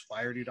what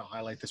inspired you to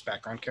highlight this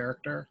background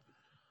character?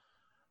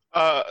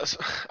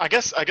 I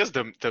guess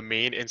the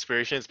main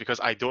inspiration is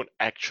because I don't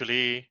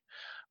actually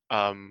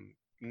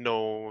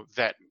know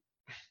that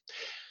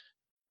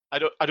I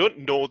don't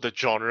know the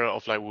genre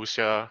of like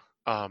wuxia,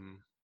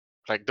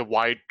 like the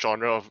wide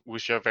genre of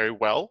wuxia very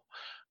well.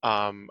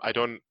 I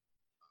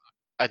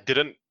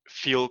didn't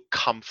feel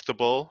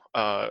comfortable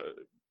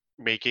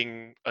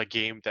making a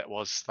game that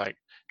was like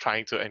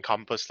trying to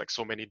encompass like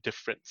so many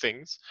different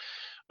things,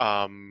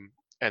 and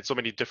so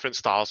many different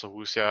styles of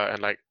wuxia,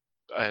 and like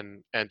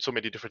and so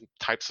many different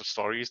types of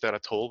stories that are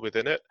told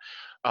within it.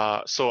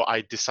 So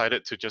I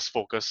decided to just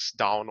focus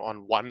down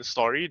on one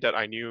story that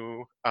I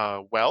knew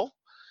well.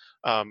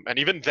 And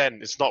even then,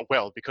 it's not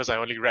well because I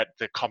only read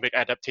the comic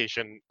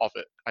adaptation of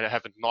it. I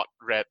haven't not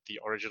read the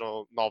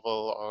original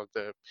novel or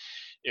the,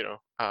 you know,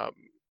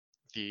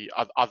 the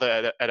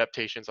other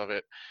adaptations of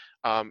it.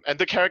 And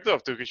the character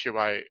of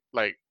Tokushibai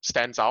like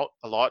stands out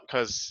a lot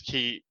because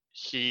he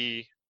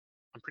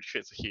I'm pretty sure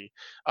it's a he.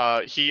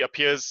 He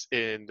appears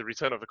in The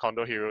Return of the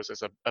Condor Heroes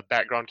as a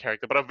background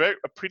character, but a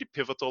pretty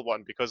pivotal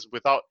one because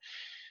without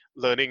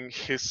learning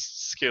his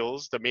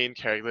skills, the main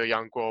character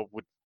Yang Guo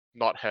would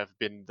not have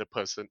been the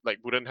person, like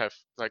wouldn't have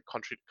like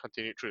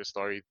continued through the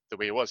story the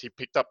way it was. He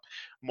picked up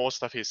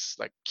most of his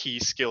like key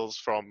skills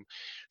from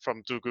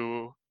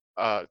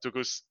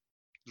Dugu's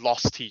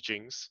lost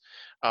teachings.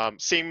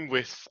 Same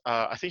with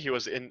I think he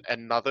was in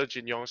another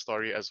Jin Yong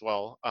story as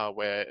well,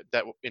 where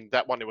that in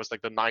that one it was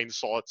like the 9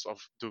 swords of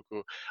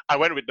Dugu. I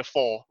went with the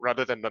 4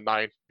 rather than the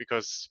 9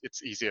 because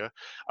it's easier.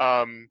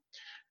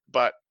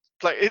 But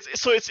like it's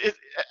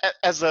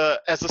as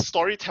a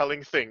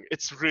storytelling thing,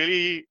 it's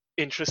really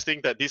interesting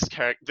that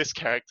this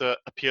character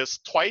appears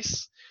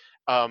twice,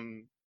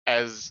 um,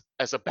 as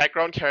a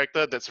background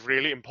character that's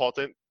really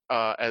important,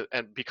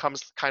 and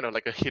becomes kind of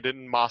like a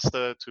hidden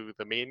master to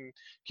the main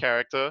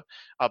character.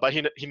 But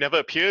he never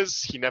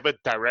appears. He never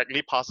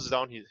directly passes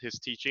down his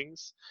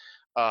teachings.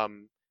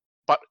 Um,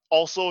 but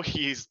also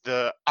he's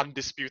the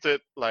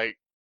undisputed like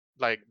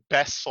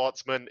best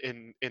swordsman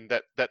in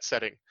that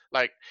setting.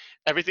 Like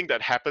everything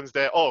that happens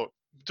there, oh,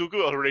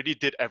 Dugu already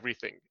did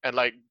everything, and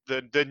like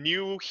the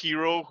new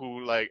hero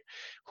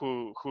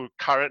who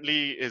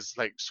currently is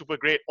like super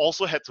great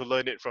also had to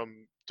learn it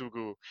from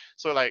Dugu.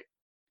 So like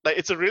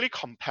it's a really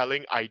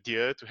compelling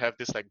idea to have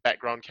this like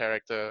background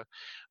character,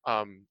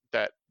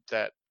 that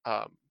that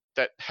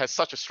has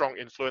such a strong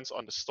influence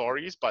on the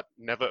stories but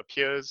never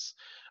appears,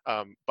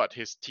 but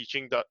his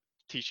teaching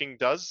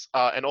does,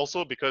 and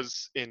also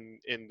because in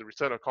the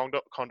Return of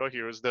Condor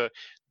Heroes,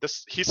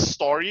 his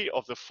story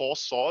of the 4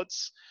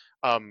 swords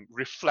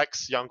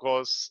reflects Yang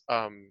Guo's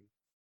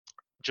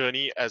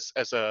journey as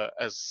the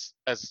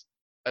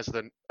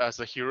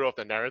hero of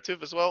the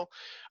narrative as well,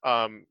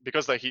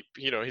 because like he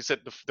said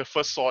the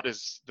first sword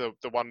is the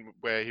one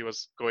where he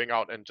was going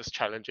out and just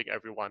challenging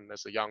everyone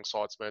as a young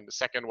swordsman. The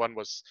second one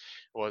was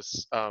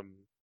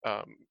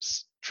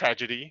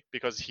tragedy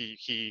because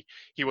he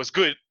was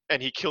good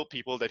and he killed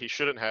people that he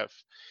shouldn't have.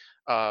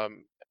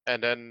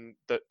 And then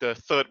the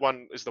third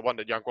one is the one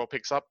that Yang Guo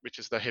picks up, which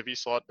is the heavy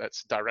sword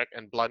that's direct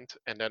and blunt.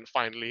 And then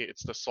finally,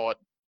 it's the sword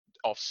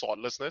of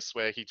swordlessness,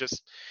 where he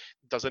just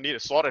doesn't need a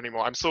sword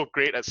anymore. I'm so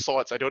great at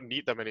swords, I don't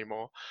need them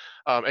anymore.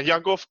 And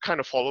Yang Guo kind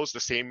of follows the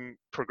same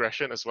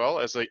progression as well,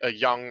 as a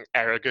young,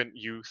 arrogant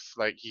youth.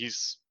 Like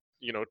he's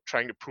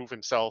trying to prove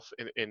himself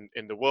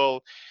in the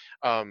world.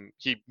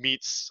 He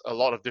meets a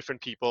lot of different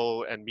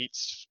people and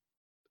meets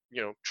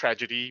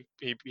tragedy.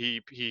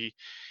 He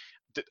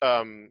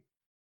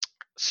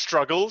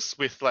struggles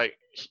with like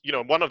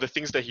one of the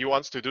things that he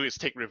wants to do is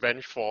take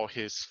revenge for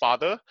his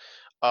father,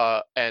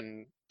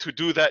 and to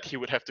do that he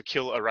would have to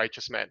kill a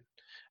righteous man,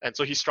 and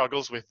so he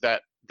struggles with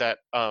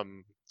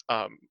um,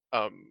 um,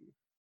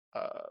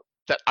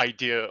 that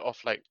idea of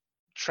like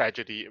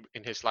tragedy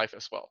in his life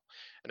as well.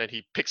 And then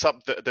he picks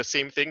up the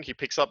same thing. He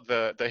picks up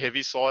the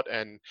heavy sword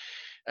and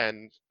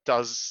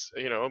does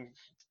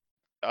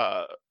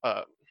uh,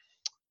 uh,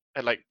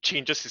 and like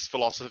changes his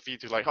philosophy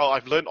to like, oh,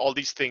 I've learned all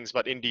these things,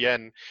 but in the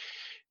end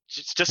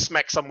just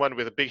smack someone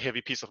with a big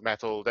heavy piece of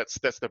metal. That's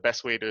the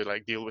best way to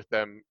like deal with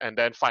them. And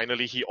then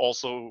finally he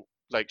also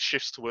like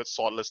shifts towards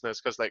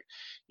swordlessness, because like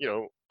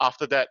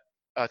after that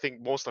I think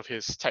most of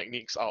his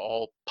techniques are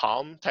all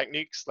palm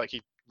techniques. Like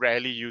he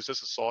rarely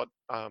uses a sword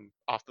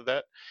after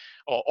that,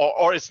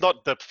 or it's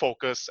not the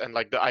focus. And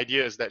like the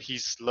idea is that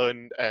he's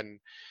learned and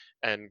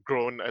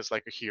grown as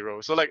like a hero.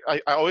 So like I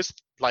always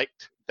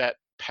liked that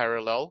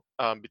parallel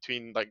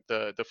between like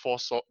the four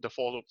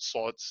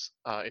swords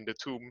in the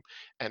tomb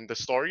and the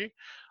story,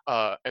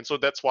 and so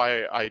that's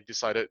why I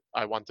decided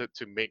I wanted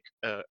to make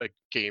a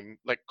game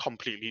like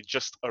completely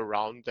just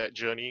around that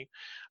journey.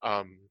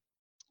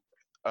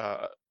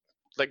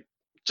 like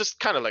just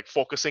kind of like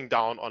focusing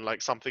down on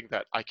like something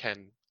that I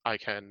can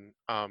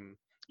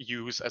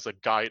use as a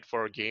guide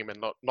for a game,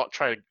 and not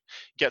try to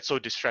get so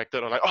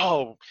distracted, or like,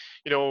 oh,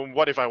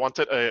 what if I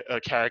wanted a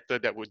character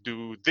that would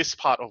do this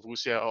part of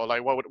wuxia, or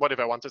like what if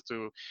I wanted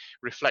to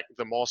reflect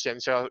the more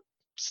xianxia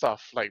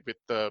stuff, like with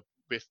the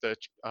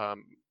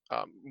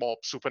more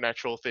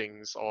supernatural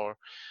things, or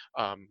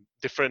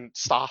different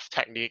staff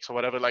techniques or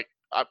whatever. Like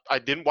I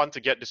didn't want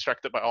to get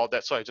distracted by all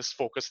that, so I just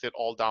focused it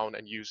all down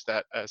and used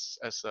that as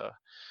a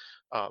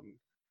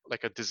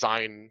like a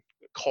design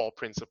core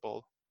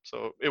principle.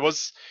 So it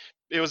was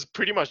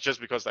pretty much just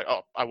because, like,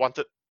 oh, I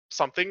wanted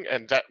something,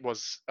 and that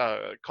was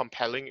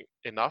compelling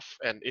enough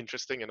and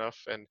interesting enough,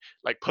 and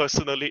like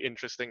personally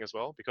interesting as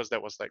well, because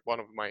that was like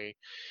one of my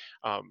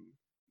um,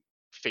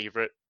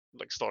 favorite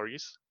like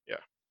stories.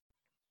 Yeah.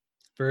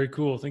 Very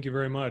cool. Thank you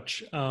very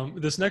much.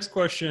 This next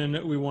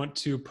question we want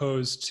to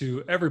pose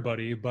to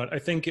everybody, but I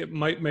think it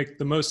might make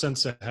the most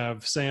sense to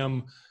have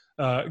Sam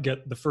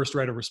get the first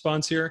right of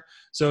response here.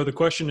 So the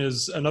question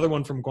is another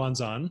one from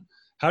Guanzan.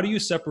 How do you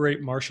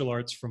separate martial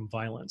arts from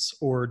violence,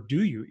 or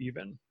do you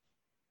even?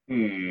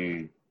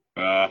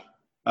 Uh,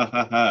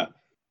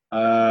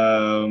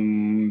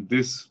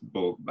 this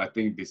book, I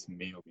think this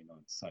may or may not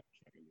such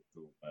a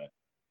little, but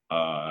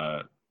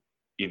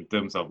in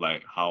terms of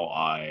like how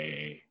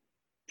I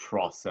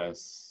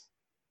process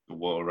the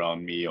world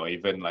around me, or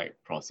even like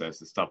process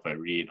the stuff I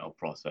read, or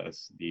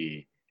process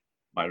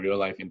my real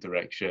life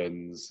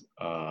interactions,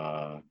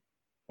 or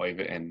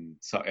even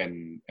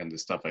and the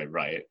stuff I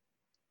write.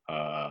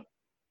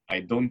 I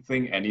don't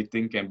think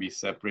anything can be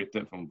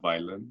separated from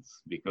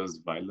violence, because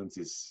violence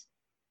is,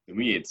 to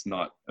me, it's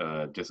not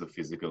just a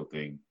physical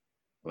thing.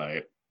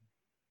 Like,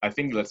 I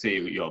think, let's say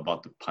you're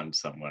about to punch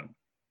someone,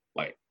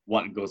 like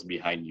what goes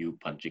behind you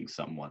punching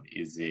someone?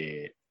 Is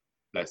it,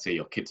 let's say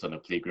your kid's on the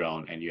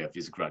playground and you have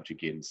this grudge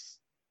against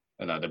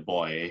another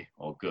boy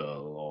or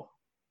girl or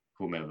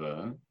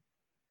whomever,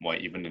 or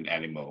even an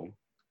animal,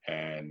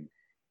 and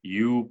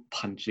you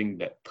punching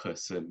that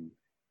person,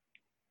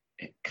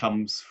 it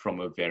comes from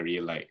a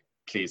very like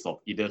place of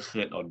either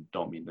hurt or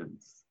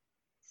dominance.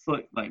 So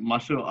like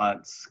martial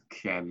arts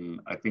can,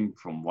 I think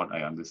from what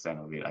I understand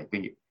of it, I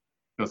think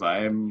because I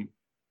am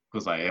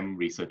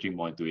researching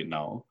more into it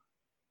now,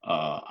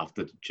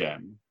 after the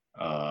jam,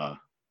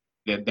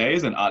 there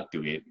is an art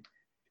to it.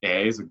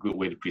 There is a good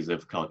way to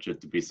preserve culture,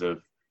 to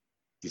preserve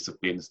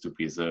disciplines, to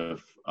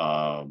preserve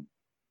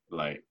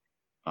like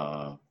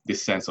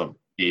this sense of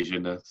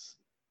Asianness,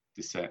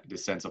 this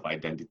sense of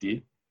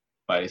identity.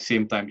 But at the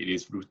same time, it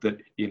is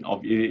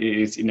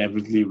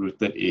inevitably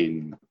rooted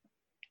in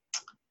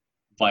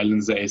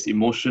violence that is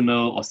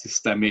emotional or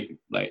systemic.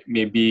 Like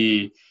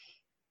maybe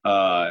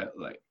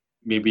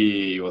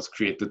it was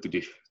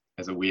created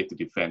as a way to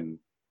defend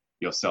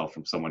yourself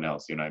from someone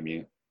else. You know what I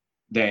mean?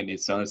 Then it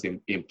sometimes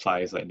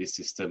implies like this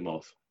system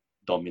of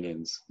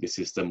dominance, this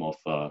system of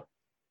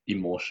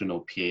emotional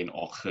pain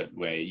or hurt,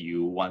 where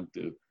you want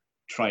to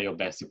try your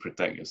best to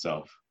protect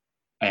yourself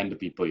and the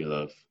people you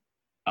love.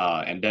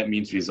 And that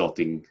means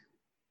resorting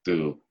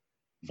to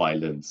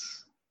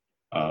violence.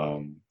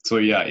 So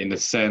yeah, in a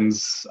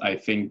sense, I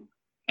think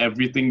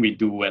everything we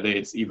do, whether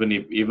it's even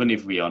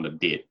if we are on a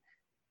date,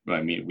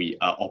 I mean, we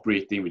are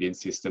operating within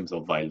systems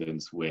of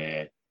violence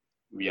where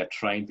we are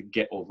trying to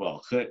get over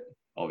our hurt,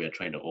 or we are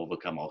trying to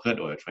overcome our hurt,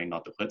 or we're trying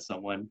not to hurt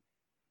someone. You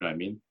know what I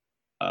mean?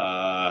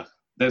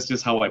 That's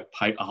just how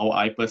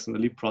I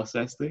personally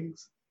process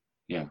things.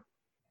 Yeah.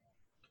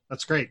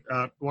 That's great.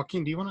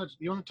 Joaquin, do you want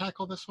to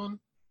tackle this one?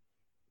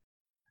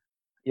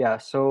 Yeah.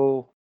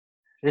 So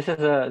this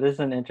is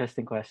an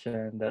interesting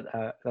question that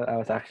I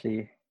was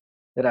actually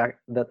that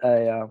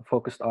I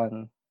focused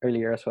on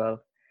earlier as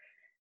well.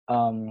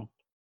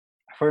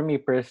 For me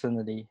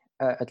personally,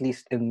 at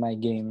least in my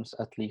games,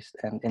 at least,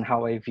 and in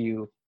how I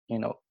view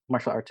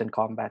martial arts and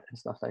combat and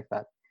stuff like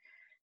that,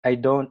 I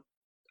don't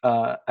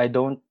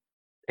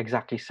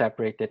exactly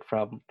separate it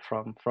from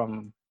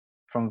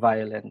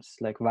violence.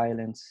 Like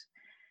violence,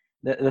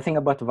 the thing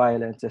about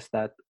violence is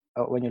that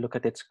when you look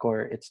at its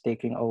core, it's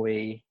taking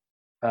away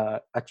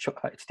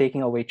it's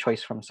taking away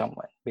choice from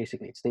someone.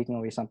 Basically, it's taking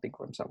away something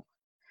from someone.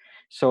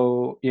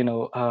 So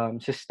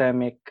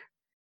systemic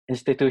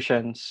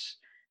institutions,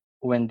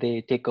 when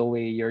they take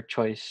away your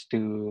choice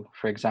to,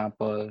 for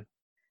example,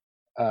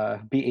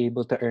 be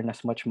able to earn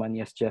as much money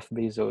as Jeff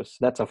Bezos,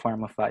 that's a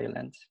form of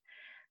violence.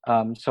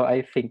 So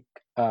I think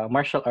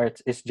martial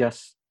arts is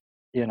just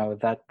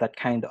that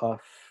kind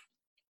of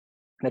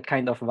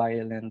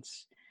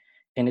violence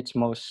in its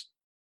most,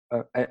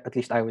 at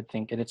least I would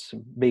think, in its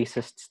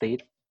basest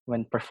state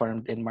when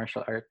performed in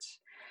martial arts,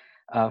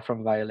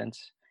 from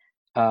violence.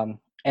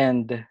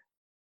 And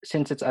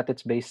since it's at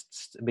its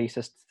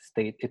basest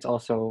state, it's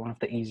also one of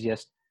the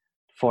easiest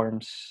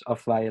forms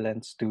of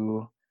violence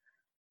to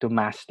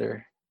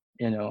master.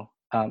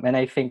 And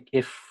I think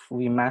if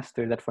we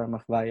master that form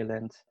of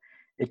violence,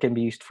 it can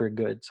be used for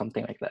good,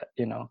 something like that.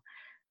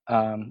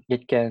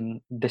 It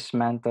can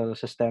dismantle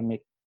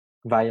systemic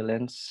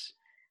violence.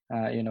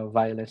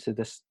 Violence to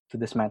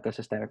dismantle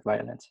systemic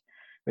violence.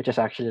 which is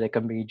actually like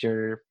a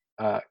major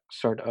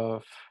sort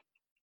of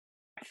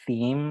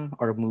theme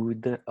or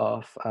mood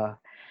of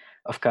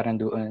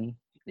Karanduan.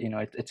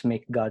 It's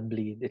make God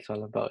bleed. It's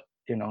all about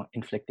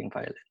inflicting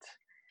violence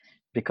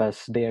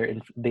because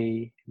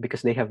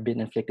because they have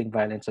been inflicting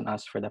violence on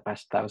us for the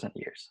past 1,000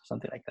 years,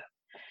 something like that.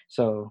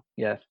 So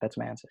yeah, that's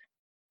my answer.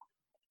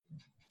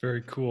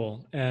 Very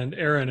cool. And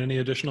Aaron, any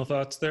additional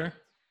thoughts there?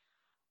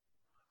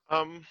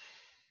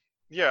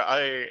 Yeah,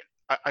 I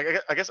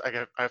guess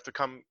I have to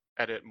come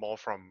at it more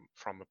from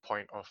a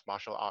point of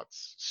martial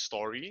arts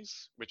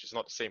stories, which is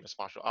not the same as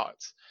martial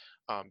arts,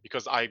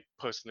 because I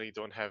personally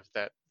don't have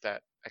that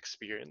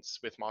experience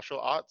with martial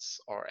arts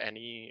or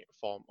any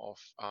form of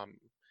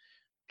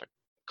like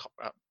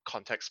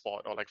contact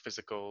sport or like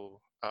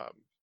physical uh,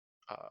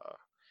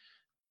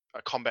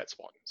 combat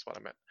sport is what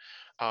I meant.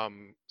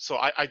 So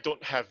I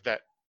don't have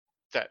that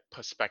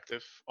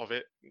perspective of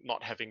it,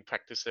 not having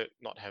practiced it,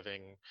 not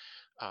having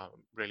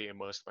really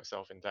immersed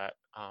myself in that.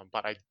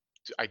 But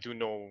I do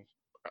know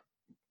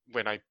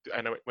when I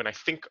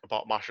think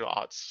about martial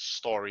arts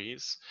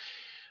stories,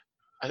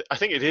 I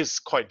think it is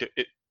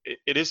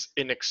it is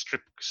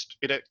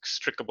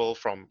inextricable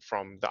from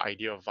the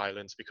idea of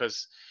violence,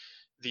 because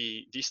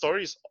the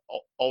stories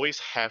always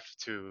have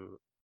to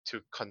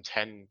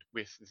contend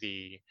with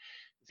the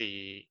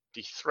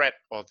threat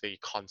or the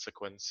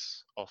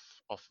consequence of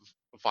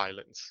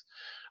violence.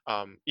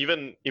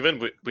 Even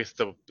with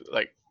the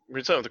like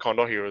Return of the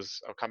Condor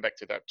Heroes, I'll come back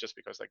to that just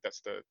because like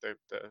that's the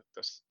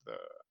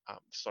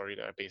story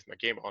that I based my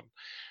game on.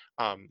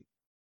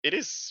 It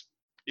is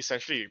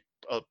essentially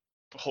a,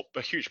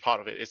 a huge part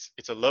of it.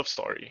 It's a love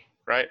story,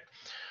 right?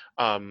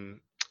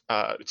 Um,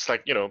 it's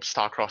like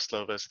star-crossed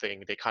lovers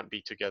thing. They can't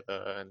be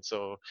together, and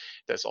so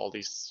there's all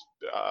these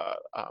uh,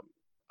 um,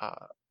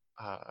 uh,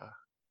 uh,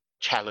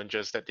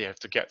 challenges that they have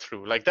to get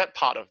through. Like that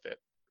part of it,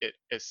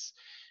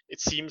 it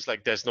seems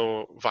like there's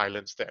no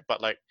violence there, but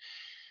like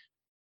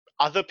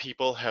other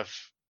people have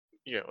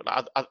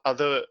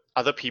other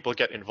people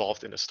get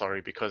involved in the story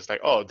because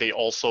like they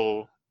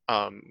also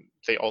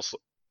like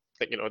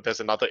there's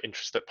another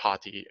interested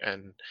party,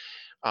 and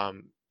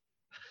um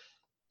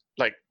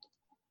like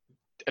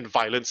and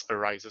violence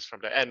arises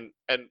from that.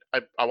 And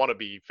I want to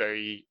be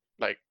very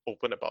like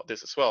open about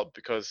this as well,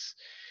 because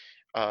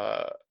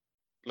uh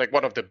like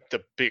one of the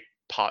big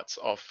parts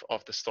of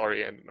the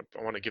story, and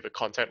I want to give a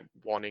content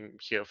warning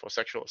here for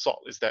sexual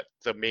assault, is that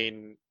the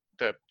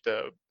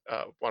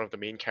one of the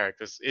main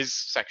characters is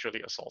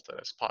sexually assaulted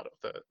as part of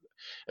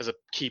as a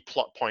key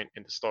plot point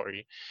in the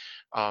story.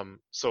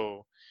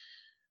 So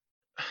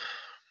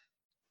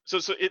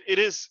it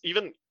is,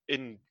 even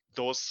in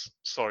those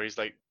stories,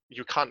 like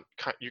you kind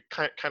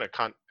of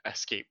can't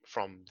escape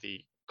from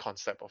the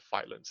concept of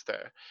violence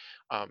there.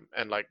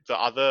 And like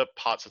the other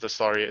parts of the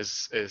story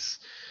is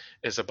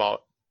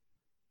about,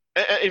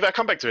 and if I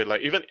come back to it,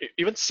 like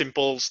even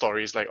simple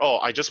stories like, oh,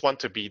 I just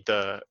want to be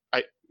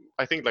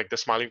I think like the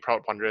Smiling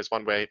Proud Wanderer is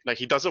one where like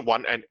he doesn't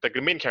want, and like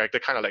the main character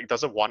kind of like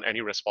doesn't want any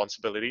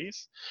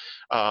responsibilities.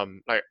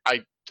 Like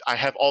I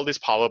have all this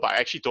power, but I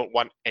actually don't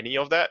want any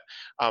of that.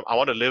 I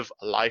want to live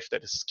a life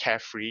that is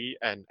carefree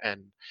and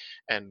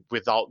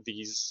without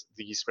these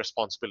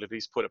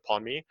responsibilities put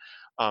upon me.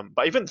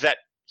 But even that,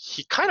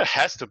 he kind of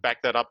has to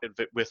back that up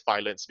with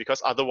violence,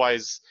 because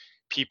otherwise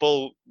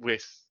people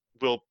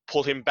will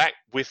pull him back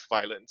with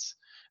violence.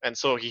 And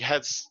so he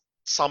has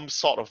some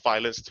sort of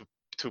violence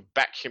to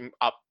back him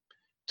up,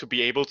 to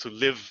be able to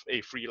live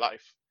a free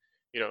life,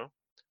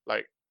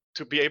 like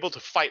to be able to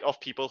fight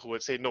off people who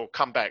would say, no,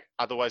 come back,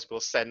 otherwise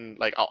we'll send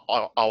like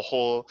our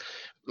whole,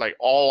 like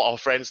all our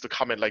friends to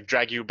come and like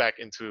drag you back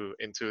into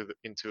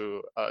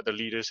the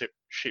leadership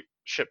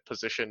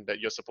position that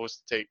you're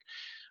supposed to take.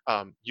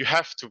 You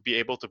have to be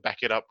able to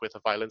back it up with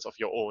a violence of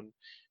your own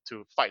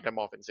to fight them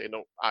off and say,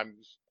 no, I'm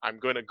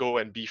going to go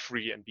and be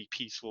free and be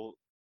peaceful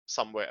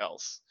somewhere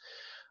else.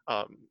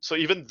 So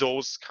even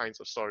those kinds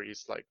of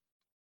stories, like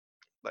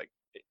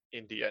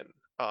in the end,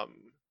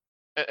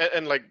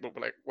 and like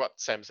what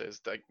Sam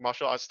says, like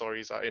martial arts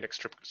stories are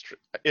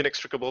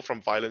inextricable from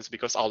violence,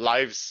 because our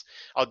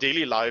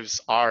daily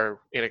lives are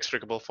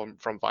inextricable from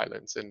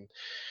violence in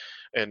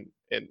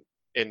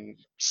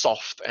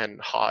soft and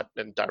hard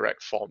and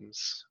direct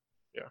forms.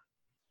 Yeah.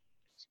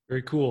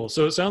 Very cool.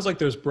 So it sounds like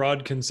there's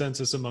broad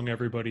consensus among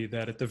everybody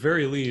that at the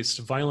very least,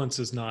 violence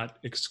is not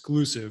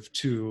exclusive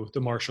to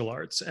the martial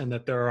arts, and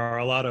that there are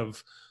a lot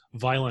of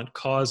violent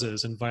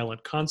causes and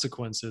violent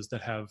consequences that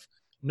have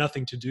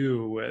nothing to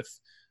do with,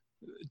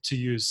 to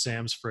use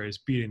Sam's phrase,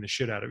 beating the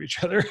shit out of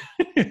each other.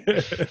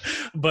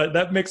 But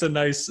that makes a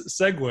nice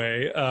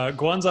segue.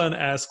 Guanzan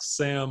asks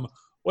Sam,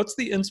 what's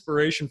the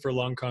inspiration for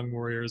Long Kong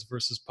Warriors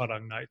versus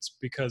Padang Knights?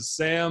 Because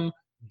Sam,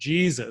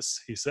 Jesus,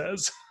 he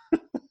says.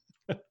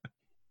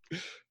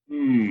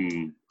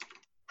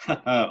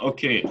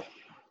 Okay.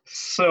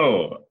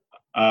 So,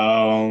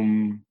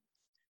 some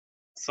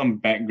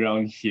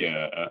background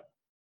here.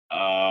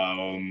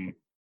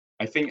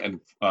 I think,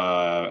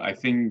 I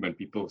think when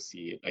people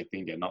see it, I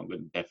think they're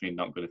definitely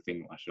not going to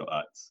think martial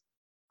arts.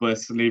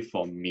 personally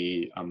for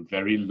me, I'm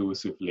very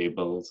loose with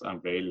labels.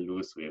 I'm very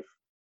loose with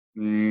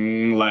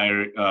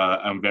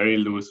I'm very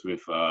loose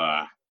with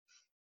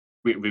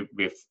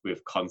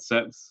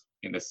concepts,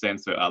 in the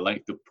sense that I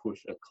like to push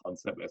a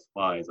concept as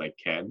far as I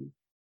can,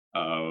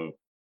 uh,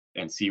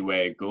 and see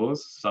where it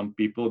goes. Some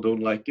people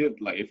don't like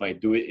it. Like if I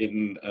do it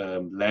in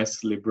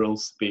less liberal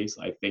space,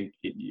 I think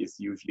it is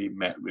usually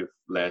met with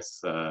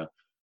less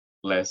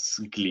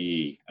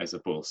glee, I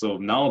suppose. So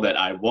now that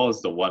I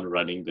was the one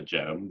running the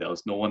jam, there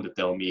was no one to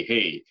tell me,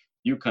 hey,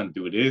 you can't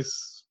do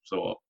this.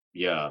 So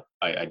yeah,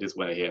 I just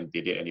went ahead and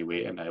did it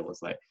anyway. And I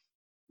was like,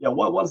 yeah,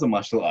 what's a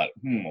martial art?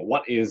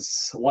 What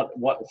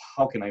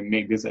how can I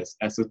make this as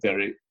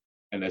esoteric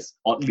and as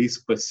oddly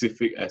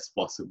specific as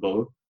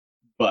possible,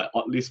 but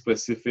oddly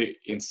specific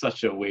in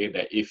such a way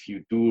that if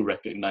you do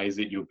recognize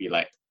it, you'll be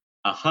like,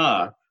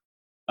 aha,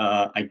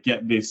 I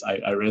get this, I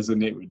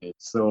resonate with it.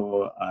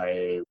 So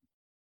I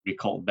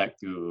recalled back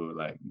to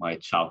like my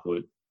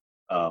childhood,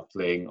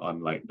 playing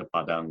on like the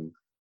padang,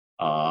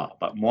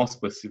 but more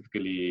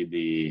specifically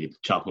the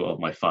childhood of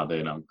my father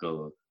and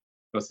uncle,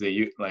 because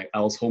like I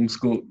was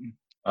homeschooled.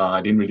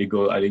 I didn't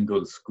go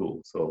to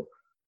school, so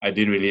I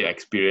didn't really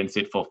experience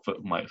it for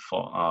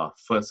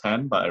first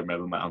hand. But I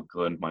remember my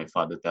uncle and my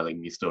father telling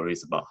me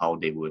stories about how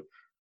they would,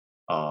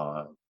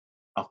 uh,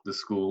 after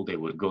school, they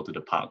would go to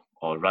the park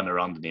or run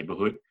around the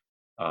neighborhood,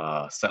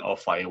 set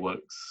off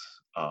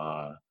fireworks,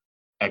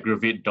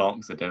 aggravate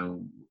dogs, and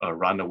then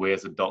run away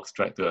as the dogs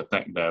tried to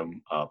attack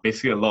them.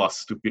 Basically, a lot of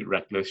stupid,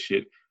 reckless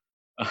shit.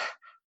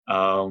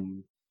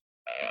 um,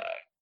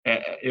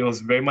 it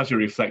was very much a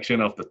reflection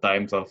of the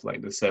times of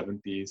like the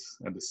 70s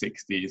and the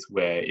 60s,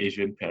 where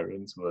Asian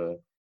parents were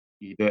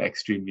either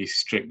extremely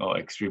strict or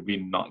extremely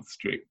not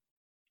strict,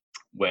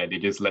 where they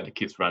just let the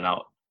kids run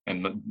out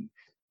and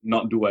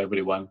not do whatever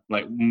they want.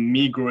 Like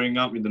me growing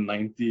up in the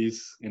 90s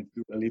and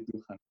early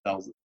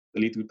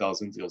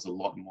 2000s, it was a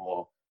lot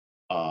more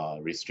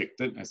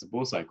restricted, I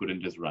suppose. I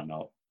couldn't just run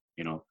out,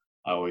 you know.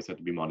 I always had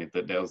to be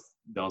monitored. That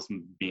was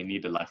mainly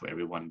the life for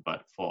everyone.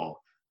 But for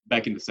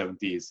back in the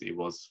 70s, it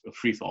was a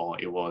free for all.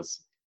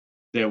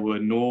 There were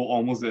no,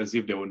 almost as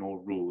if there were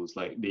no rules.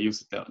 Like they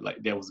used to tell,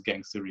 like there was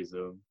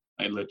gangsterism,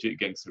 like legit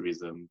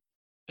gangsterism.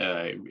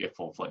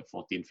 For like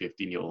 14,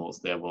 15-year-olds,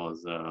 there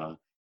was, I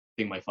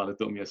think my father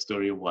told me a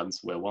story once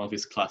where one of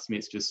his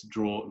classmates just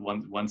drove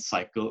one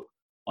cycle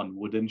on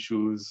wooden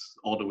shoes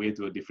all the way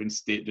to a different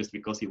state just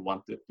because he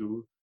wanted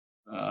to.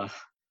 Uh,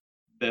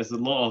 there's a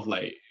lot of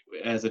like,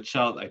 as a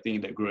child, I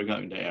think that growing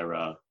up in the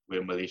era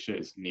where Malaysia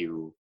is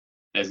new,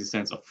 there's a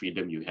sense of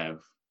freedom you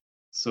have.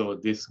 So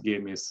this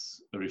game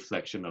is a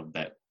reflection of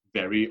that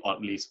very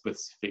oddly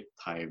specific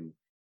time,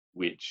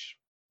 which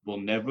will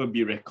never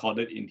be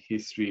recorded in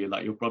history.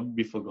 Like you'll probably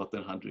be forgotten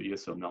 100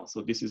 years from now.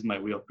 So this is my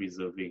way of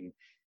preserving.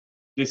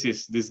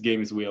 This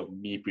game is a way of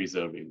me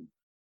preserving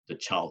the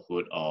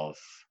childhood of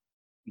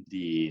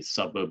the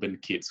suburban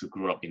kids who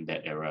grew up in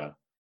that era,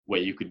 where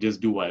you could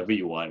just do whatever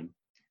you want.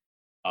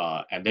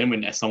 And then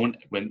when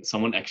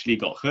someone actually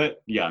got hurt,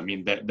 yeah, I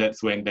mean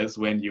that's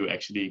when you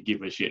actually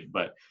give a shit.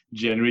 But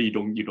generally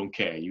you don't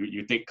care.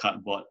 You take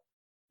cardboard,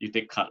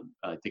 take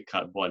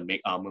cardboard and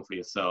make armor for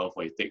yourself,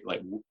 or you take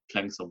like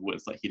planks of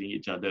wood, start hitting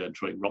each other and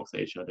throwing rocks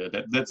at each other.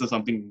 That's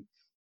something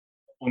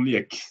only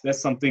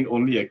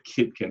a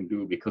kid can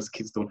do, because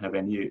kids don't have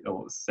any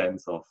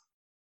sense of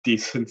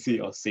decency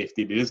or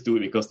safety. They just do it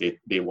because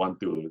they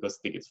want to, because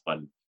they think it's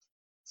fun.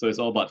 So it's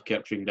all about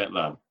capturing that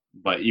lah.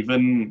 But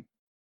even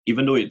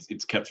though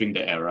it's capturing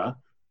the era,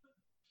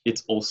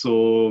 it's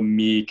also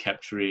me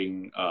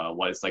capturing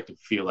what it's like to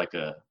feel like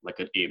a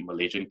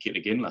Malaysian kid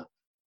again lah.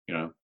 You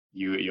know,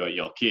 you're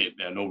a kid.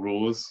 There are no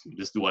rules. You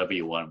just do whatever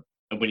you want.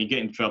 And when you get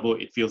in trouble,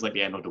 it feels like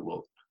the end of the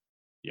world.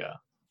 Yeah.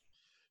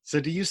 So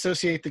do you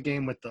associate the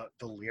game with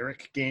the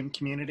lyric game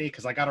community?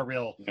 Because I got a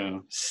real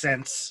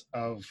sense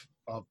of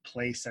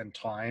place and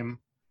time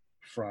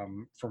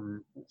from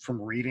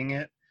reading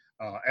it.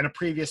 And a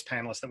previous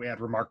panelist that we had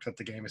remarked that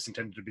the game is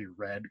intended to be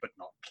read but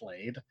not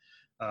played.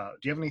 Do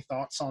you have any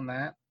thoughts on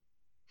that?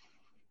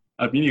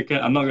 I mean, you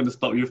can. I'm not going to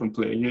stop you from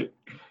playing it.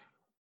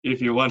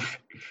 If you want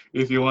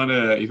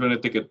to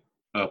take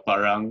a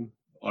parang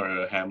or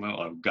a hammer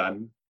or a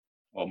gun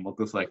or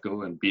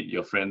motorcycle and beat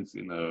your friends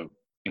in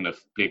a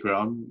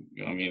playground,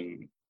 I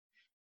mean,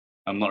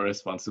 I'm not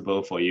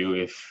responsible for you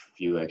if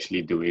you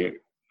actually do it.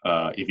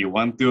 If you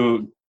want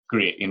to,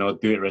 great. You know,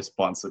 do it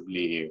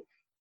responsibly.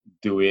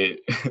 Do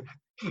it.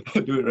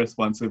 Do it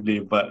responsibly.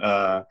 But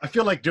I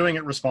feel like doing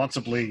it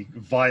responsibly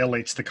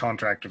violates the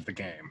contract of the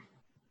game.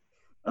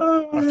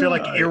 I feel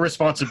like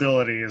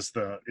irresponsibility is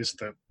the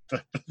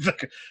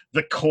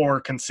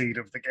core conceit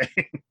of the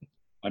game.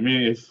 I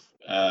mean, if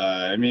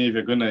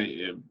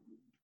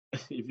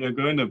you're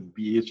gonna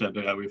beat each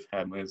other up with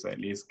hammers, at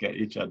least get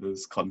each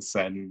other's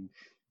consent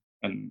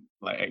and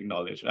like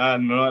acknowledge.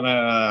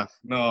 No,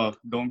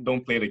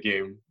 don't play the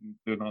game.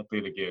 Do not play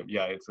the game.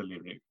 Yeah, it's a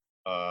lyric.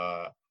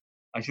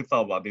 I should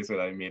thought about this when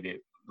I made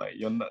it. Like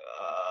you're not.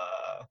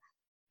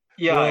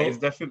 Yeah, well, it's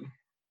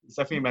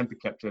definitely meant to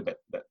capture that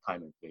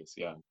time and place.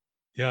 Yeah.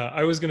 Yeah,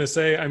 I was going to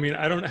say, I mean,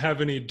 I don't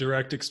have any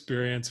direct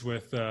experience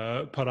with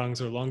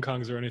parangs or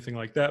longkongs or anything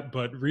like that,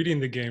 but reading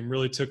the game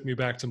really took me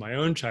back to my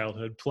own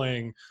childhood,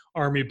 playing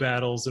army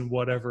battles and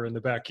whatever in the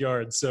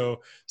backyard.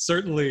 So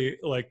certainly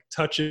like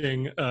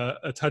touching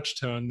a touch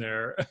tone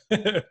there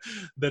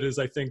that is,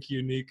 I think,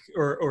 unique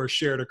or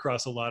shared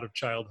across a lot of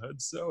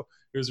childhoods. So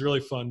it was really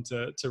fun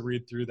to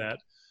read through that.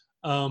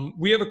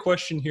 We have a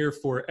question here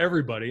for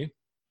everybody.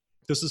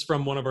 This is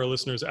from one of our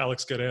listeners,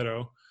 Alex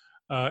Guerrero.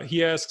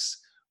 He asks,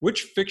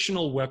 which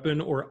fictional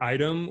weapon or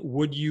item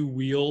would you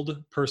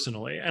wield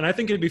personally? And I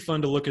think it'd be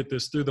fun to look at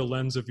this through the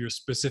lens of your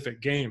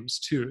specific games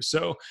too.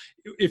 So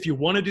if you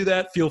want to do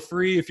that, feel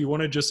free. If you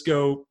want to just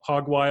go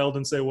hog wild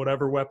and say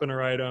whatever weapon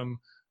or item,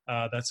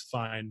 that's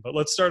fine. But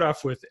let's start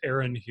off with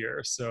Aaron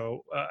here.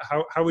 So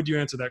how would you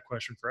answer that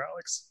question for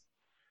Alex?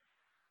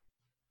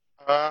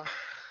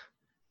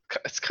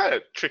 It's kind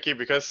of tricky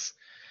because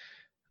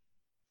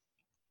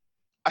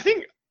I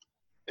think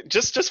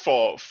just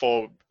for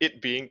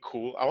it being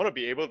cool, I want to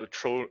be able to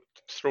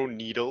throw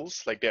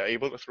needles like they're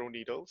able to throw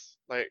needles.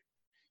 Like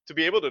to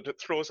be able to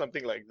throw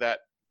something like that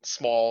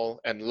small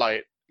and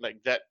light,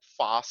 like that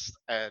fast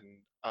and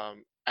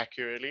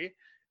accurately,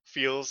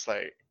 feels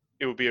like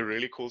it would be a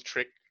really cool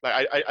trick.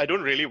 Like I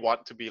don't really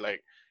want to be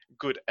like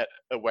good at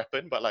a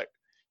weapon, but like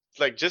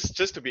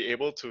just to be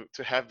able to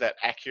have that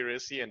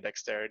accuracy and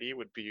dexterity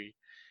would be,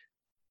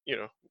 you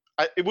know,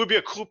 it would be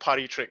a cool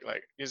party trick.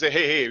 Like you say,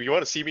 hey, you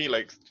want to see me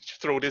like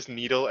throw this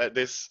needle at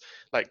this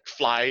like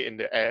fly in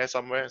the air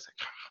somewhere? It's like,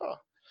 huh.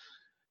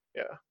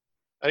 Yeah,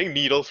 I think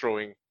needle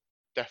throwing,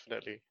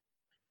 definitely.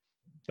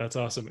 That's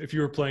awesome. If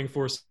you were playing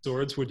four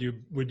swords, would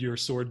your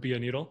sword be a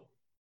needle?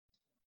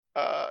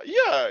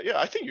 Yeah,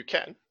 I think you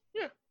can.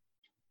 Yeah,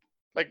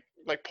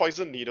 like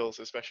poison needles,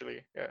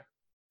 especially. Yeah,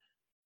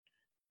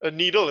 a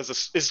needle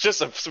is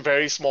just a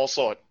very small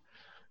sword.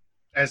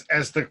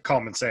 As the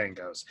common saying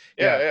goes.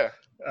 Yeah.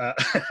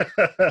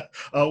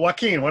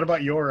 Joaquin, what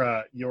about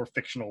your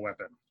fictional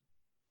weapon?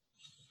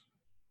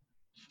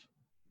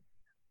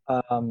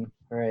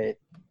 Right.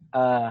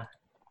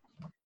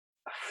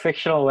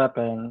 Fictional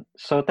weapon.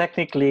 So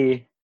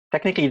technically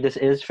this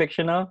is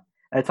fictional.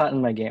 It's not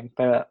in my game,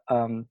 but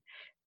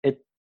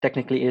it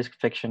technically is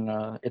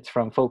fictional. It's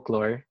from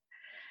folklore.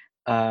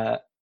 Uh,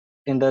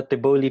 in the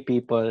Tiboli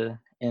people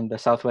in the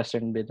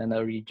southwestern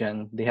Mindanao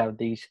region, they have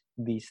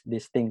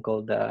this thing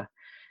called the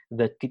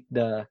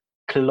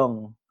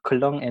kulong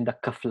and the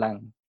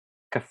kafilan.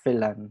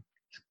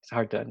 It's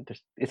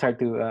hard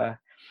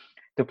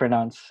to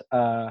pronounce.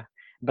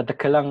 But the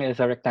kalang is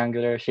a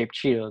rectangular shaped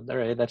shield,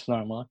 right? That's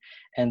normal.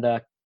 And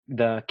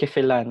the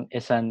kifilan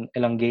is an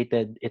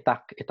elongated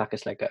itak. Itak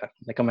is like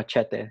a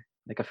machete,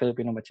 like a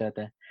Filipino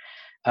machete.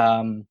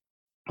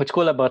 What's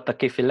cool about the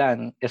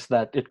kifilan is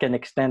that it can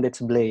extend its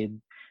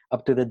blade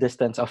up to the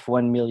distance of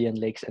 1 million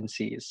lakes and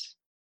seas.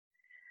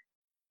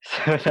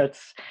 So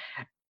that's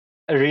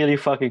really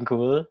fucking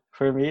cool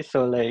for me.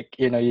 So like,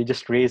 you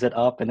just raise it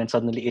up and then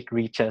suddenly it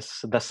reaches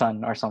the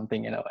sun or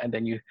something, and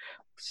then you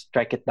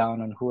strike it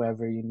down on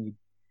whoever you need.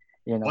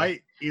 Why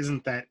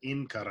isn't that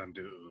in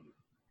Karanduun?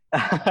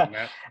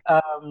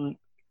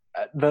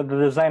 The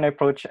design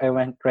approach I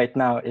went right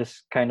now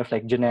is kind of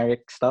like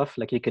generic stuff.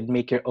 Like you could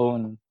make your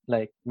own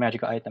like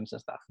magical items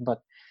and stuff.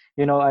 But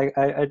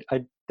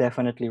I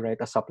definitely write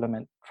a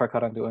supplement for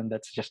Karanduan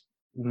that's just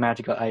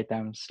magical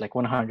items, like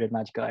 100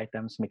 magical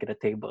items, make it a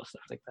table,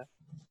 stuff like that.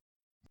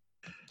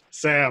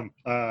 Sam,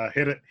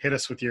 hit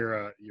us with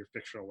your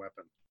fictional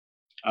weapon.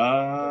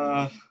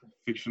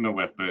 Fictional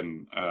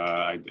weapon.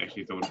 I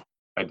actually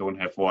don't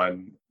have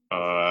one.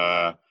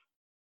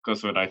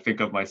 Because when I think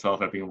of myself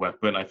having a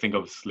weapon, I think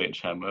of a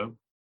sledgehammer.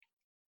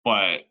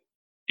 But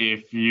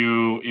if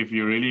you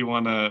really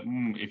wanna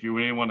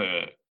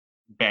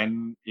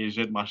ban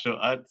Asian martial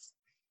arts,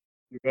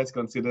 you guys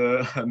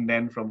consider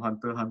Nen from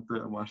Hunter x Hunter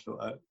a martial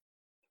art?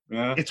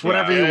 Yeah, it's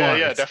whatever you want.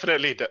 Yeah,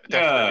 definitely.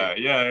 Yeah.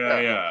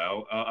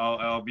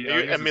 I'll be. Are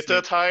you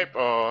emitter type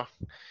or?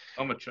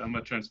 I'm a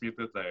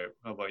transmuter type.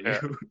 How about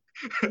you?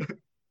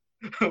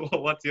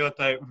 What's your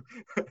type?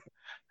 I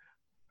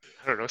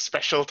don't know,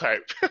 special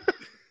type.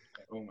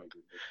 Oh my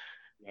goodness.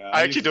 Yeah,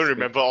 I actually don't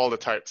remember all the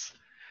types.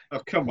 Oh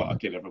come on.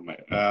 Okay, never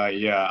mind.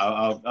 Yeah,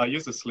 I'll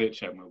use a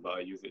sledgehammer, but I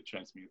use it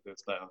transmuter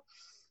style.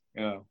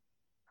 Yeah.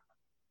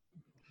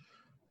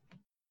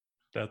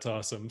 That's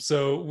awesome.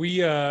 So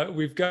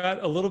we've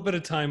got a little bit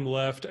of time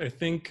left. I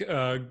think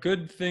a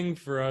good thing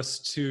for us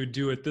to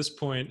do at this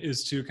point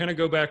is to kind of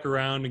go back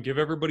around and give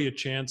everybody a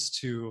chance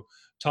to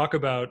talk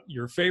about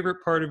your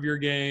favorite part of your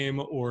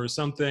game or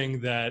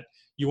something that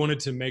you wanted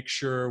to make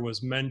sure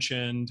was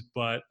mentioned,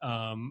 but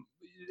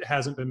it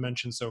hasn't been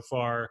mentioned so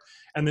far.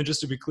 And then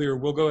just to be clear,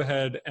 we'll go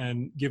ahead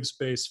and give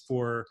space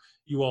for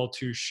you all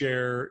to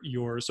share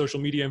your social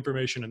media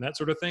information and that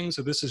sort of thing.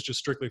 So this is just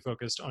strictly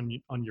focused on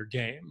your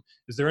game.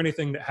 Is there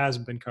anything that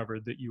hasn't been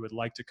covered that you would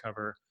like to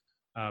cover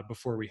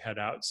before we head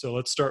out? So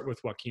let's start with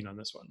Joaquin on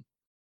this one.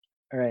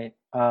 All right.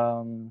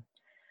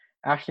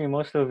 Actually,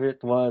 most of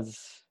it was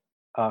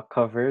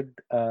covered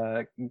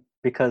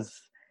because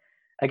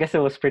I guess it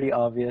was pretty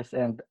obvious,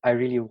 and I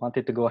really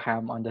wanted to go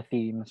ham on the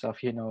themes of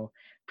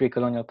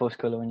pre-colonial,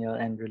 post-colonial,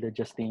 and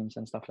religious themes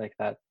and stuff like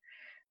that.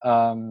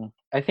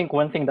 I think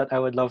one thing that I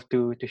would love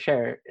to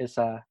share is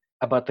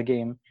about the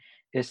game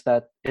is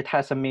that it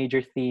has a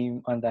major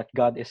theme on that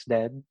God is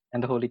dead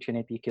and the Holy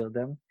Trinity killed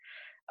them.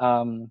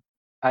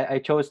 I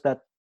chose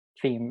that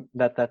theme,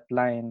 that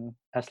line,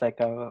 as like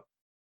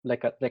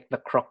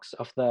the crux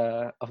of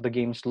the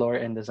game's lore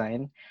and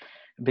design,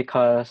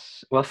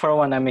 because, well, for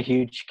one, I'm a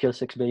huge Kill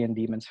 6 Billion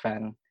Demons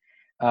fan,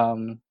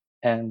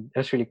 and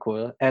it's really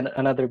cool. And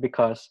another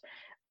because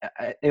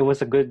it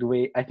was a good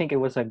way. I think it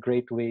was a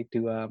great way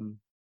to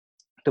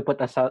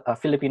put a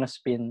Filipino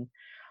spin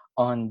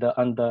on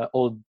the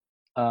old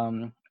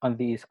on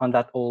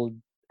that old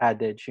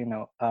adage.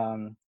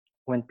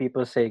 When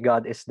people say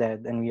God is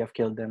dead and we have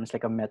killed them, it's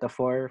like a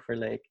metaphor for,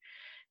 like,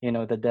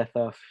 the death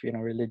of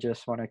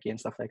religious monarchy and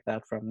stuff like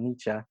that from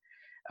Nietzsche.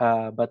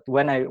 But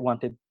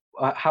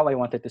how I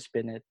wanted to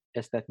spin it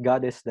is that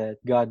God is dead,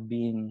 God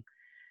being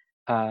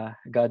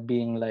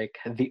like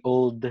the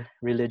old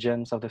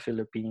religions of the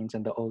Philippines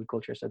and the old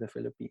cultures of the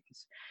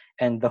Philippines,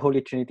 and the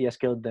Holy Trinity has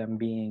killed them,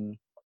 being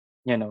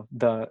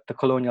the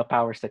colonial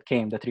powers that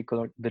came,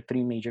 the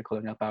three major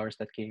colonial powers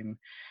that came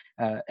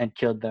and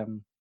killed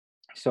them.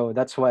 So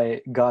that's why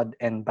God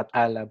and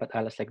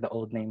Batala is like the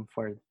old name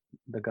for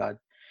the God,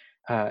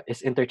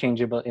 is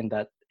interchangeable in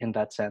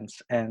that sense.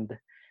 And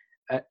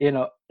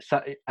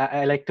so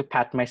I like to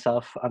pat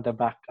myself on the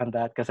back on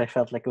that, because I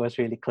felt like it was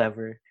really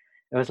clever.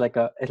 It was like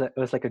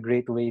a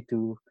great way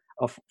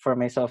for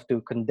myself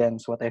to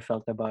condense what I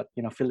felt about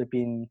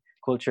Philippine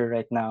culture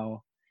right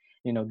now.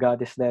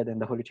 God is dead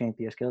and the Holy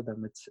Trinity has killed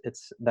them.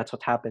 That's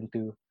what happened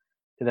to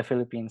the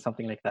Philippines,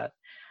 something like that.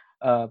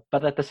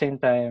 But at the same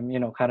time,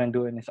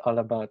 Karanduan is all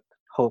about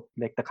hope.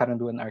 Like, the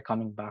Karanduan are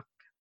coming back,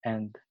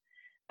 and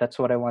that's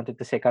what I wanted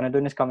to say.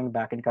 Karanduan is coming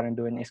back, and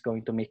Karanduan is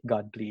going to make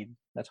God bleed.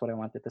 That's what I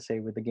wanted to say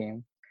with the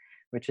game,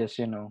 which is,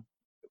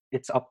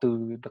 it's up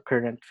to the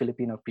current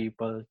Filipino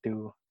people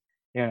to,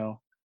 you know,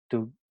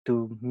 to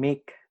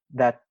make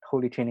that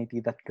Holy Trinity,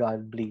 that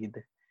God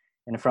bleed,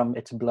 and from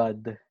its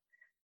blood,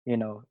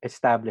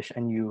 establish a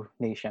new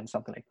nation,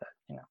 something like that.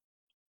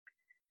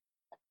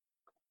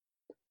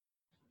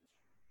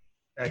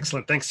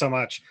 Excellent. Thanks so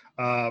much.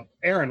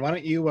 Aaron, why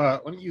don't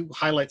you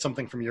highlight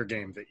something from your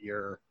game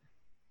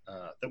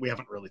that we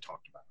haven't really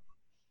talked about?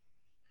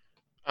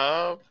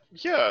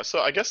 Yeah.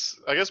 So I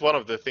guess one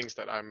of the things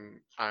that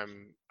I'm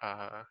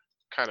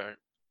kind of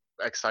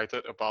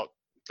excited about,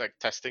 like,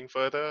 testing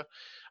further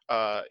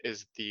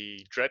is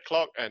the Dread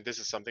Clock, and this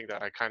is something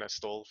that I kind of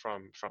stole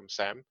from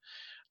Sam.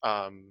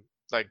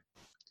 Like,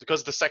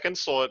 because the second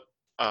sword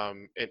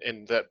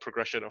in that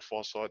progression of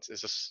 4 swords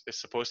is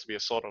supposed to be a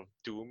sword of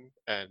doom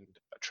and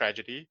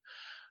tragedy.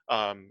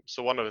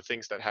 So one of the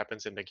things that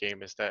happens in the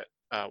game is that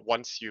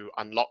once you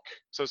unlock,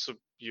 so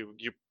you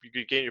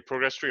gain your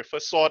progress through your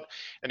first sword,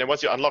 and then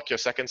once you unlock your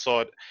second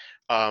sword,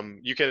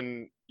 you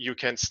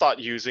can start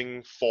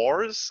using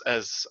 4s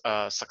as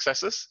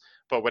successes.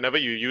 But whenever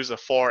you use a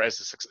 4 as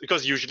a success,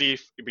 because usually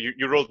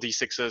you roll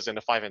d6s and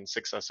a 5 and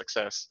 6 are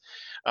success.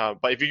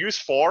 But if you use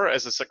 4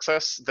 as a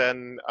success,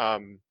 then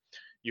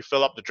you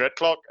fill up the Dread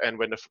Clock, and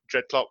when the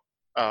Dread Clock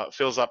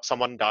fills up,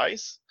 someone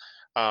dies.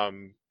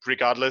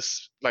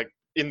 Regardless, like,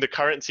 in the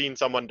current scene,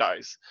 someone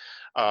dies.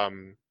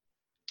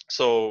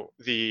 So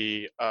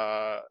the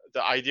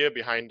idea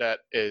behind that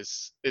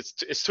is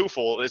it's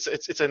twofold.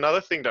 It's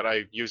another thing that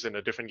I use in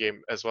a different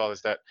game as well,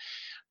 is that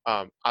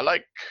I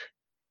like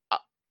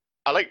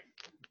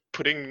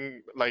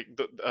putting, like,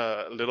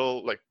 the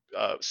little, like,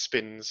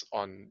 spins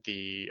on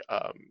the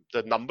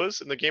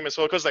numbers in the game as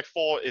well, because, like,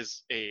 4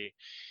 is a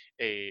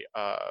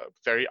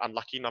very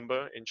unlucky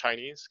number in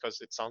Chinese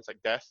because it sounds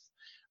like death.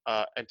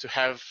 And to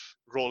have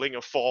rolling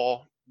a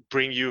 4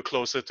 bring you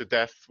closer to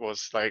death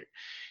was, like,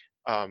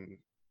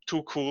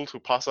 too cool to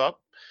pass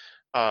up.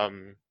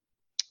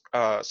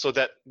 So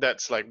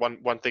that's like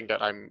one thing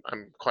that I'm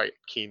quite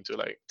keen to,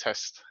 like,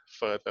 test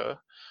further.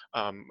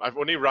 I've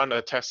only run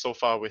a test so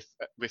far with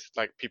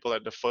like people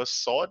at the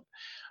first sword.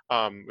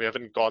 We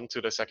haven't gone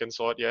to the second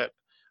sword yet.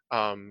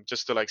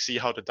 Just to, like, see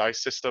how the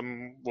dice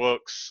system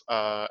works,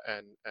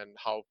 and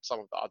how some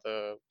of the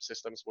other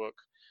systems work,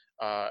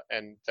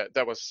 and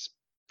that was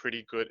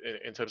pretty good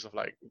in terms of,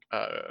 like,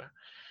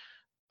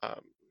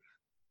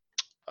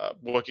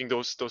 working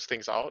those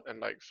things out, and,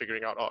 like,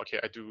 figuring out, oh, okay,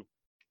 I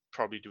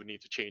probably do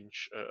need to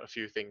change a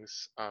few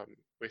things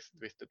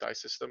with the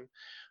dice system.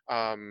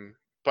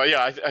 But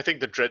yeah, I think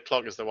the Dread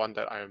Clock is the one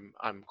that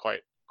I'm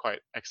quite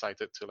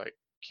excited to, like,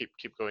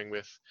 keep going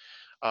with,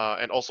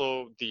 and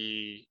also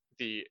the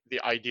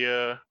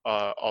idea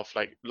of,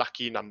 like,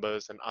 lucky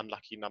numbers and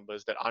unlucky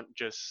numbers that aren't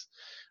just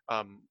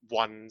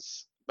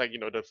ones, like,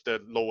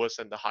 the lowest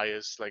and the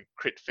highest, like,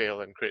 crit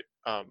fail and crit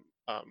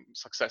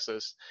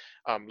successes.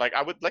 Like,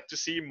 I would like to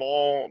see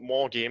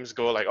more games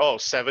go, like, oh,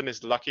 7 is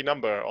the lucky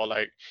number, or,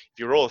 like, if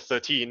you roll a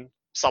 13,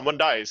 someone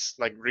dies,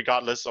 like,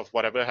 regardless of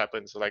whatever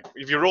happens. Like,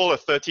 if you roll a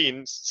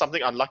 13,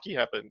 something unlucky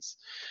happens.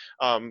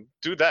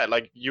 Do that.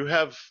 Like, you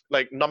have,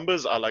 like,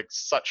 numbers are, like,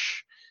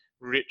 such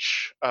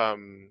rich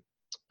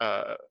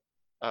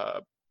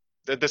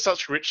there's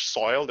such rich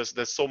soil.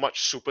 There's so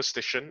much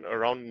superstition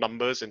around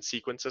numbers and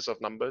sequences of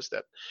numbers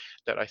that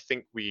I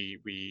think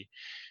we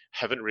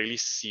haven't really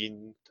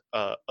seen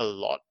a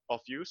lot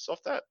of use of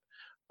that.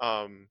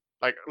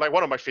 Like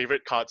one of my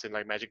favorite cards in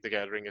like Magic the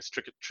Gathering is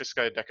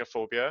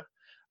Triskaidekaphobia,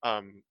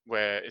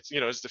 where it's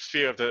the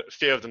fear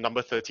of the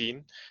number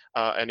 13,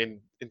 and in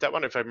that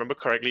one, if I remember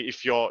correctly,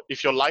 if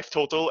your life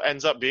total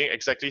ends up being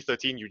exactly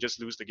 13, you just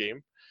lose the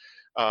game.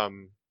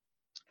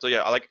 So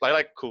yeah, I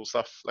like cool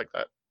stuff like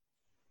that.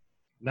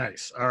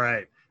 Nice. All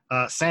right,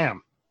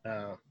 Sam.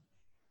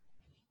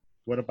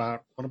 What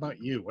about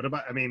you?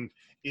 I mean,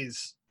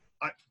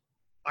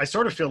 I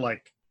sort of feel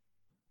like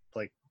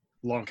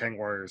Long Kang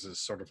Warriors is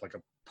sort of like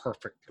a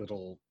perfect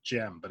little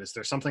gem, but is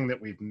there something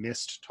that we've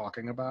missed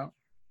talking about?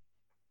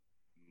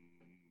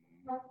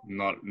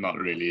 Not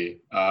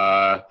really.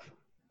 I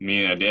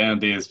mean, at the end of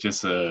the day,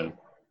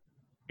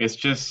 it's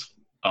just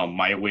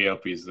my way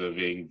of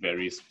preserving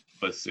very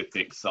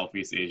specific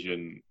Southeast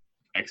Asian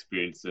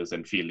experiences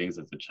and feelings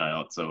as a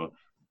child. So,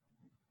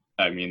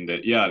 I mean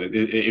that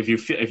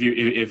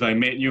if I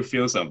made you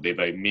feel something, if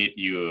I made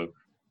you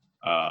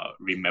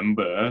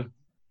remember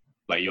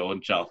like your own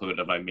childhood,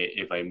 if I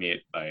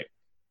made like,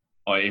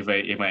 or if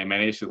I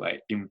manage to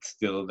like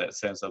instill that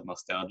sense of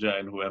nostalgia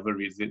in whoever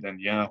reads it, then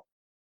yeah,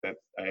 that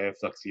I have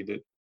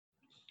succeeded.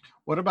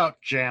 What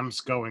about jams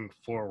going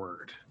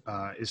forward?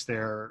 Is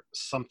there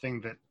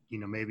something that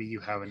maybe you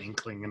have an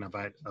inkling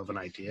of an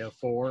idea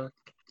for?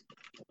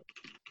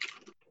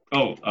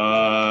 In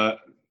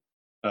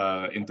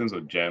terms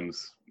of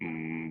jams,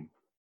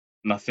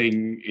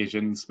 nothing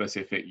Asian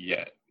specific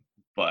yet,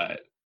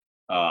 but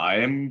I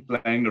am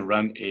planning to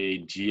run a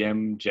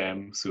GM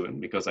jam soon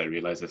because I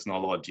realize there's not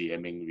a lot of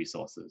GMing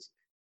resources.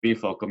 Being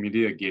for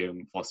community a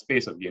game, for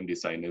space of game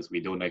designers, we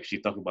don't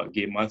actually talk about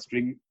game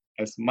mastering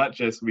as much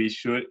as we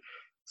should.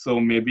 So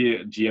maybe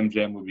a GM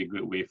jam would be a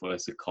good way for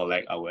us to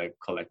collect our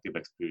collective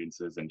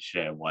experiences and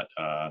share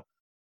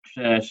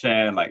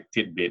share like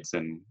tidbits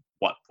and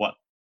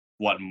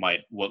what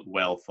might work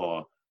well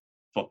for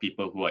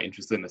people who are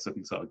interested in a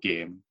certain sort of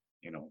game,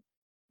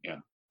 yeah.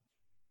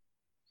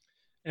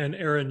 And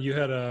Aaron, you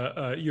had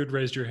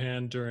raised your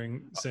hand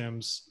during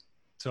Sam's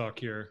talk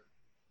here.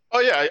 Oh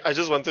yeah, I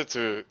just wanted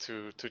to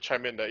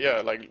chime in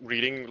that like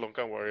reading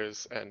Longkang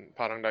Warriors and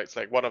Padang Knights,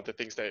 like one of the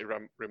things that it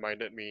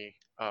reminded me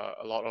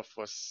a lot of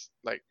was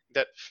like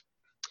that.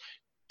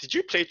 Did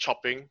you play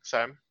chopping,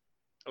 Sam?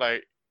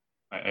 Like,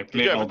 I did you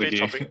played ever all the play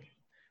games. chopping?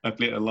 I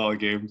played a lot of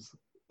games.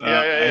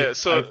 Yeah.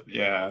 So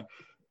yeah.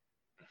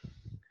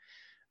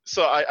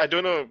 So I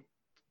don't know.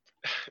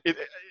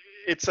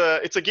 It's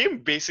a game,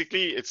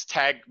 basically it's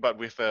tag but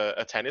with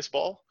a tennis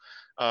ball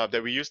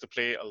that we used to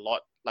play a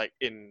lot, like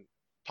in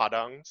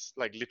padangs,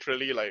 like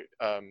literally like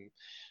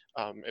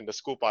in the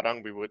school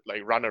padang we would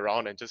like run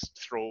around and just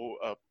throw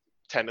a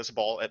tennis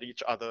ball at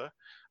each other.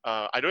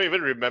 I don't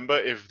even remember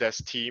if there's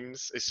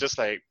teams. It's just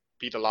like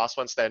be the last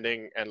one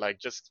standing and like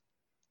just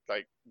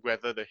like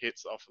weather the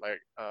hits of like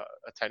a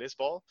tennis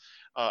ball.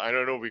 I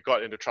don't know, we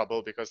got into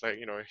trouble because like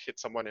hit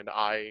someone in the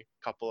eye a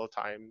couple of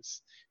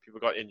times. People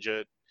got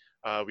injured.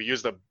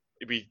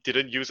 We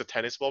didn't use a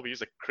tennis ball. We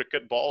used a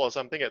cricket ball or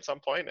something at some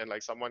point, and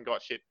like someone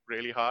got hit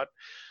really hard.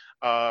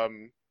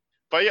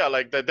 But yeah,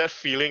 like that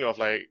feeling of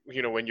like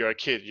when you're a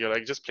kid, you're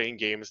like just playing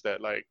games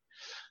that like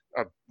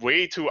are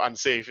way too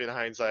unsafe in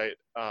hindsight,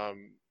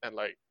 and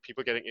like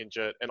people getting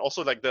injured, and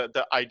also like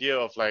the idea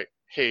of like,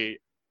 hey,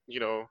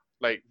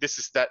 like this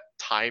is that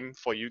time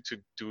for you to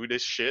do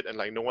this shit, and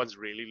like no one's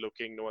really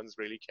looking, no one's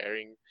really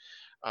caring,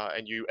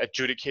 and you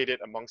adjudicate it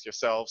amongst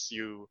yourselves.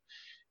 You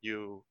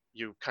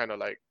kind of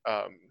like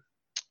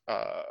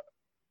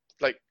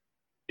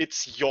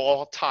it's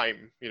your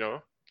time,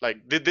 like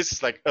this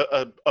is like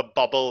a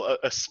bubble,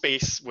 a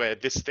space where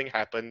this thing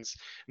happens.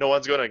 No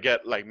one's gonna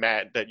get like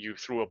mad that you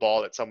threw a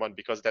ball at someone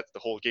because that's the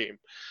whole game.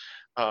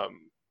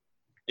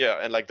 Yeah,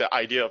 and like the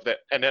idea of that,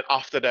 and then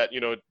after that,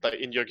 like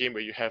in your game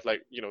where you have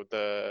like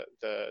the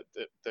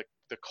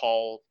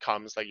call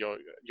comes, like your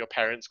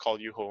parents call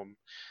you home.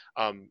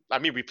 I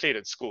mean, we played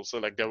at school, so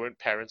like there weren't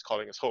parents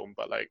calling us home,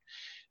 but like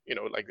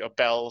like a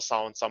bell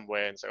sounds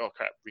somewhere and it's like, oh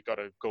crap, we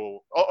gotta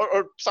go.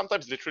 Or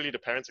sometimes literally the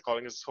parents are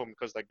calling us home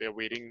because like they're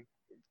waiting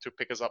to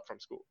pick us up from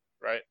school,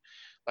 right?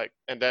 Like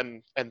and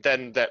then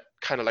that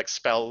kind of like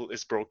spell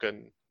is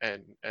broken,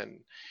 and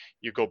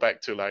you go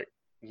back to like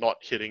not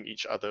hitting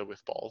each other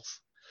with balls.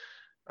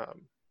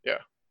 Yeah,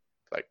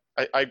 like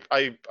I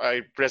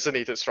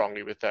resonated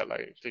strongly with that.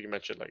 Like you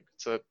mentioned, like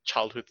it's a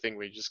childhood thing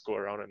where you just go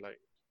around and like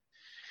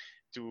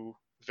do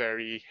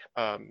very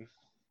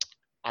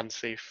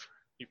unsafe.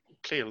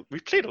 We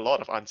played a lot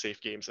of unsafe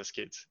games as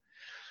kids.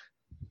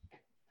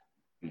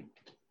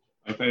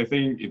 I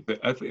think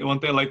one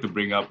thing I like to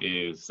bring up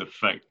is the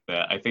fact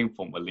that I think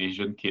for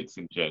Malaysian kids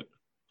in general,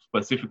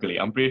 specifically,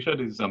 I'm pretty sure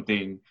this is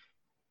something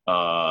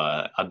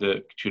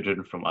other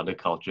children from other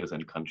cultures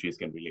and countries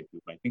can relate to.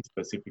 But I think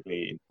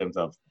specifically in terms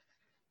of,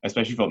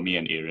 especially for me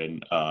and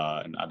Aaron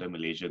and other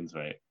Malaysians,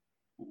 right?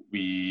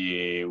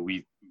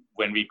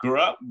 when we grew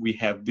up, we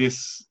have this,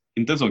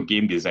 in terms of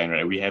game design,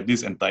 right? We have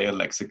this entire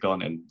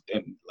lexicon and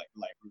like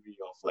library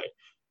of like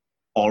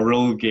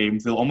oral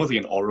games, almost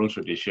like an oral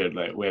tradition,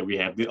 like where we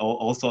have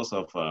all sorts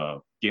of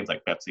games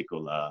like Pepsi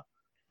Cola,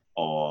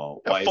 or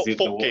what is it?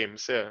 Folk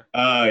games, yeah.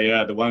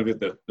 Yeah, the one with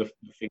the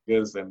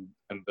fingers and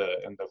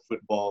the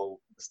football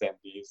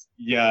standees.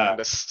 Yeah. And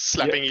the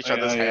slapping each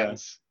other's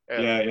hands.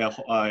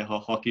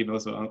 Hockey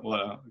knows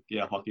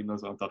hockey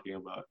knows what I'm talking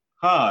about.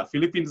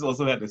 Philippines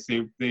also had the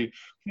same thing.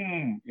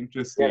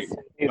 Interesting.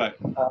 Yes, but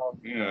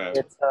yeah.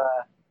 It's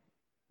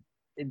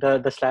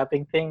the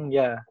slapping thing,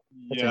 yeah.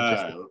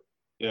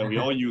 Yeah, we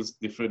all use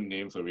different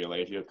names for real.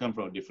 Like if you come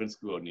from a different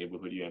school or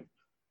neighborhood, you have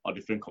or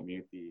different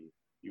community,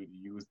 you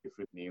use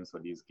different names for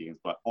these games.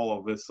 But all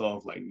of us sort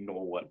of like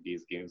know what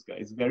these games are.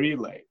 It's very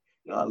like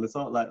it's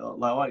not like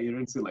what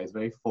Aaron said, like it's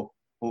very folk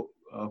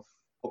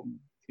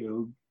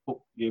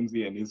games,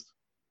 and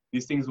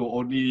these things will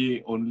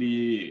only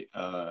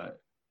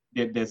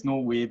there's no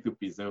way to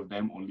preserve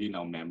them, only in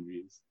our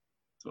memories.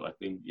 So I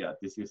think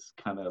this is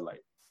kind of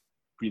like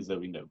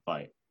preserving that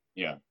vibe.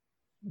 Yeah.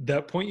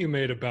 That point you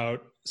made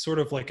about sort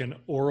of like an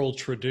oral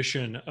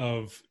tradition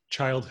of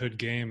childhood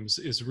games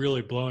is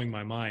really blowing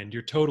my mind.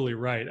 You're totally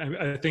right.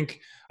 I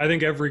think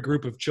every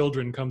group of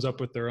children comes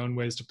up with their own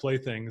ways to play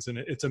things, and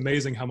it's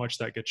amazing how much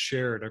that gets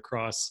shared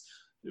across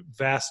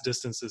vast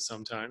distances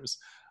sometimes.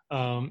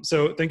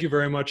 So thank you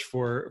very much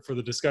for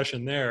the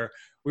discussion there.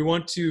 We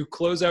want to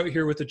close out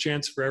here with a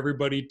chance for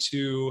everybody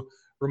to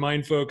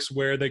remind folks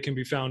where they can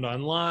be found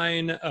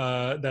online.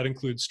 That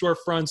includes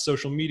storefronts,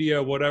 social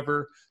media,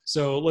 whatever.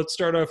 So let's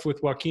start off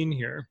with Joaquin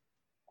here.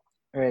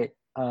 All right.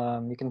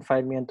 You can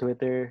find me on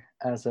Twitter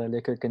as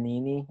Liquor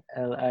Kanini,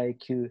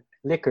 LIQ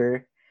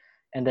Liquor,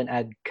 and then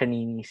add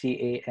Kanini,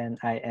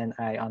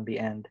 CANINI on the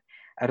end.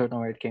 I don't know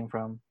where it came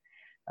from.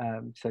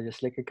 So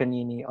just Liquor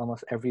Kanini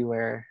almost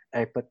everywhere.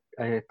 I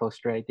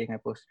post writing, I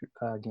post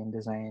game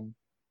design.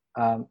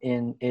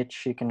 In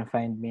itch, you can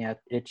find me at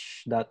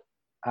itch.io/tadhana,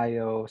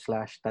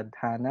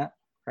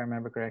 if I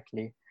remember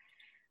correctly.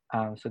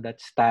 So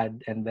that's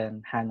Tad and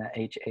then Hana,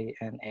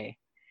 HANA.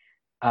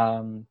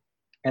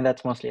 And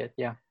that's mostly it,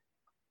 yeah.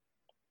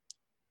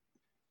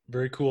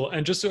 Very cool.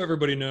 And just so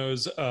everybody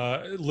knows,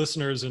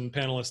 listeners and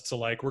panelists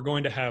alike, we're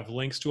going to have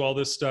links to all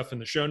this stuff in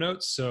the show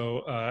notes.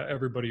 So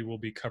everybody will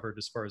be covered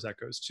as far as that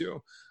goes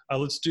too.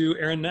 Let's do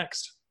Aaron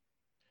next.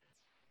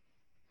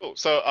 Cool.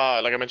 So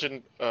like I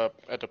mentioned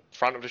at the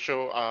front of the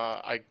show,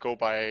 I go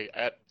by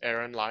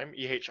 @Aaron Lime,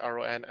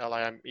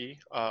 EHRONLIME,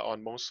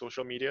 on most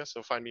social media.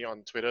 So find me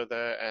on Twitter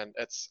there, and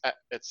it's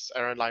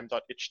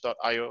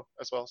aaronlime.itch.io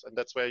as well. And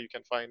that's where you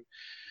can find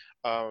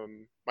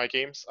my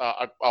games.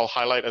 I'll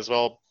highlight as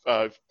well,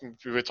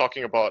 we were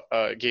talking about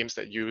games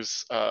that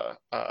use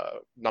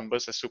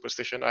numbers as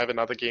superstition. I have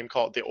another game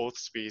called The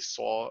Oaths We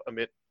Swore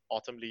Amid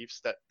Autumn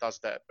Leaves that does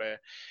that, where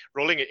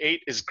rolling an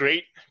 8 is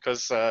great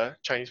because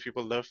Chinese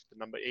people love the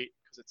number 8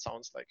 because it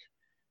sounds like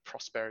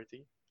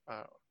prosperity,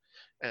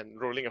 and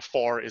rolling a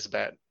 4 is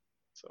bad.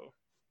 So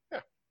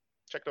yeah,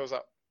 check those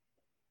out.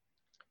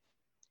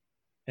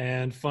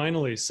 And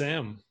finally,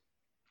 Sam.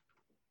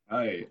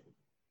 Hi.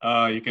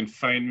 You can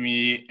find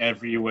me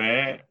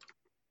everywhere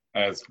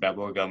as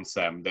Bubblegum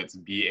Sam. That's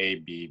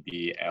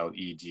BABBLEGUM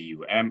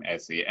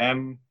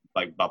SAM,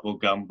 like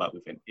bubblegum, but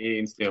with an A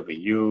instead of a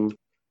U.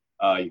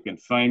 You can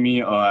find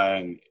me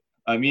on,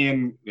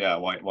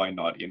 why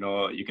not?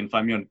 You can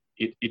find me on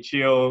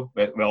Itch.io,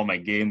 where all my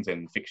games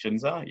and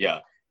fictions are. Yeah.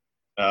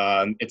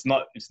 It's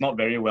not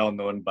very well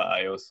known, but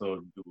I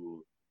also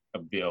do a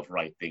bit of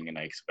writing and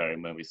I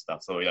experiment with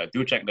stuff. So yeah,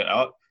 do check that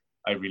out.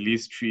 I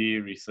released 3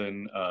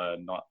 recent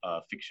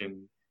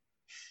fiction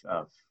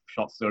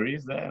short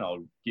stories there, and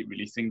I'll keep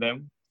releasing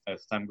them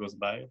as time goes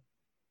by.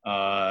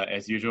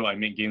 As usual, I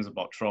make games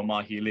about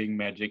trauma, healing,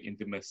 magic,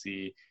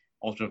 intimacy,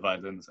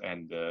 ultraviolence,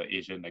 and the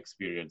Asian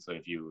experience. So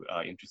if you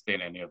are interested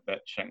in any of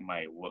that, check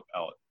my work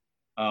out.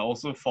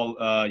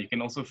 You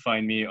can also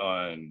find me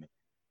on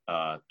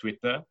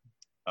Twitter,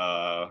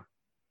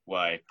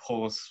 where I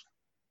post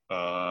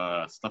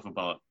stuff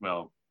about,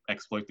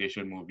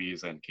 exploitation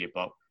movies and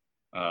K-pop.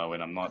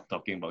 When I'm not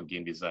talking about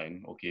game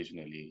design,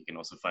 occasionally. You can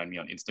also find me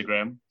on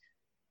Instagram.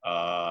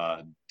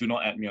 Do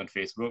not add me on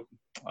Facebook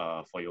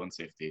for your own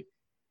safety.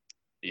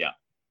 Yeah.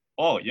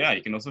 Oh yeah,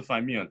 you can also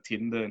find me on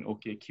Tinder and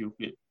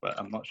OkCupid, but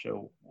I'm not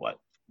sure what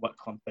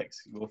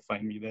context you will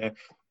find me there.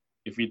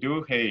 If we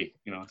do, hey,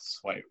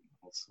 swipe.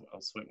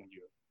 I'll swipe on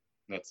you.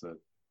 That's a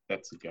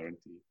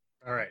guarantee.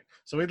 All right.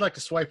 So we'd like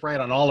to swipe right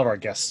on all of our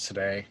guests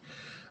today.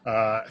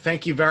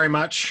 Thank you very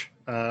much,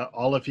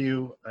 all of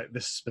you.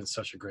 This has been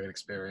such a great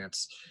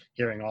experience,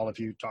 hearing all of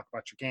you talk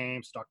about your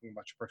games, talking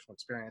about your personal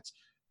experience.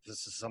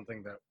 This is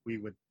something that we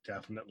would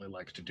definitely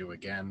like to do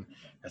again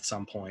at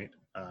some point.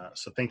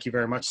 So thank you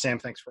very much, Sam.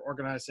 Thanks for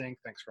organizing.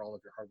 Thanks for all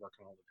of your hard work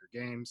on all of your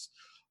games.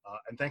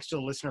 And thanks to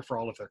the listener for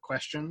all of their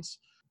questions.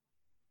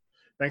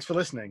 Thanks for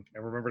listening,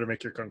 and remember to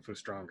make your Kung Fu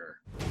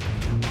stronger.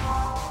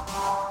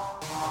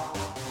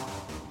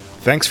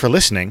 Thanks for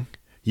listening.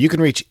 You can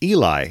reach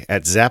Eli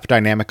at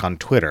ZapDynamic on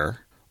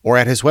Twitter, or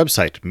at his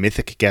website,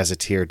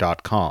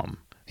 mythicgazetteer.com.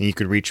 And you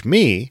can reach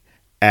me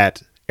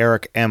at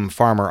Eric M.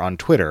 Farmer on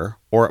Twitter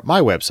or at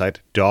my website,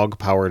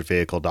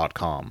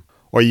 dogpoweredvehicle.com.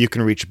 Or you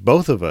can reach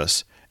both of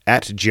us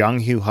at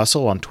Jianghu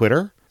Hustle on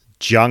Twitter,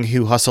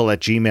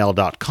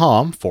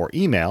 jianghuhustle@gmail.com for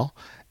email,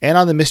 and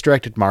on the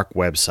Misdirected Mark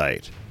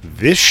website.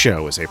 This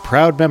show is a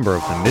proud member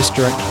of the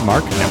Misdirected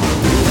Mark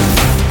Network.